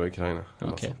är Leva Ukraina.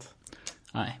 Okej.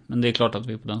 Nej, men det är klart att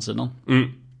vi är på den sidan.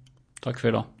 Tack för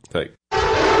idag. Tack.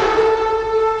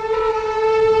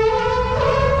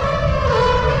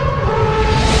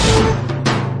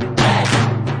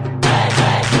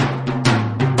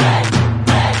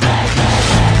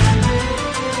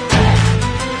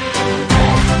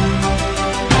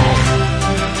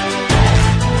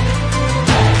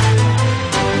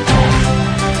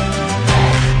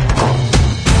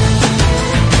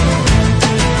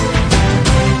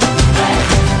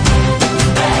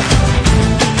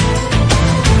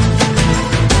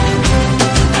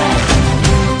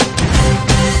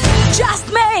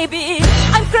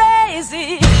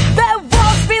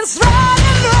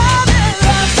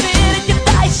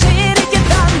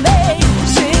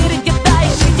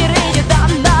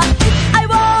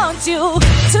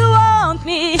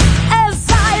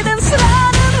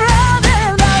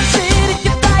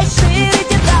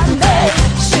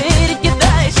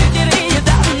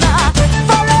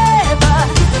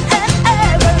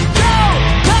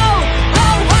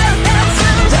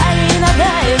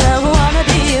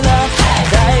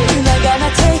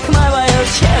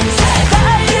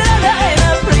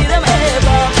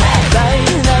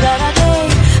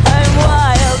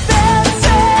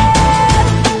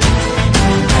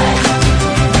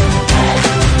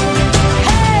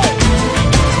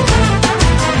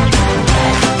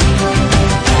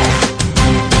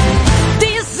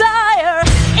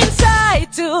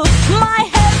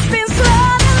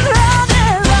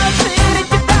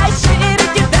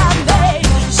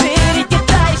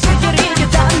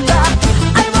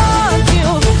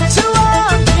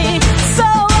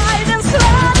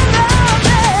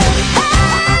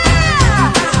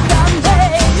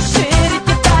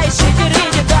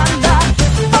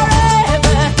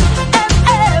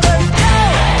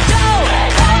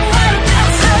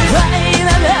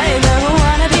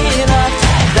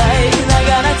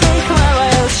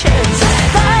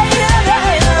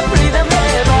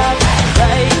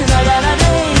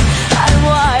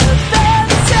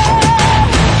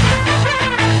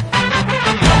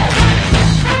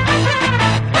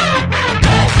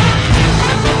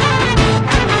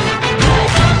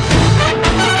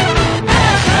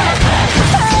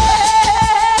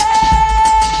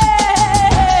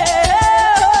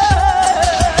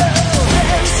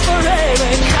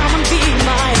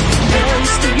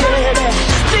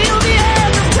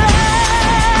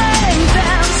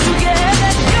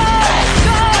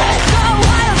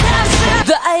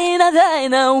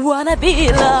 Wanna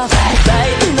be loved.